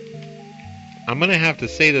gonna have to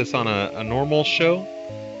say this on a normal show.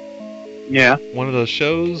 Yeah. One of those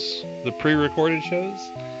shows, the pre-recorded shows.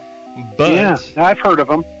 But yeah, I've heard of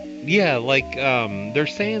them. Yeah, like they're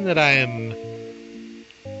saying that I'm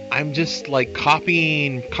just like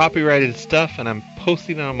copying copyrighted stuff and I'm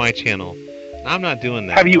posting it on my channel. I'm not doing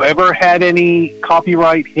that. Have you ever had any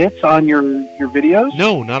copyright hits on your videos?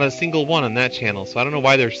 No, not a single one on that channel. So I don't know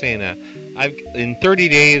why they're saying that. In 30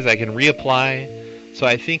 days I can reapply. So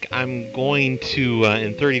I think I'm going to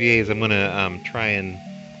in 30 days I'm going to try and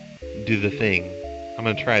do the thing. I'm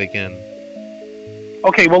going to try it again.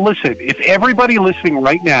 Okay, well listen, if everybody listening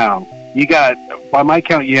right now, you got, by my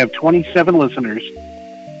count, you have 27 listeners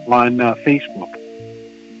on Facebook.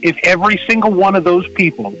 If every single one of those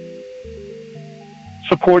people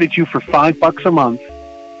supported you for $5 a month,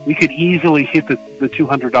 we could easily hit the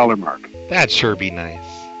 $200 mark. That'd sure be nice.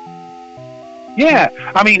 Yeah,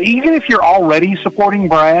 I mean, even if you're already supporting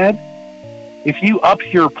Brad, if you up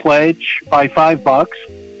your pledge by $5,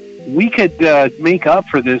 we could make up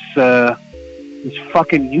for this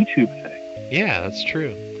fucking YouTube thing. Yeah, that's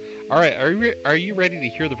true. All right, are you ready to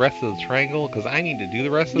hear the rest of the triangle? Because I need to do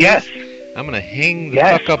the rest of this. I'm gonna hang the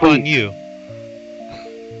fuck up on you.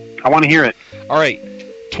 I want to hear it. All right,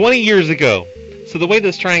 20 years ago. So the way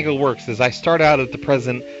this triangle works is I start out at the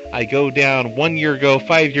present, I go down 1 year ago,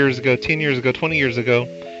 5 years ago, 10 years ago, 20 years ago.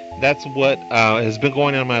 That's what has been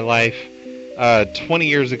going on in my life 20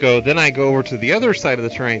 years ago. Then I go over to the other side of the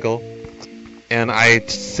triangle, and I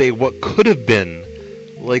say what could have been.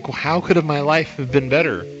 Like, how could have my life have been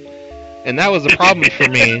better? And that was a problem for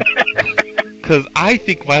me, because I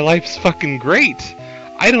think my life's fucking great.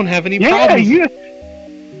 I don't have any problems.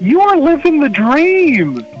 You are living the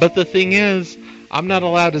dream. But the thing is, I'm not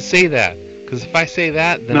allowed to say that, because if I say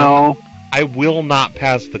that, then I will not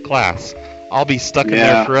pass the class. I'll be stuck in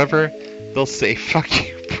there forever. They'll say, fuck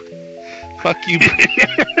you. Fuck you.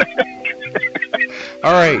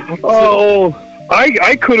 All right. Oh,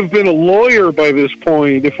 I could have been a lawyer by this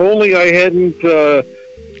point. If only I hadn't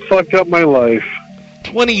fucked up my life.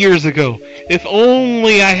 20 years ago. If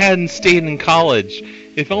only I hadn't stayed in college.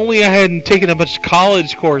 If only I hadn't taken a bunch of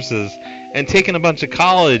college courses and taken a bunch of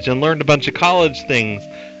college and learned a bunch of college things,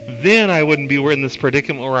 then I wouldn't be in this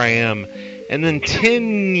predicament where I am. And then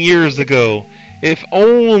 10 years ago, if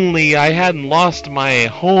only I hadn't lost my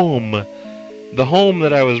home, the home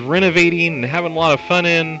that I was renovating and having a lot of fun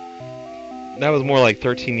in. That was more like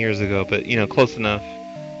 13 years ago, but, close enough.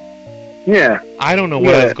 Yeah. I don't know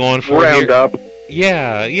what I was going for round here. Up.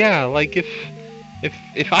 Yeah, like if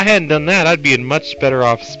I hadn't done that, I'd be in much better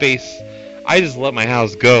off space. I just let my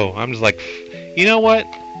house go. I'm just like, you know what?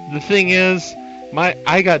 The thing is,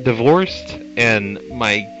 I got divorced, and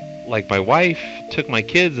my wife took my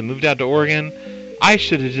kids and moved out to Oregon. I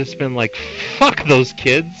should have just been like, fuck those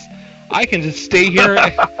kids. I can just stay here.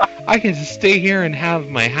 I can just stay here and have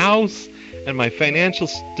my house and my financial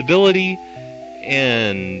stability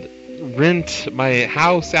and rent my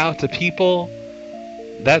house out to people.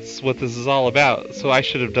 That's what this is all about. So I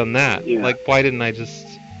should have done that. Yeah. Like, why didn't I just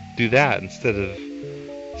do that instead of?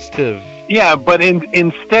 Yeah, but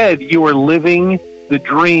instead you were living the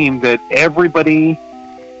dream that everybody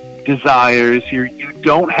desires. You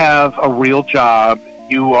don't have a real job.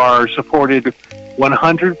 You are supported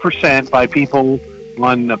 100% by people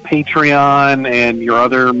on Patreon and your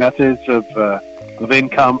other methods of of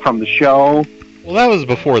income from the show. Well, that was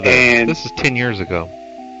before this. And this is 10 years ago.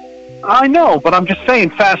 I know, but I'm just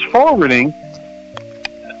saying, fast forwarding,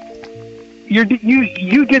 you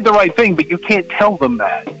did the right thing, but you can't tell them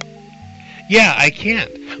that. Yeah, I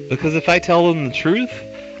can't, because if I tell them the truth,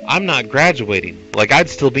 I'm not graduating. Like, I'd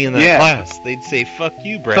still be in that class. They'd say, "Fuck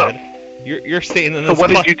you, Brad. You're staying in this." So what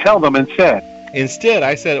did you tell them instead? Instead,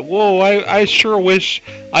 I said, "Whoa, I sure wish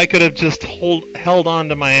I could have just held on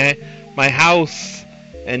to my house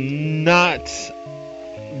and not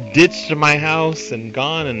ditched my house and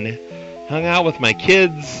gone and hung out with my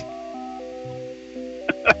kids."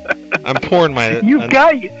 I'm pouring my. You've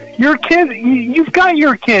got your kids. You've got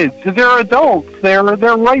your kids. They're adults. They're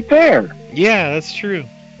right there. Yeah, that's true.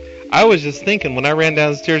 I was just thinking when I ran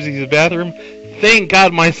downstairs to use the bathroom, thank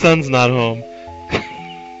God my son's not home.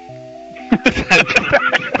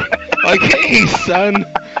 Like, hey, son,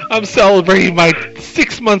 I'm celebrating my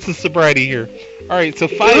 6 months of sobriety here. All right, so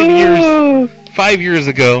 5 years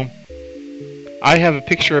ago, I have a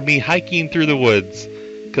picture of me hiking through the woods.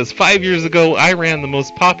 Because 5 years ago, I ran the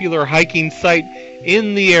most popular hiking site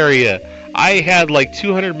in the area. I had like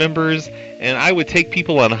 200 members, and I would take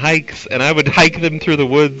people on hikes, and I would hike them through the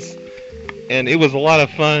woods. And it was a lot of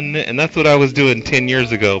fun, and that's what I was doing 10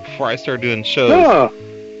 years ago before I started doing shows. Oh,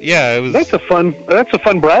 yeah, it was. That's a fun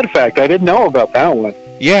Brad fact. I didn't know about that one.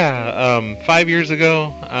 Yeah, 5 years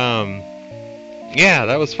ago. Yeah,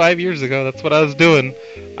 that was 5 years ago. That's what I was doing.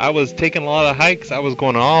 I was taking a lot of hikes. I was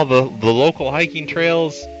going on all the local hiking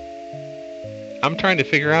trails. I'm trying to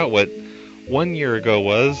figure out what 1 year ago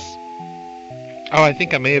was. Oh, I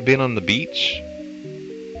think I may have been on the beach.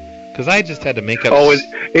 Because I just had to make up... Oh,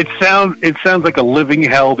 it sounds like a living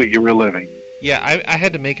hell that you were living. Yeah, I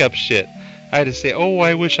had to make up shit. I had to say, oh,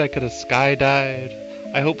 I wish I could have skydived.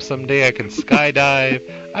 I hope someday I can skydive.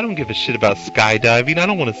 I don't give a shit about skydiving. I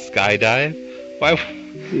don't want to skydive. Why?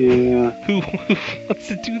 Yeah. Who wants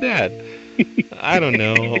to do that? I don't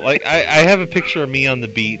know. Like, I have a picture of me on the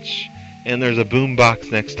beach, and there's a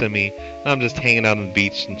boombox next to me. And I'm just hanging out on the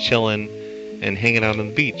beach and chilling and hanging out on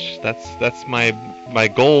the beach. That's my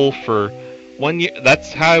goal for 1 year.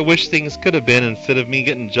 That's how I wish things could have been instead of me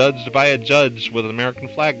getting judged by a judge with an American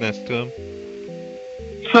flag next to him.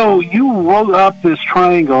 So you wrote up this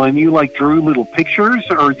triangle and you like drew little pictures,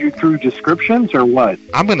 or you drew descriptions, or what?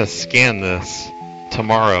 I'm gonna scan this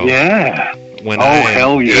tomorrow. Yeah. When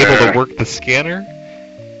hell yeah. able to work the scanner.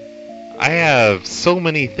 I have so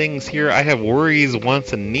many things here. I have worries,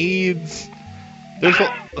 wants, and needs. There's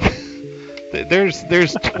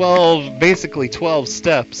 12, basically 12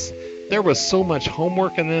 steps. There was so much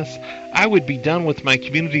homework in this. I would be done with my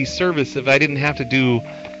community service if I didn't have to do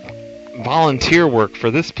volunteer work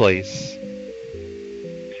for this place.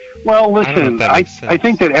 Well, listen, I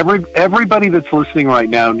think that everybody that's listening right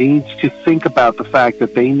now needs to think about the fact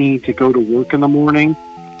that they need to go to work in the morning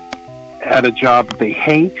at a job that they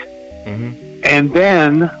hate, and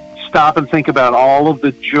then stop and think about all of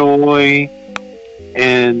the joy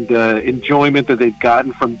and enjoyment that they've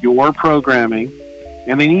gotten from your programming,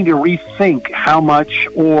 and they need to rethink how much,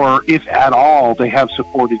 or if at all, they have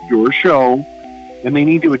supported your show, and they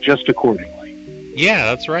need to adjust accordingly. Yeah,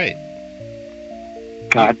 that's right.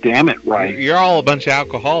 God damn it, right. You're all a bunch of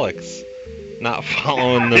alcoholics, not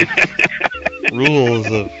following the rules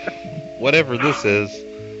of whatever this is.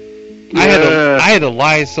 Yeah. I had to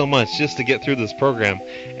lie so much just to get through this program,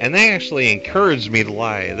 and they actually encouraged me to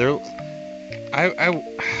lie.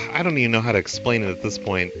 I don't even know how to explain it at this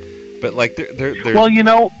point, but like they're Well, you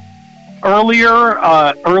know, early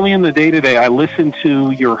in the day today, I listened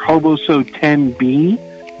to your Hobosode 10B,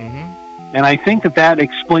 and I think that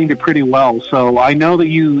explained it pretty well. So I know that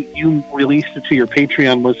you released it to your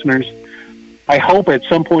Patreon listeners. I hope at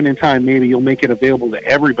some point in time maybe you'll make it available to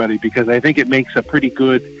everybody, because I think it makes a pretty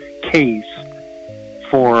good case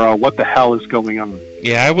for what the hell is going on.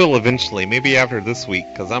 Yeah, I will eventually. Maybe after this week,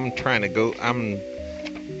 because I'm trying to go. I've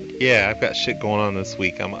got shit going on this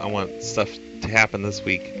week. I want stuff to happen this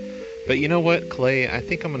week. But you know what, Clay? I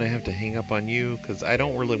think I'm gonna have to hang up on you because I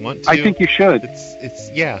don't really want to. I think you should.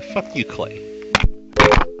 Fuck you, Clay.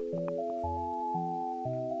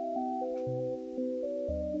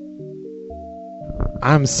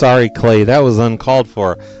 I'm sorry, Clay. That was uncalled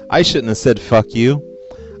for. I shouldn't have said fuck you.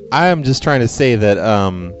 I'm just trying to say that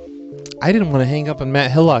I didn't want to hang up on Matt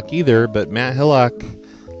Hillock either, but Matt Hillock,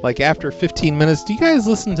 like after 15 minutes, do you guys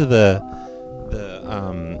listen to the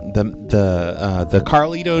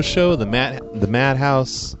Carlito show, the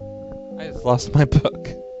Madhouse? I just lost my book.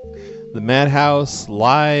 The Madhouse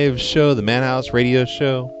live show, the Madhouse radio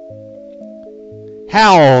show.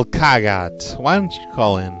 Hal Kagat, why don't you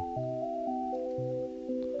call in?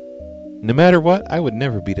 No matter what, I would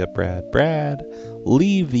never beat up Brad. Brad,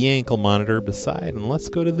 leave the ankle monitor beside and let's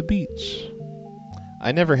go to the beach.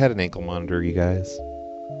 I never had an ankle monitor, you guys.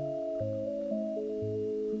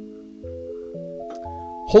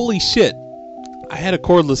 Holy shit! I had a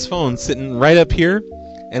cordless phone sitting right up here,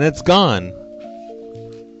 and it's gone.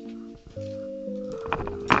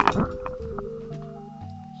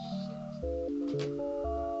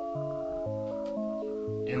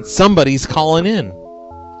 And somebody's calling in.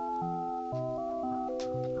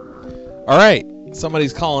 Alright,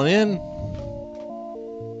 somebody's calling in.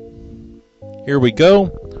 Here we go.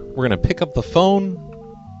 We're going to pick up the phone.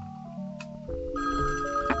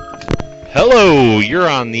 Hello, you're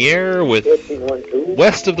on the air with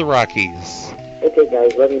West of the Rockies. Okay,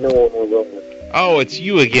 guys, let me know when we're rolling. Oh, it's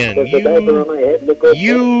you again.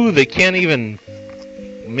 You that can't even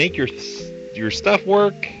make your stuff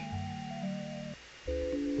work.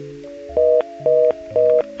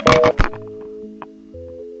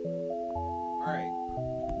 Alright,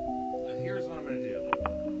 so here's what I'm going to do.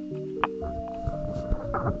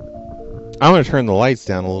 I'm going to turn the lights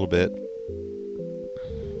down a little bit.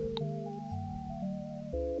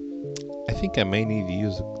 I think I may need to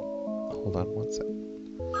use... Hold on one second.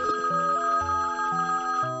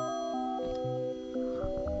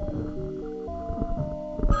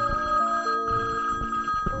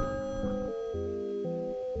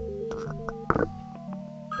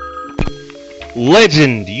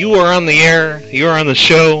 Legend, you are on the air. You are on the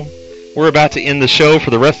show. We're about to end the show for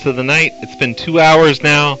the rest of the night. It's been 2 hours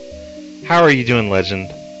now. How are you doing, Legend?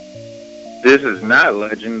 This is not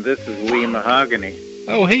Legend. This is Lee Mahogany.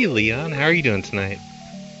 Oh, hey, Leon. How are you doing tonight?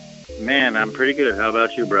 Man, I'm pretty good. How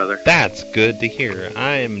about you, brother? That's good to hear.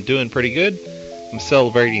 I am doing pretty good. I'm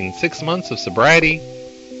celebrating 6 months of sobriety.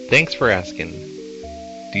 Thanks for asking.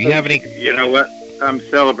 Do you have any... You know what? I'm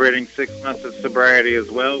celebrating 6 months of sobriety as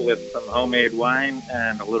well with some homemade wine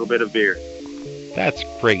and a little bit of beer. That's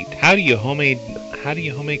great. How do you homemade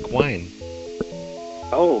wine?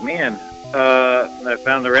 Oh, man. I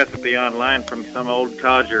found the recipe online from some old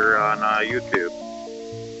codger on YouTube.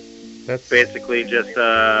 That's basically just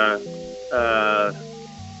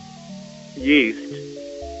yeast,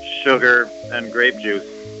 sugar, and grape juice.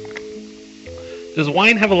 Does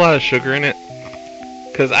wine have a lot of sugar in it?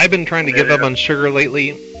 Because I've been trying to give up on sugar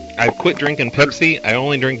lately. I've quit drinking Pepsi. I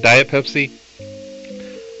only drink Diet Pepsi.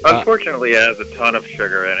 Unfortunately, it has a ton of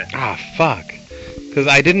sugar in it. Ah, fuck. Because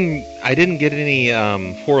I didn't get any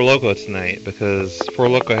Four Loko tonight because Four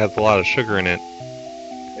Loko has a lot of sugar in it.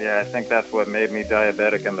 Yeah, I think that's what made me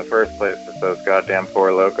diabetic in the first place, is those goddamn Four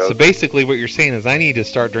Lokos. So basically what you're saying is I need to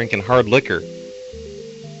start drinking hard liquor.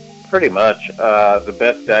 Pretty much. The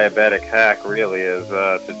best diabetic hack really is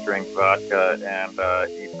to drink vodka and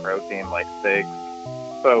eat protein like steak.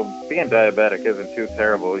 So being diabetic isn't too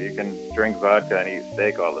terrible. You can drink vodka and eat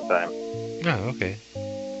steak all the time. Oh, okay.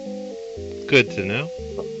 Good to know.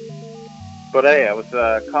 But hey, I was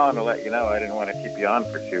calling to let you know I didn't want to keep you on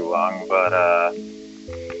for too long, but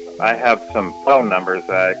I have some phone numbers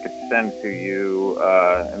I could send to you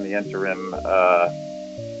in the interim.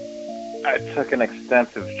 I took an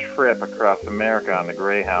extensive trip across America on the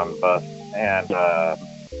Greyhound bus, and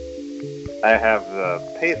I have the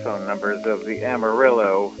payphone numbers of the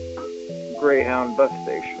Amarillo Greyhound bus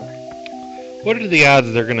station. What are the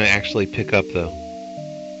odds they're going to actually pick up, though?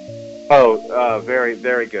 Oh, very,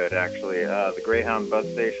 very good, actually. The Greyhound bus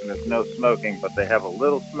station is no smoking, but they have a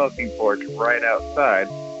little smoking porch right outside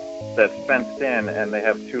that's fenced in, and they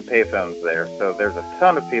have 2 payphones there. So there's a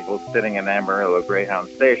ton of people sitting in Amarillo Greyhound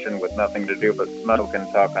station with nothing to do but smoke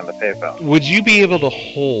and talk on the payphone. Would you be able to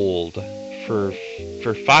hold for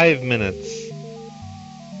 5 minutes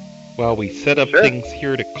while we set up things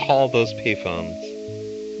here to call those payphones?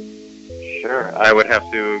 Sure. I would have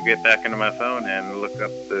to get back into my phone and look up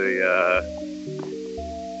the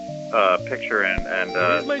picture and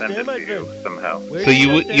send it to you somehow. So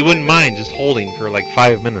you wouldn't mind just holding for like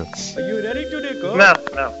 5 minutes? No.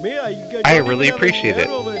 I really appreciate it.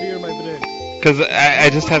 Because I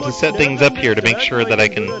just have to set things up here to make sure that I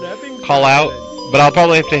can call out, but I'll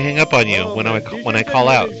probably have to hang up on you when I call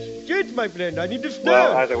out. My friend, I need to stand.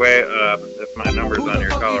 Well, either way, if my number's on your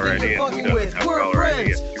caller ID and who doesn't have caller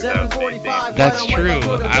ID, it's 2018. That's true.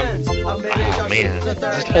 Oh, man.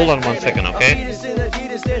 Just hold on 1 second, okay?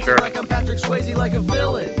 Sure.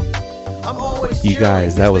 You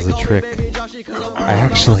guys, that was a trick. I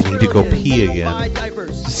actually need to go pee again.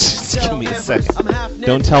 Just give me a second.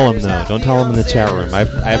 Don't tell him, though. Don't tell him in the chat room. I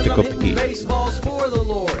have to go pee.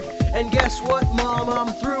 And guess what, Mom?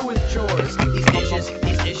 I'm through with chores. These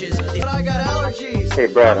dishes, but I got allergies. Hey,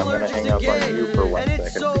 Brad, I'm going to hang up on you for 1 second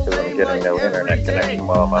because I'm getting no internet connection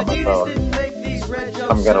while I'm on my phone.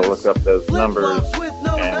 I'm gonna look up those numbers and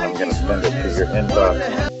I'm gonna send it to your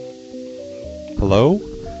inbox. Hello?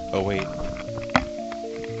 Oh, wait.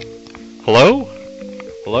 Hello?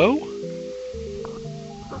 Hello?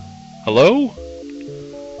 Hello?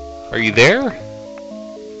 Are you there?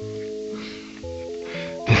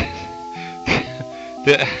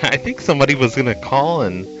 I think somebody was going to call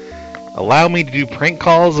and allow me to do prank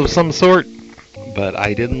calls of some sort, but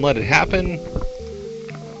I didn't let it happen.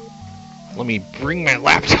 Let me bring my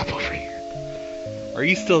laptop over here. Are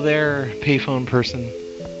you still there, payphone person?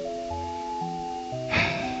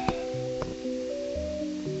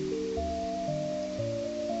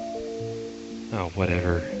 Oh,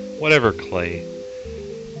 whatever. Whatever, Clay.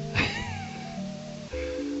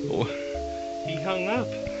 He hung up.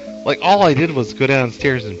 Like, all I did was go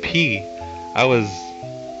downstairs and pee. I was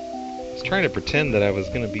trying to pretend that I was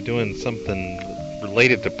going to be doing something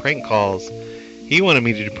related to prank calls. He wanted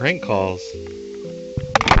me to do prank calls.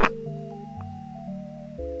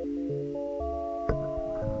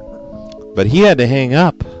 But he had to hang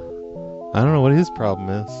up. I don't know what his problem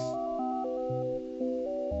is.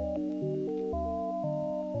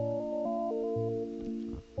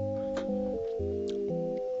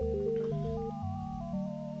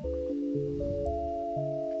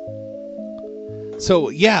 So,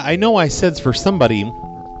 yeah, I know I said for somebody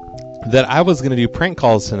that I was going to do prank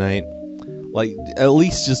calls tonight. Like, at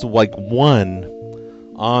least just like one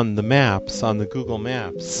on the maps, on the Google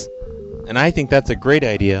Maps. And I think that's a great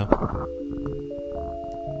idea.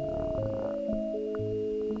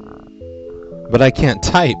 But I can't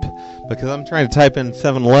type because I'm trying to type in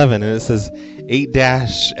 7-Eleven and it says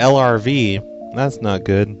 8-LRV. That's not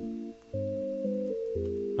good.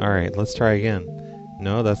 Alright, let's try again.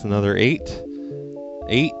 No, that's another 8.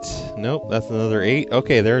 8. Nope, that's another 8.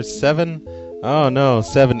 Okay, there's 7. Oh no,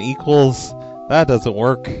 7 equals. That doesn't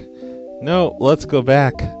work. No, let's go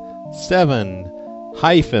back. 7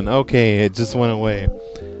 hyphen. Okay, it just went away.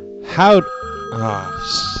 How? Oh,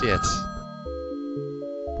 shit.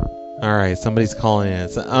 Alright, somebody's calling in.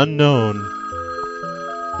 It's unknown.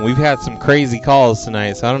 We've had some crazy calls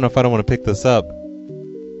tonight, so I don't know if I don't want to pick this up.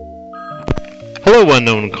 Hello,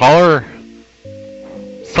 unknown caller.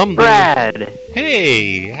 Brad.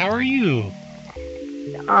 Hey, how are you?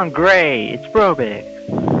 I'm great. It's Brobick.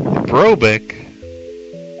 Brobick?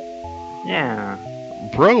 Yeah.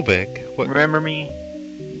 Brobick? What? Remember me?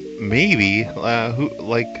 Maybe. Who?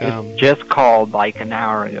 Like? Just called like an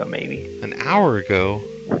hour ago, maybe. An hour ago?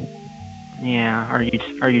 Yeah. Are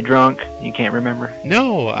you drunk? You can't remember?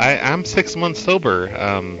 No, I'm 6 months sober.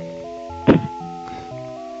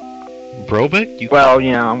 Brobick? Well,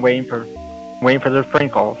 I'm waiting for those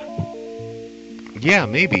prank calls. Yeah,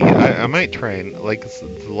 maybe. I might try and, like,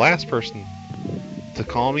 the last person to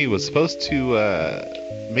call me was supposed to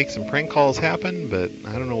make some prank calls happen, but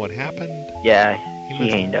I don't know what happened. Yeah, he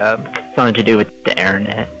hanged up. Something to do with the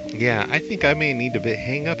internet. Yeah, I think I may need to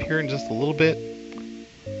hang up here in just a little bit.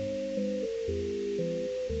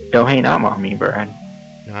 Don't hang up on me, Brad.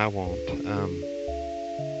 No, I won't.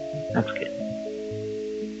 That's good.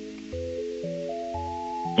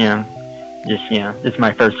 Yeah. This is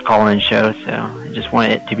my first call-in show, so I just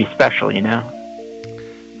want it to be special,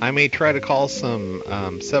 I may try to call some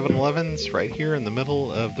 7-Elevens right here in the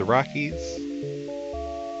middle of the Rockies.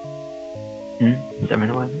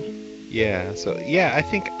 7-Elevens? Yeah, so, yeah, I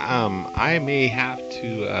think I may have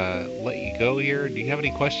to let you go here. Do you have any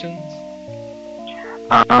questions?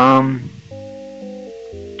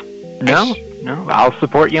 No. I'll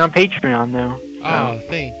support you on Patreon, though. So. Oh,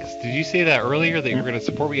 thanks. Did you say that earlier that you were going to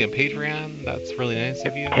support me on Patreon? That's really nice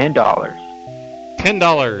of you. $10.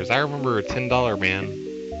 $10. I remember a $10 man.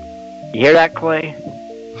 You hear that, Clay?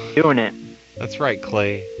 Doing it. That's right,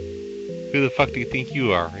 Clay. Who the fuck do you think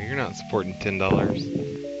you are? You're not supporting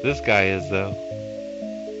 $10. This guy is, though.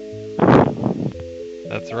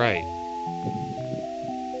 That's right.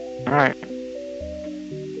 Alright.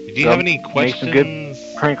 Do you have any questions? Make some good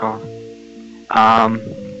prank calls.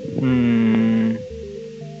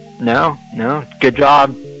 No. Good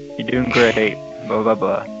job. You're doing great. Blah, blah,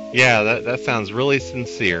 blah. Yeah, that sounds really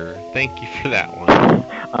sincere. Thank you for that one.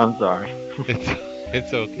 I'm sorry.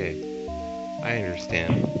 It's okay. I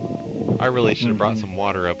understand. I really should have brought some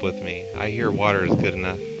water up with me. I hear water is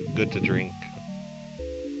good to drink.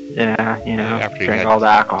 Yeah, after you drink had all the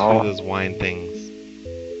alcohol. Two of those wine things.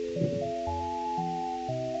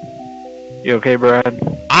 You okay, Brad?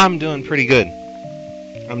 I'm doing pretty good.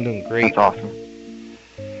 I'm doing great. That's awesome.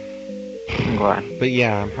 I'm glad. But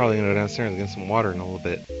yeah, I'm probably going to go downstairs and get some water in a little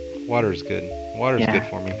bit. Water's good. Water's good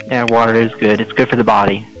for me. Yeah, water is good. It's good for the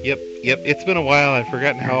body. Yep. It's been a while. I've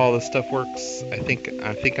forgotten how all this stuff works. I think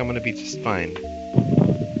I'm gonna be just fine.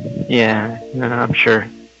 Yeah, no, I'm sure.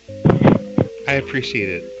 I appreciate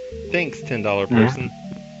it. Thanks, $10 person.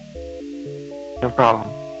 No problem.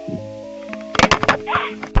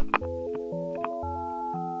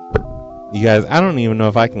 You guys, I don't even know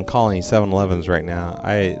if I can call any 7-Elevens right now.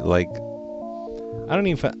 I don't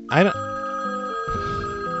even.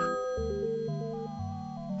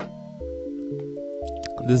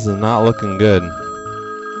 This is not looking good.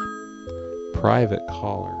 Private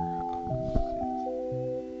caller.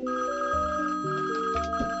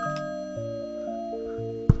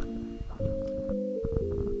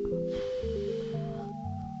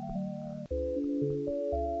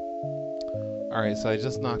 Alright, so I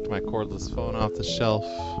just knocked my cordless phone off the shelf.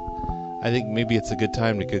 I think maybe it's a good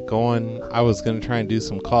time to get going. I was going to try and do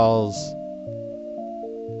some calls.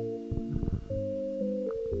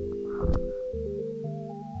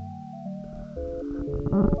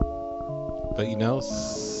 But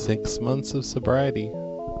 6 months of sobriety.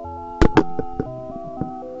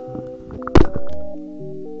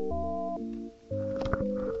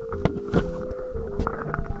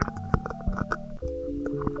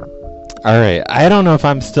 All right, I don't know if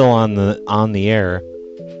I'm still on the air.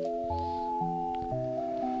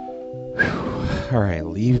 Whew. All right,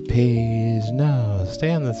 leave page. No,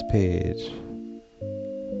 stay on this page.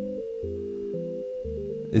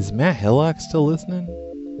 Is Matt Hillock still listening?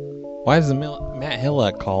 Why doesn't Matt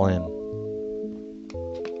Hillock call in?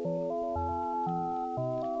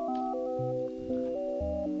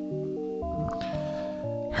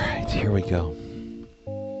 All right, here we go.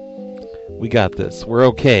 We got this. We're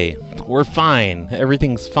okay. We're fine.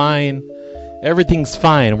 Everything's fine. Everything's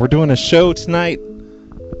fine. We're doing a show tonight.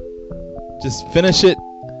 Just finish it.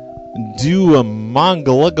 Do a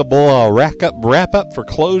mongolugable wrap up for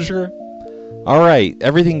closure. All right.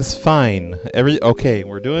 Everything's fine. Okay.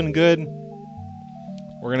 We're doing good.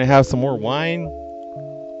 We're gonna have some more wine.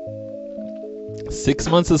 6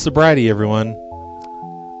 months of sobriety, everyone.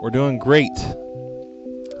 We're doing great.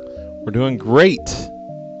 We're doing great.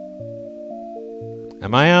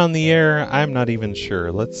 Am I on the air? I'm not even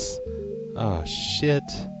sure. Oh, shit.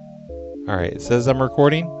 Alright, it says I'm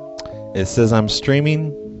recording. It says I'm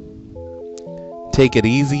streaming. Take it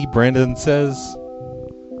easy, Brandon says.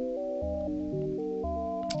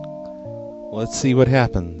 Let's see what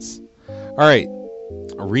happens. Alright,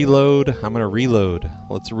 reload. I'm going to reload.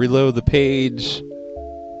 Let's reload the page.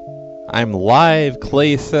 I'm live,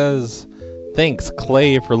 Clay says. Thanks,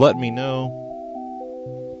 Clay, for letting me know.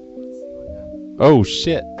 Oh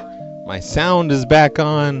shit, my sound is back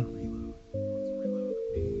on.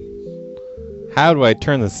 How do I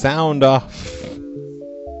turn the sound off?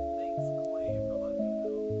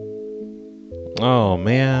 Oh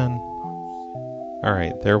man.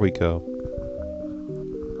 Alright, there we go.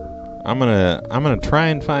 I'm gonna try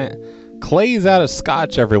and find... Clay's out of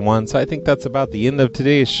scotch, everyone, so I think that's about the end of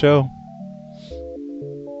today's show.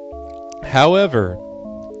 However,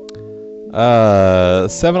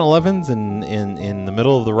 7-Elevens in the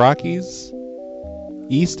middle of the Rockies,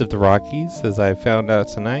 east of the Rockies, as I found out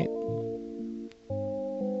tonight.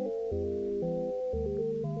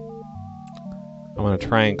 I'm going to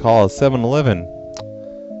try and call a 7-Eleven.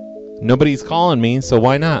 Nobody's calling me, so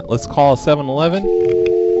why not? Let's call a 7-Eleven.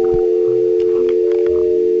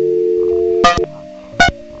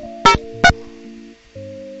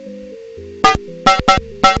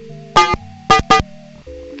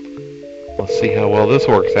 Let's see how well this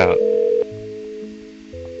works out.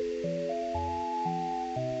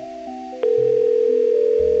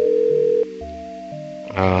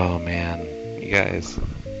 Oh man, you guys.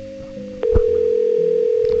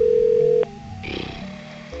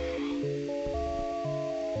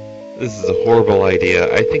 This is a horrible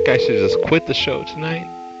idea. I think I should just quit the show tonight.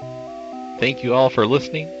 Thank you all for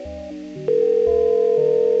listening.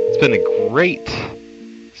 It's been a great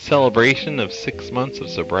celebration of 6 months of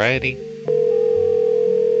sobriety.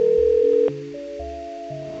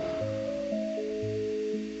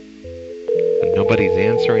 Nobody's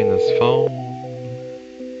answering this phone.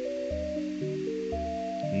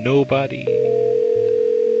 Nobody.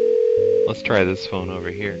 Let's try this phone over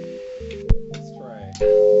here. Let's try.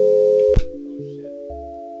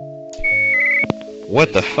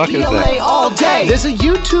 What the fuck is PLA that? all day. There's a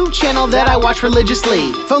YouTube channel that I watch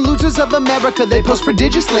religiously. Phone losers of America, they post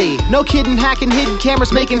prodigiously. No kidding, hacking hidden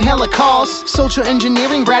cameras, making hella calls. Social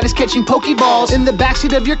engineering, Brad is catching Pokeballs in the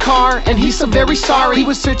backseat of your car, and he's so very sorry. He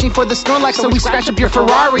was searching for the Snorlax, so he scratched up your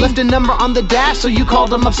Ferrari. Left a number on the dash, so you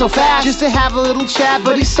called him up so fast just to have a little chat,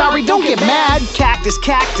 but he's sorry, don't get mad. Cactus,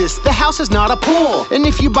 the house is not a pool. And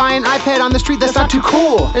if you buy an iPad on the street, that's not too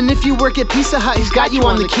cool. And if you work at Pizza Hut, he's got you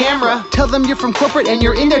on the camera. Tell them you're from corporate and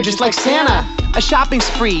you're in there just like Santa. A shopping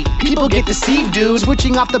spree, people get deceived, dude.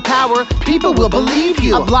 Switching off the power, people will believe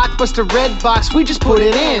you. A Blockbuster red box, we just put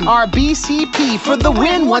it in. RBCP for the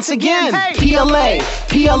win once again. PLA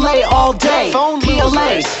all day.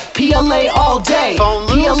 PLA all day. PLA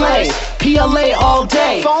all day. PLA all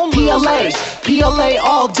day. PLA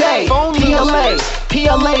all day.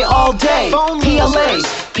 PLA all day.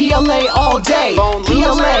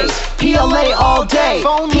 PLA all day.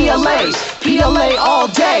 PLA all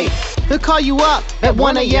day. They'll call you up at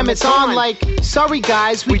 1 a.m. It's on like, sorry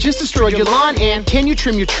guys, we just destroyed your lawn, and can you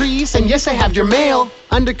trim your trees? And yes, I have your mail.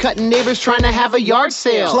 Undercutting neighbors trying to have a yard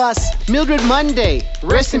sale. Plus, Mildred Monday,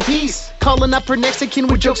 rest in peace. Calling up her next of kin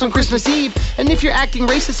with jokes on Christmas Eve. And if you're acting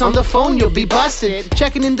racist on the phone, you'll be busted.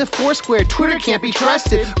 Checking into Foursquare, Twitter can't be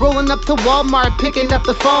trusted. Rolling up to Walmart, picking up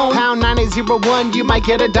the phone. Pound 9801, you might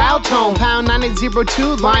get a dial tone. Pound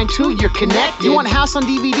 9802, line 2, you're connected. You want House on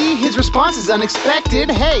DVD? His response is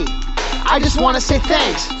unexpected. Hey, I just want to say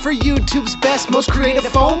thanks for YouTube's best, most creative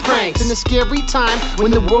phone pranks. In a scary time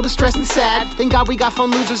when the world is stressed and sad, thank God we got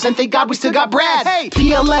phone losers, and thank God we still got Brad. Hey,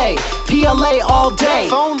 PLA all day.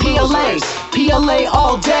 Phone PLA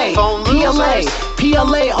all day. Phone PLA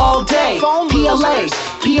all day. Phone PLA all day.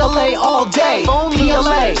 Phone PLA all day. Phone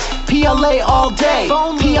PLA all day.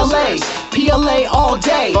 Phone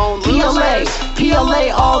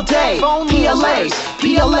PLA all day. Phone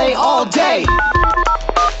PLA all day.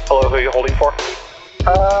 Hello, who are you holding for?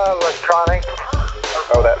 Electronic.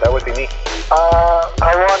 Oh, that would be me. I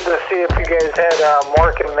wanted to see if you guys had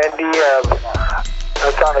Mork and Mindy.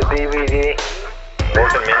 That's on a DVD.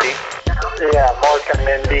 Mork and Mindy? Yeah, Mork and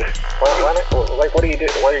Mindy. What do you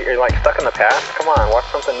do? What are you like stuck in the past? Come on, watch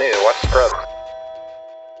something new. Watch Scrubs.